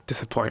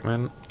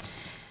disappointment.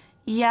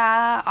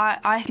 Yeah,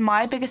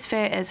 my biggest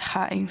fear is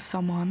hurting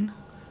someone.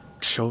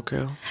 Sure,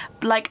 girl.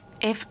 Like,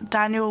 if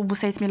Daniel will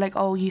say to me, like,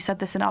 oh, you said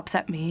this and it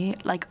upset me,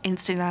 like,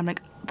 instantly I'm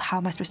like, how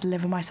am I supposed to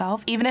live with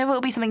myself? Even if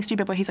it'll be something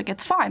stupid where he's like,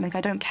 it's fine, like,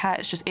 I don't care,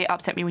 it's just, it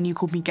upset me when you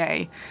called me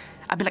gay.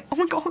 I'd be like, oh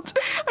my God,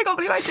 I can't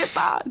believe I did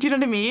that. Do you know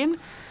what I mean?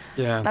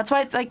 Yeah. That's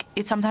why it's like,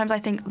 sometimes I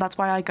think that's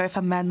why I go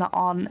for men that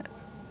aren't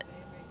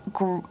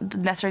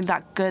necessarily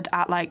that good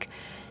at, like,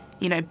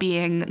 you know,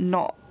 being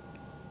not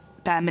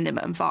bare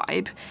minimum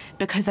vibe,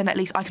 because then at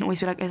least I can always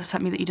be like, it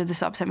upset me that you did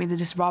this, it upset me that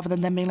this, rather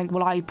than them being like,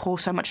 well, I pour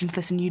so much into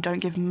this and you don't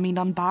give me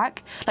none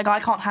back. Like, I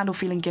can't handle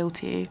feeling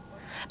guilty.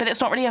 But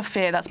it's not really a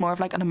fear, that's more of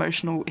like an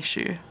emotional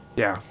issue.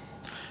 Yeah.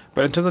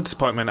 But in terms of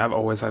disappointment, I've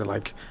always had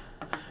like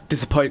I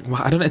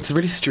don't know, it's a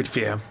really stupid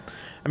fear.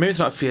 And maybe it's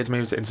not a fear,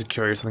 maybe it's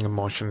insecurity or something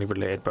emotionally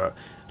related, but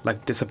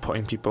like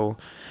disappointing people,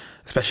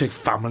 especially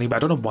family. But I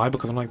don't know why,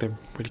 because I'm like, they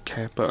really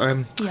care.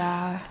 But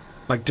yeah,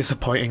 like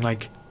disappointing,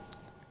 like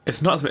it's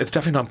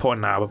definitely not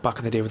important now. But back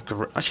in the day with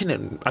actually, I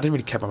didn't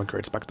really care about my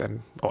grades back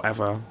then or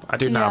ever. I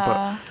do now,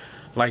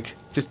 but like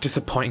just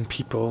disappointing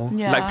people,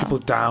 letting people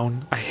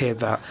down. I hate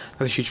that.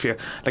 That's a huge fear.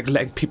 Like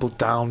letting people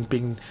down,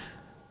 being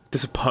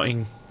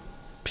disappointing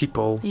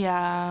people.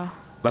 Yeah,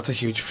 that's a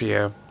huge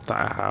fear that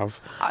I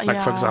have.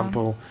 Like for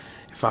example,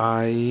 if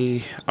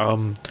I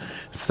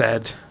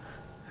said,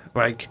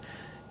 like,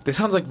 this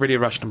sounds like really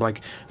irrational, but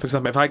like, for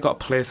example, if I got a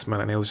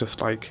placement and it was just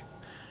like,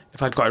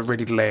 if I'd got it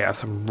really late at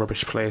some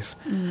rubbish place,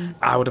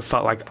 I would have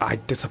felt like I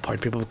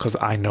disappoint people because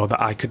I know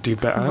that I could do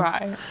better.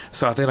 Right.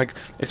 So I think like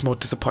it's more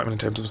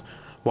disappointment in terms of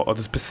what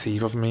others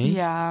perceive of me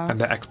and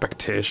their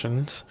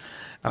expectations.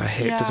 And I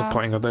hate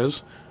disappointing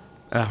others.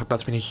 And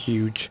that's been a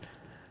huge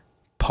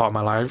part of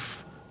my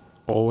life,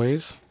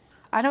 always.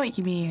 I know what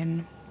you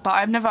mean. But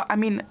I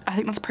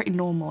think that's pretty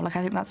normal. Like,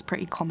 I think that's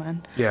pretty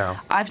common. Yeah.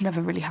 I've never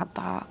really had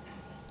that.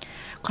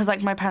 Because,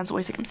 like, my parents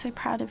always like, I'm so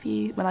proud of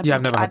you. When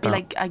I'd be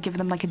like, I give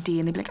them, like, a D,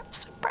 and they'd be like, I'm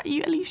so proud of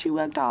you, at least you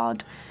worked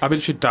hard. I've been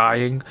literally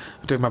dying,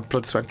 doing my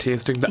blood, sweat, and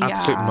tears, doing the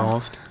absolute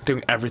most,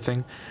 doing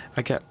everything.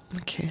 I get,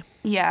 okay.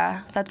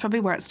 Yeah, that's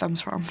probably where it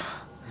stems from.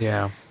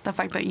 Yeah. The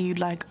fact that you,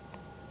 like,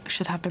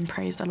 should have been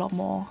praised a lot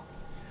more.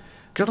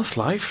 Girl, that's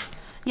life.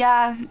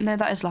 Yeah, no,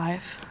 that is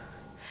life.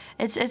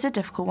 It's a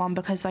difficult one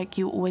because, like,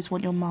 you always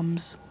want your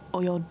mum's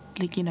or your,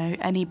 like, you know,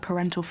 any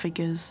parental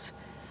figures,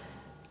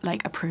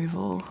 like,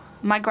 approval.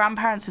 My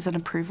grandparents is an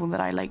approval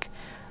that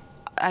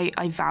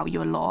I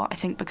value a lot. I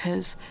think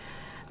because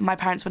my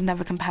parents would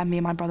never compare me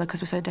and my brother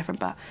because we're so different,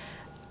 but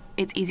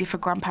it's easy for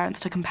grandparents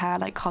to compare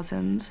like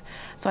cousins.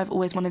 So I've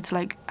always wanted to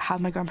like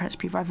have my grandparents'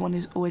 approval. I've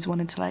always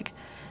wanted to like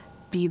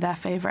be their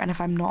favourite, and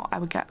if I'm not, I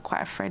would get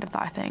quite afraid of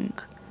that, I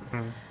think.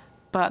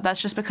 But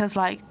that's just because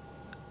like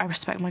I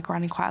respect my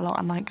granny quite a lot,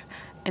 and like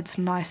it's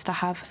nice to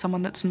have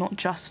someone that's not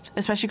just,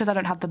 especially because I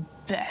don't have the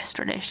best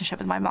relationship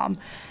with my mum,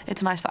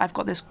 it's nice that I've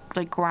got this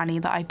like granny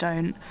that I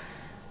don't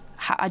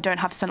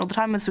have to spend all the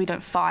time with, so we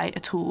don't fight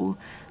at all,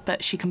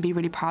 but she can be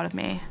really proud of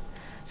me.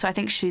 So I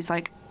think she's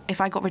like,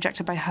 if I got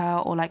rejected by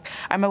her, or like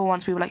I remember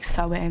once we were like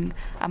sewing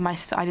and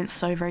I didn't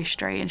sew very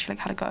straight, and she like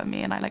had a go at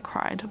me, and I like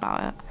cried about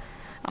it,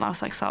 and I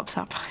was like so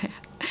upset by it.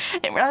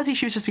 In reality,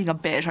 she was just being a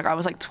bitch. Like I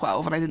was like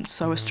 12 and I didn't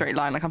sew a straight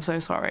line. Like I'm so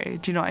sorry.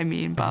 Do you know what I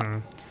mean? But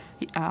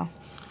yeah.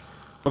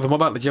 Well, then what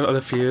about, do you have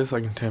other fears,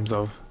 like in terms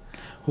of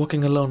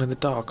walking alone in the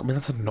dark? I mean,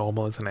 that's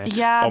normal, isn't it?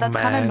 Yeah, or that's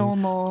kind of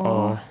normal.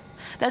 Or...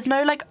 There's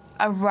no like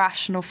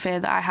irrational fear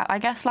that I have. I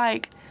guess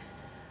like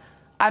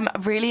I'm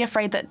really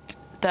afraid that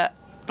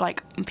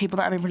like people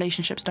that I'm in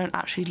relationships don't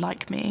actually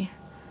like me.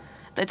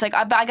 It's like,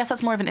 but I guess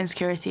that's more of an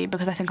insecurity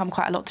because I think I'm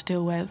quite a lot to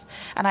deal with,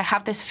 and I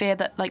have this fear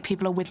that like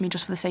people are with me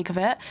just for the sake of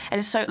it. And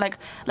it's so like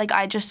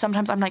I just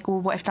sometimes I'm like,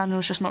 well, what if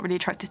Daniel's just not really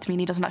attracted to me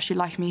and he doesn't actually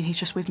like me and he's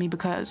just with me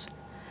because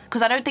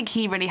I don't think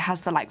he really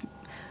has the like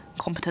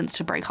competence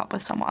to break up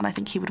with someone. I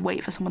think he would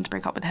wait for someone to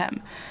break up with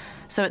him.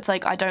 So it's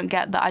like I don't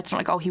get that. It's not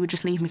like, oh, he would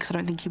just leave me because I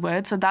don't think he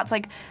would. So that's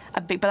like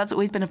but that's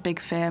always been a big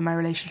fear in my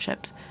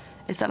relationships,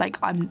 is that like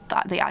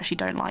that they actually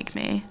don't like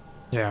me.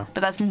 Yeah.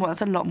 But that's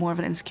a lot more of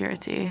an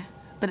insecurity.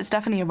 But it's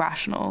definitely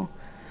irrational,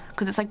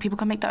 because it's like people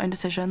can make their own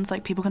decisions.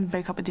 Like people can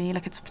break up with me.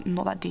 Like it's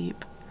not that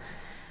deep.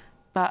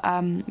 But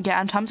yeah,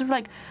 in terms of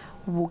like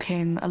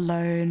walking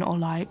alone or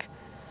like,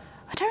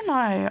 I don't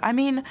know. I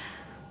mean,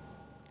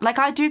 like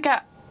I do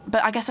get,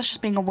 but I guess that's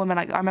just being a woman.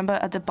 Like I remember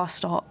at the bus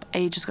stop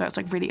ages ago,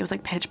 it was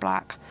like pitch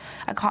black.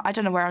 I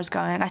don't know where I was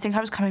going. I think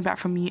I was coming back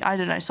from, I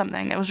don't know,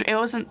 something. It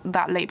wasn't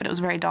that late, but it was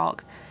very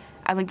dark.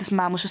 And like this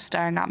man was just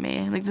staring at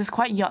me, like this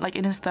quite young, like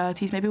in his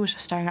 30s maybe, was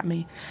just staring at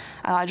me,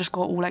 and I just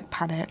got all like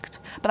panicked.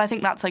 But I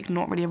think that's like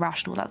not really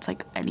irrational. That's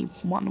like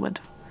anyone would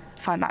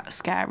find that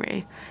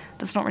scary.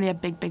 That's not really a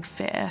big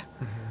fear.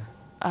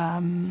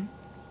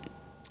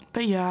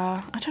 But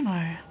yeah, I don't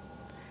know.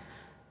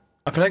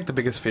 I feel like the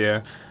biggest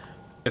fear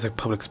is like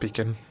public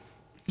speaking.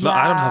 Yeah. No,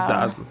 I don't have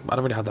that. I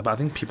don't really have that, but I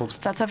think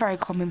that's a very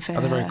common fear.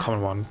 That's a very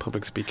common one,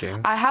 public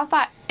speaking. I have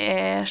that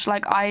ish.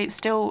 Like I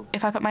still,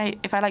 if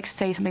I like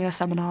say something in a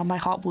seminar, my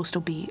heart will still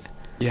beat.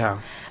 Yeah.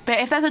 But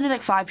if there's only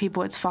like 5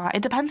 people, it's fine.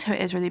 It depends who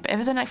it is really. But if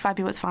it's only like 5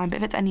 people, it's fine. But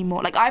if it's any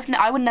more, like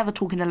I would never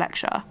talk in a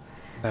lecture.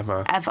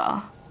 Never.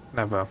 Ever.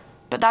 Never.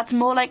 But that's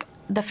more like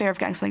the fear of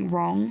getting something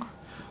wrong.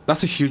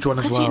 That's a huge one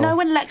as well. Because you know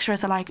when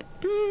lecturers are like,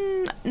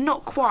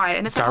 not quite,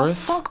 and it's like, oh,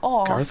 fuck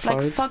off.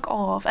 Fuck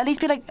off. At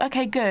least be like,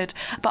 okay, good.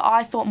 But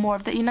I thought more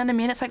of the, you know what I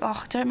mean? It's like,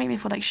 oh, don't make me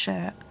feel like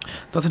shit.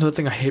 That's another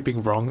thing I hate,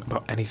 being wrong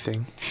about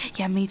anything.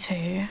 Yeah, me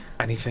too.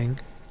 Anything.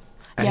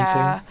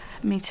 Yeah,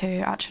 me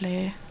too,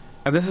 actually.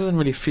 And this isn't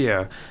really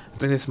fear. I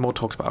think this more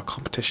talks about a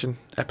competition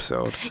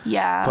episode.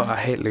 Yeah. But I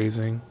hate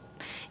losing.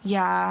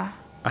 Yeah.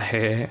 I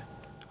hate it.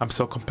 I'm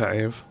so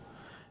competitive.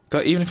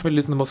 But even if I'm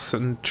losing the most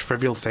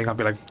trivial thing, I'll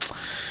be like...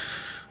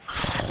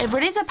 It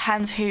really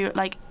depends who,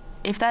 like,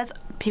 if there's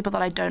people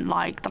that I don't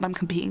like that I'm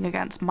competing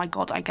against, my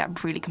God, I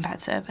get really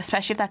competitive,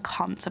 especially if they're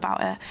cunts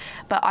about it.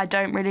 But I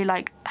don't really,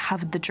 like,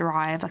 have the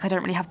drive. Like, I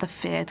don't really have the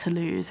fear to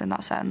lose in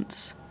that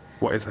sense.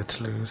 What is there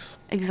to lose?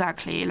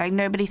 Exactly. Like,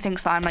 nobody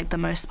thinks that I'm, like, the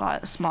most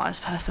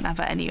smartest person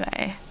ever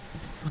anyway.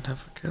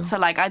 Whatever, so,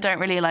 like, I don't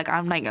really, like,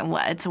 I'm, like,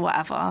 it's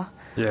whatever.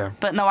 Yeah.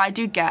 But, no, I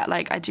do get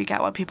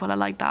why people are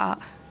like that.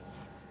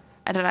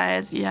 I don't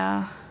know,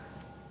 yeah.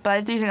 But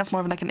I do think that's more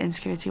of like an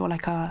insecurity, or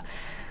like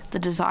the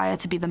desire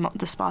to be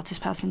the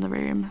smartest person in the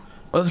room.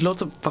 Well, there's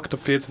loads of fucked up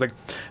fears, like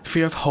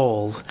fear of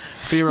holes,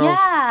 fear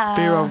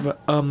of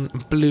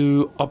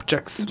blue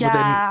objects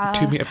within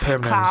 2 meter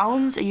permanent.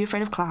 Clowns? Are you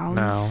afraid of clowns?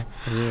 No.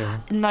 Yeah.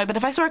 No, but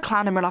if I saw a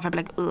clown in real life, I'd be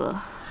like, ugh.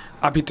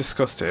 I'd be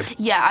disgusted.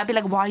 Yeah, I'd be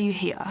like, why are you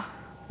here?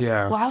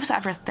 Yeah. Why was that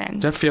ever a thing?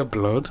 Do you have fear of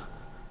blood?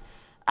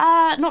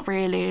 Not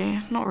really.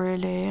 Not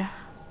really.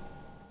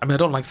 I mean, I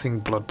don't like seeing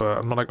blood, but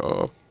I'm not like,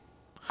 oh.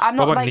 I'm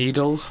not what about like,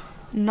 needles?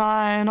 No.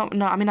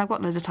 I mean, I've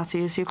got loads of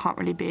tattoos, so you can't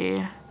really be.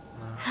 No.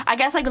 I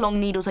guess like long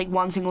needles, like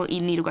one single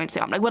needle going to the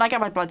arm. Like when I get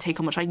my blood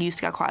taken, which I used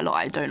to get quite a lot,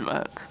 I don't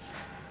look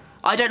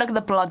at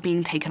the blood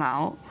being taken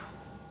out.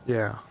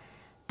 Yeah.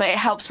 But it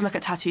helps to look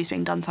at tattoos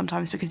being done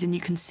sometimes, because then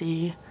you can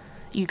see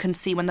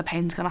when the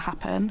pain's gonna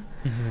happen.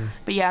 Mm-hmm.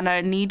 But yeah,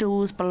 no,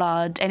 needles,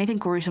 blood, anything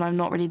gruesome, I'm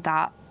not really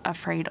that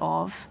afraid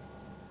of.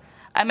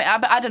 I mean,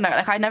 I don't know.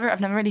 Like, I've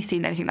never really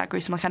seen anything that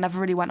gruesome. Like, I never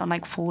really went on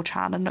like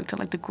 4chan and looked at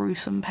like the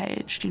gruesome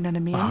page. Do you know what I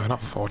mean? Oh,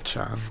 not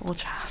 4chan.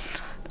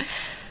 4chan.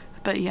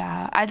 But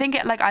yeah, I think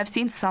I've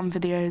seen some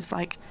videos.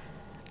 Like,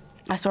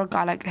 I saw a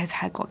guy like his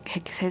head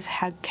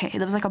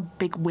there was like a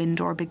big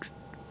wind or a big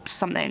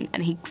something,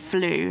 and he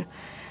flew,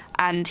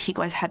 and he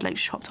got his head like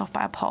chopped off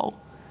by a pole.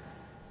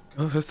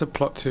 Oh, this is the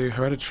plot to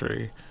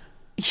Hereditary.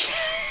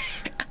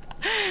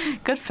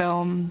 Good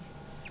film.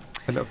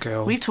 A little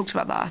girl. We've talked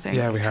about that, I think.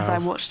 Yeah, we have. Because I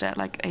watched it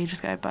like ages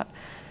ago, but...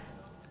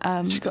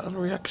 She got a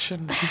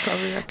reaction.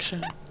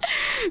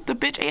 The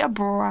bitch ate a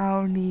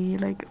brownie,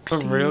 like, For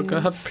real,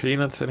 girl please. had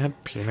peanuts in.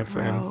 Had peanuts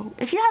in. Bro.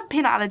 If you had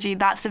peanut allergy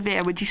that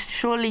severe, would you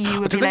surely you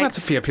would Do be you think like... that's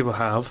a fear people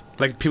have?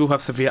 Like, people who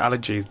have severe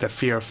allergies, their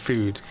fear of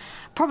food.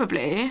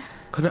 Probably.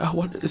 Because,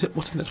 what is it?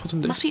 What's in this? What's in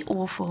It this? must be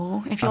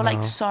awful if you're I like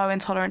know. so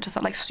intolerant to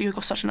something, like so you've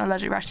got such an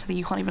allergic reaction that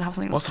you can't even have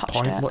something What's that's the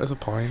touched point? it. What is the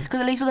point? Because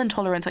at least with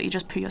intolerance, like you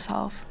just poo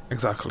yourself.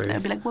 Exactly. It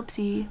would be like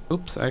whoopsie.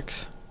 Oops,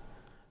 X.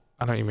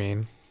 I know what you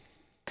mean.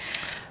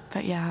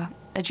 But yeah,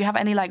 do you have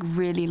any like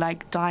really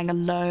like dying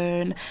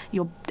alone?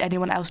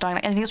 Anyone else dying?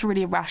 Like anything that's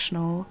really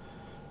irrational?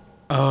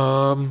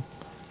 I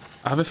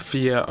have a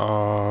fear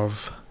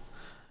of.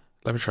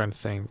 Let me try and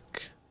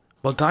think.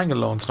 Well, dying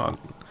alone's not.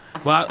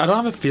 Well, I don't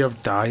have a fear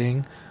of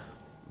dying,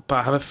 but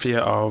I have a fear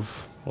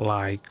of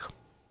like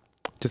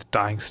just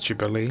dying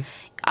stupidly.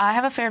 I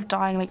have a fear of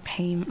dying like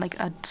like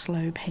a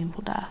slow,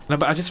 painful death. No,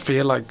 but I just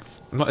feel like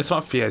it's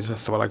not a fear. It's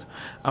just a thought. Like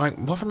I'm like,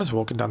 what if I'm just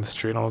walking down the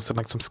street and all of a sudden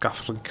like some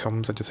scaffolding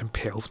comes and just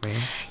impales me?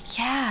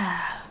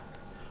 Yeah.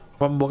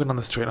 If I'm walking down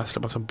the street and I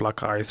slip on some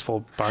black ice,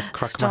 fall back,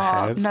 crack my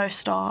Stop. head. No,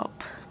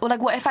 stop. Or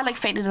like, what if I like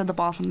fainted in the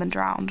bathroom and then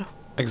drowned?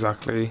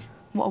 Exactly.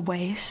 What a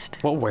waste.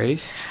 What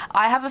waste?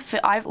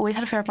 I've always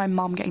had a fear of my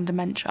mum getting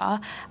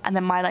dementia, and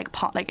then my like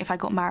if I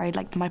got married,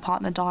 like my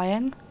partner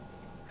dying.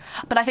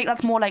 But I think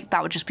that's more like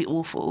that would just be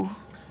awful.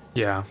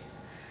 Yeah.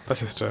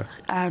 That's just a.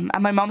 And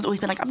my mum's always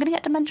been like, I'm gonna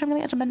get dementia,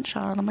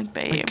 and I'm like,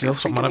 babe, Girl,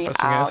 stop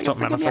manifesting it. Stop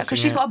manifesting because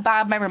she's got a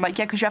bad memory. I'm like,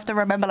 yeah, because you have to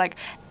remember like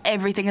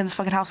everything in this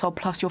fucking household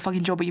plus your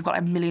fucking job, but you've got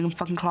a million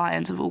fucking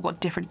clients who've all got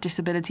different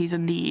disabilities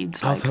and needs.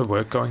 How's Like, her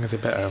work going? Is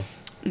it better?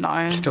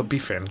 no. Still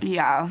beefing?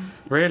 Yeah.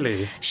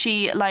 Really?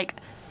 She like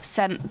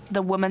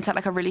the woman sent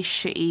like a really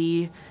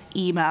shitty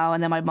email,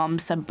 and then my mum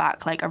sent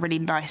back like a really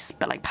nice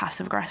but like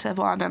passive aggressive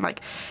one, and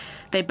like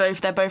they're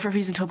both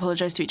refusing to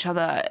apologise to each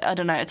other. I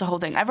don't know, it's a whole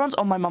thing. Everyone's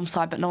on my mum's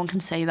side, but no one can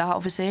say that,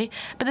 obviously.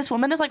 But this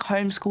woman is like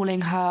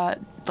homeschooling her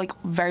like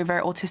very,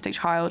 very autistic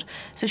child,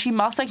 so she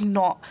must like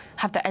not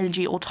have the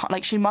energy or time.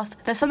 Like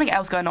there's something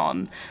else going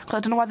on. Because I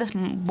don't know why this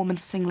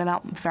woman's singling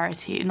out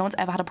Verity. No one's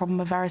ever had a problem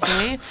with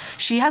Verity.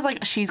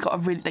 She's got a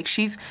really like,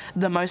 she's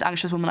the most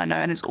anxious woman I know,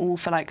 and it's all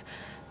for like,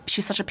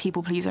 she's such a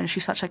people pleaser, and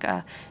she's such like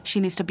she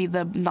needs to be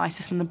the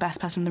nicest and the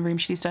best person in the room.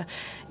 She needs to,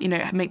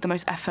 make the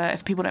most effort.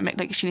 If people don't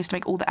make, she needs to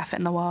make all the effort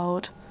in the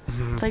world.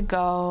 Mm-hmm. So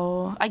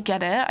go. I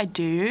get it, I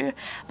do,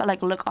 but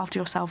like look after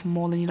yourself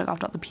more than you look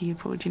after other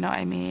people. Do you know what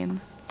I mean?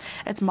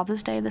 It's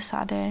Mother's Day this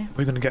Saturday. What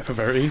are you gonna get for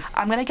Verity?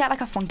 I'm gonna get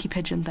like a funky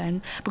pigeon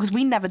thing, because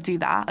we never do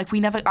that. Like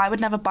I would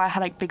never buy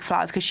her like big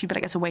flowers because she'd be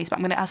like, it's a waste. But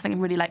I'm gonna ask something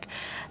really like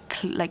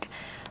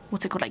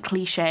what's it called, like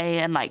cliche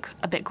and like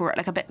a bit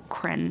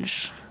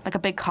cringe, like a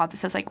big card that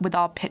says like with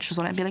our pictures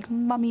on it, and be like,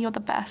 Mummy, you're the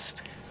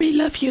best. We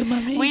love you,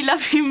 Mummy. We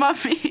love you,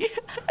 Mummy.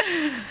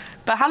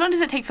 But how long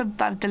does it take for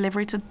that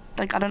delivery to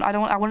like?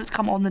 I want it to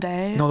come on the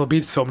day. No, there'll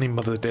be so many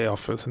Mother's Day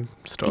offers and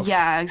stuff.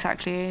 Yeah,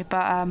 exactly.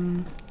 But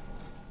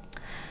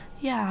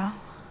yeah.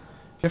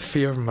 You have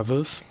fear of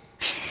mothers?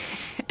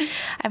 I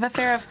have a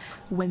fear of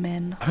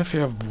women. I have a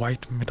fear of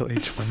white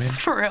middle-aged women.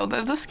 For real,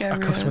 they're the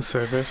scariest. At customer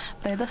service.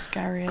 They're the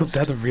scariest. God,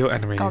 they're the real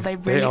enemies. God, they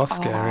really are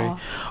scary.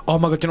 Oh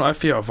my God, you know what I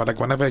fear of? Like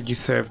whenever you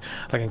serve,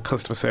 like in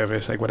customer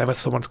service, like whenever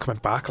someone's coming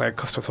back, like a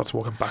customer starts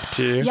walking back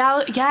to you.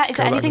 Yeah. Is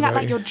there God, anything at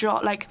like anxiety. your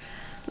job, like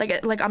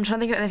I'm trying to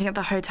think of anything at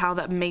the hotel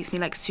that makes me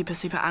like super,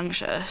 super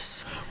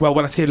anxious? Well,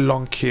 when I see a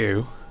long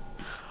queue.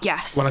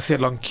 Yes. When I see a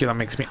long queue, that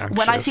makes me anxious.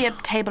 When I see a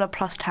table of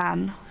plus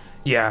 10.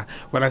 Yeah.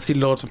 When I see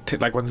loads of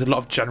like when there's a lot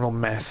of general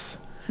mess.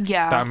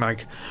 Yeah. That I'm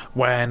like,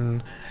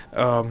 when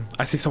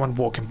I see someone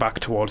walking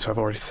back towards who I've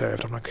already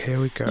served, I'm like, here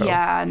we go.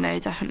 Yeah, no,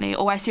 definitely.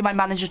 Or I see my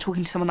manager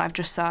talking to someone that I've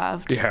just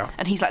served. Yeah.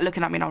 And he's like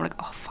looking at me, and I'm like,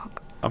 oh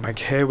fuck. I'm like,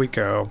 here we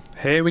go.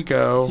 Here we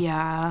go.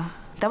 Yeah.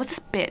 There was this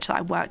bitch that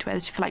I worked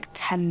with for like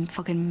 10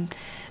 fucking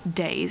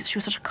days. She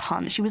was such a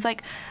cunt. She was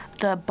like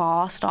the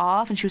bar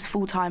staff, and she was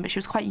full-time, but she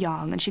was quite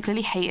young, and she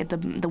clearly hated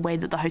the way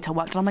that the hotel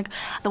worked. And I'm like,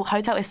 the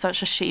hotel is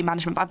such a shitty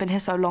management, but I've been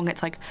here so long,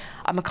 it's like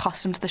I'm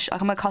accustomed to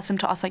I'm accustomed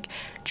to us like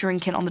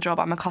drinking on the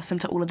job. I'm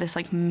accustomed to all of this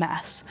like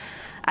mess.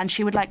 And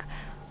she would like,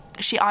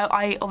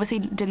 I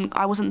obviously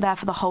I wasn't there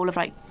for the whole of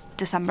like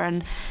December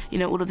and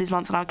all of these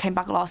months, and I came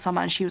back last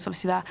summer, and she was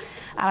obviously there,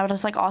 and I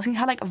was like asking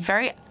her like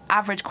very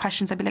average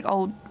questions. I'd be like,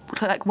 oh,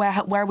 like where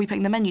are we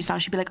putting the menus now?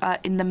 She'd be like,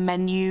 in the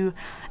menu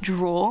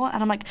drawer.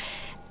 And I'm like,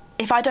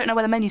 if I don't know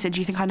where the menu's in, do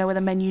you think I know where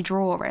the menu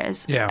drawer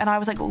is? Yeah. And I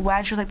was like, where?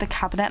 And she was like, the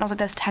cabinet. And I was like,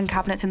 there's 10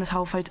 cabinets in this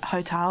whole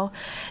hotel.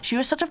 She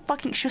was such a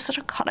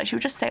cunt. Like, she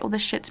would just say all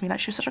this shit to me.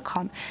 Like, she was such a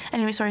cunt.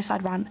 Anyway, sorry,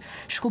 side rant.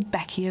 She's called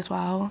Becky as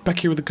well.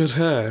 Becky with the good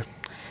hair.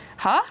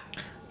 Huh?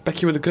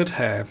 Becky with the good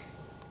hair.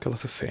 God,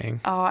 that's a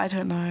saying. Oh, I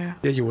don't know.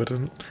 Yeah, you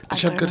wouldn't. Did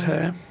she have don't good know.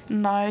 hair?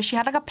 No, she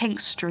had like a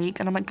pink streak,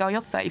 and I'm like, girl, you're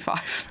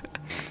 35.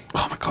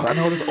 Oh my God, I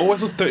know there's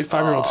always those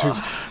 35-year-olds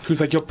who's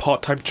like, your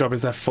part-time job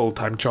is their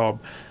full-time job,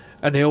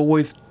 and they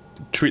always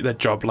treat their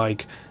job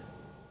like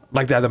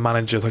like they're the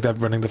managers, like they're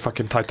running the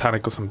fucking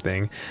Titanic or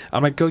something.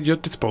 I'm like, girl, you're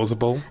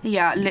disposable.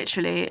 Yeah,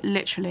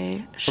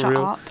 literally. Shut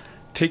real. up.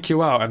 Take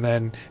you out, and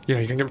then you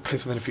can get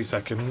replaced within a few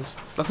seconds.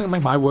 That's like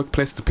my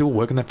workplace. The people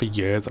working there for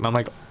years, and I'm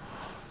like,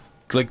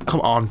 come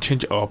on,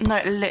 change it up.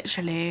 No,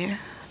 literally.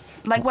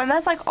 Like when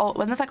there's like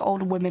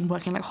old women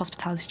working like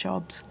hospitality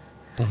jobs,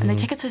 and they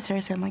take it so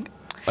seriously. I'm like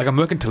I'm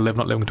working to live,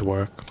 not living to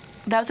work.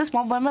 There was this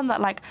one woman that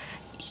like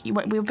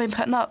we've been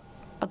putting up,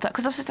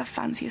 because it's a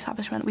fancy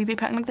establishment, we'd be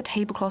putting like the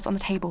tablecloths on the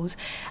tables,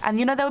 and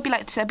there'd be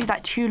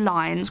like two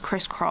lines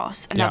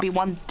crisscross, and there'd be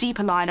one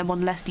deeper line and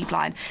one less deep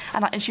line,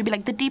 and she'd be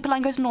like, the deeper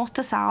line goes north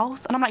to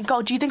south, and I'm like,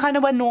 God, do you think I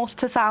know where north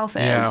to south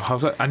is? Yeah,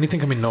 how's that? I need to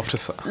think I mean north to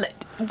south.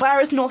 Where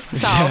is north to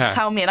south?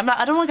 Tell me. And I'm like,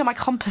 I don't want to get my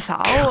compass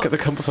out. Get the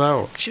compass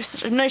out. She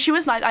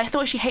was nice. I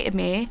thought she hated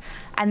me,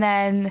 and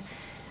then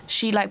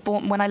she like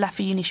bought, when I left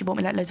for uni, she bought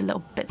me like loads of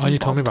little bits. Oh, you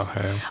told me about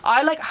her.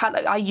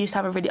 I used to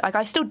have a really, like,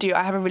 I still do.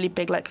 I have a really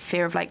big like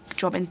fear of like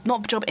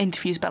not job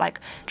interviews, but like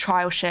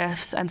trial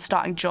shifts and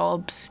starting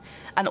jobs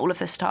and all of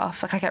this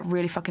stuff. Like I get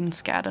really fucking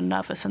scared and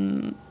nervous,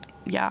 and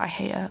yeah, I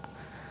hate it.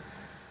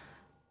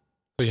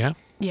 So yeah.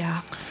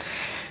 Yeah.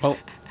 Well,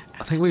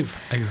 I think we've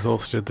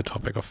exhausted the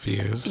topic of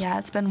fears. Yeah,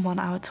 it's been 1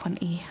 hour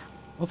 20.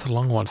 That's a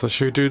long one. So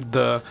should we do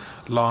the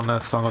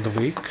Lana song of the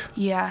week?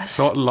 Yes.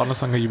 So what Lana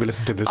song are you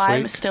listening to this week?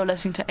 I'm still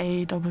listening to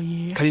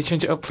AEW. Can you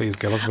change it up, please,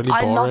 girl? It's really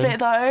boring. I love it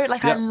though.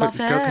 Like I love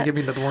it. Girl, can you give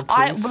me another one,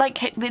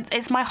 please?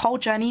 It's my whole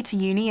journey to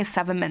uni is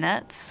 7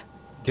 minutes.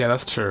 Yeah,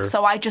 that's true.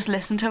 So I just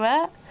listen to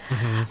it.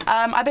 Mm-hmm.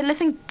 I've been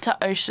listening to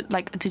Ocean.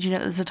 Like, did you know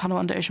there's a tunnel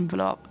under Ocean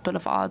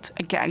Boulevard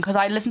again? Because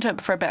I listened to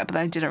it for a bit, but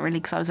then I didn't really,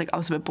 because I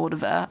was a bit bored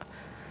of it.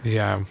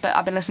 Yeah. But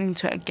I've been listening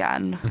to it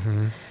again.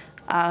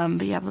 Mm-hmm.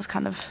 But yeah, that's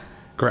kind of.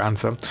 Great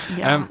answer.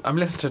 Yeah. I'm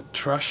listening to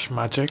Trash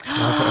Magic, one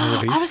of it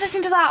unreleased. I was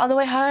listening to that on the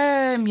way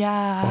home.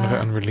 Yeah. One of it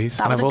unreleased.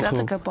 That's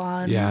a good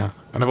one. Yeah,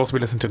 and I've also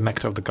been listening to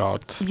Nectar of the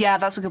Gods. Yeah,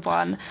 that's a good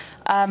one.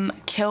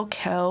 Kill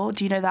Kill.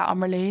 Do you know that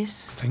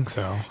unreleased? I think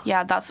so.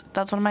 Yeah, that's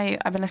one of my.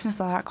 I've been listening to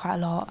that quite a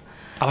lot.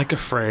 I like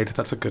Afraid.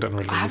 That's a good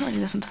unreleased. I haven't really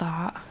listened to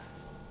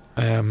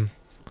that.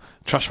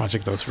 Trash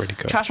Magic though is really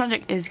good. Trash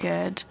Magic is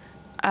good.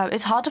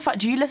 It's hard to find.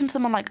 Do you listen to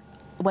them on like?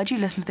 Where do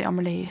you listen to the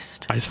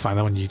unreleased? I just find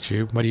them on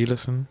YouTube. Where do you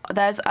listen?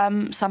 There's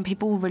some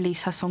people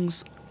release her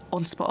songs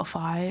on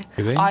Spotify,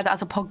 really? Either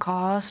as a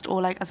podcast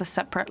or like as a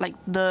separate, like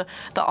the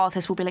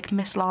artist will be like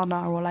Miss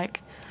Lana or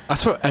like.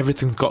 That's where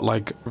everything's got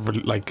like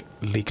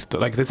leaked.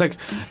 Like there's like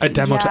a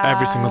demo to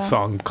every single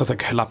song because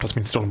like her laptop's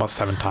been stolen about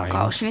 7 times.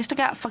 Girl, she needs to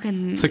get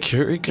fucking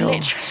security, girl.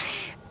 Literally.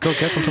 Go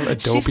get some sort of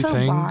Adobe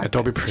thing, whack.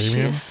 Adobe Premium.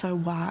 She is so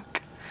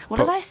whack. What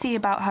did I see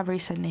about her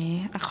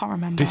recently? I can't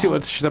remember. Do you see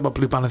what she said about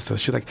Blue Bannister?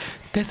 She's like,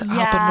 this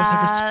album was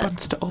a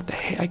response to all the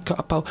hate I got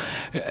about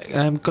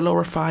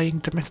glorifying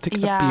domestic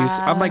abuse.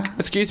 I'm like,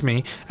 excuse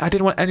me, I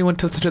didn't want anyone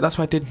to listen to it, that's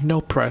why I did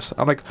no press.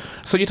 I'm like,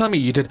 so you're telling me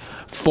you did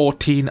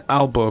 14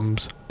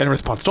 albums in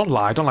response? Don't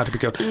lie to me,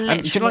 girl.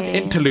 And do you know like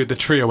Interlude, the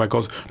trio where it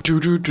goes, do,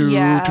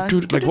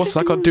 like what's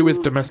that got to do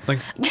with domestic?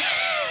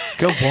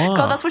 Girl, what?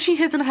 God, that's what she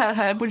hears in her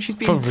head when she's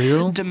being for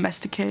real?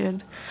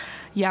 Domesticated.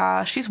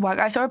 Yeah, she's whack.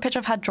 I saw a picture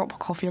of her drop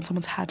coffee on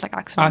someone's head, like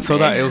accidentally. I saw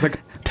that. It was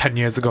like 10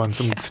 years ago on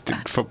some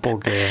football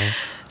game.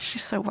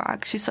 She's so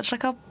whack. She's such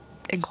like a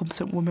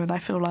incompetent woman, I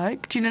feel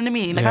like. Do you know what I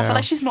mean? Like, I feel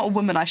like she's not a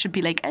woman. I should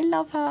be like, I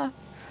love her.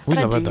 We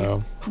love her,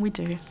 though. We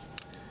do.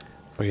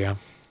 So, yeah.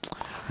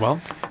 Well,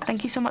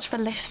 thank you so much for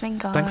listening,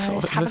 guys. Thanks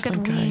for have listening,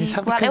 a good week. Guys.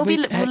 Have well, a good it'll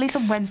week, be released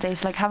on Wednesday,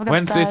 so like have a good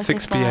Wednesday, Thursday,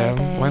 6 p.m.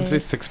 Friday. Wednesday,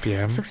 6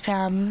 p.m. 6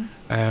 p.m.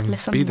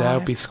 Listen be there,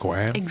 live. be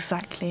square.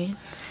 Exactly.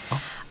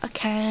 Oh.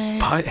 Okay.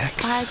 Bye,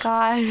 X. Bye,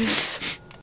 guys.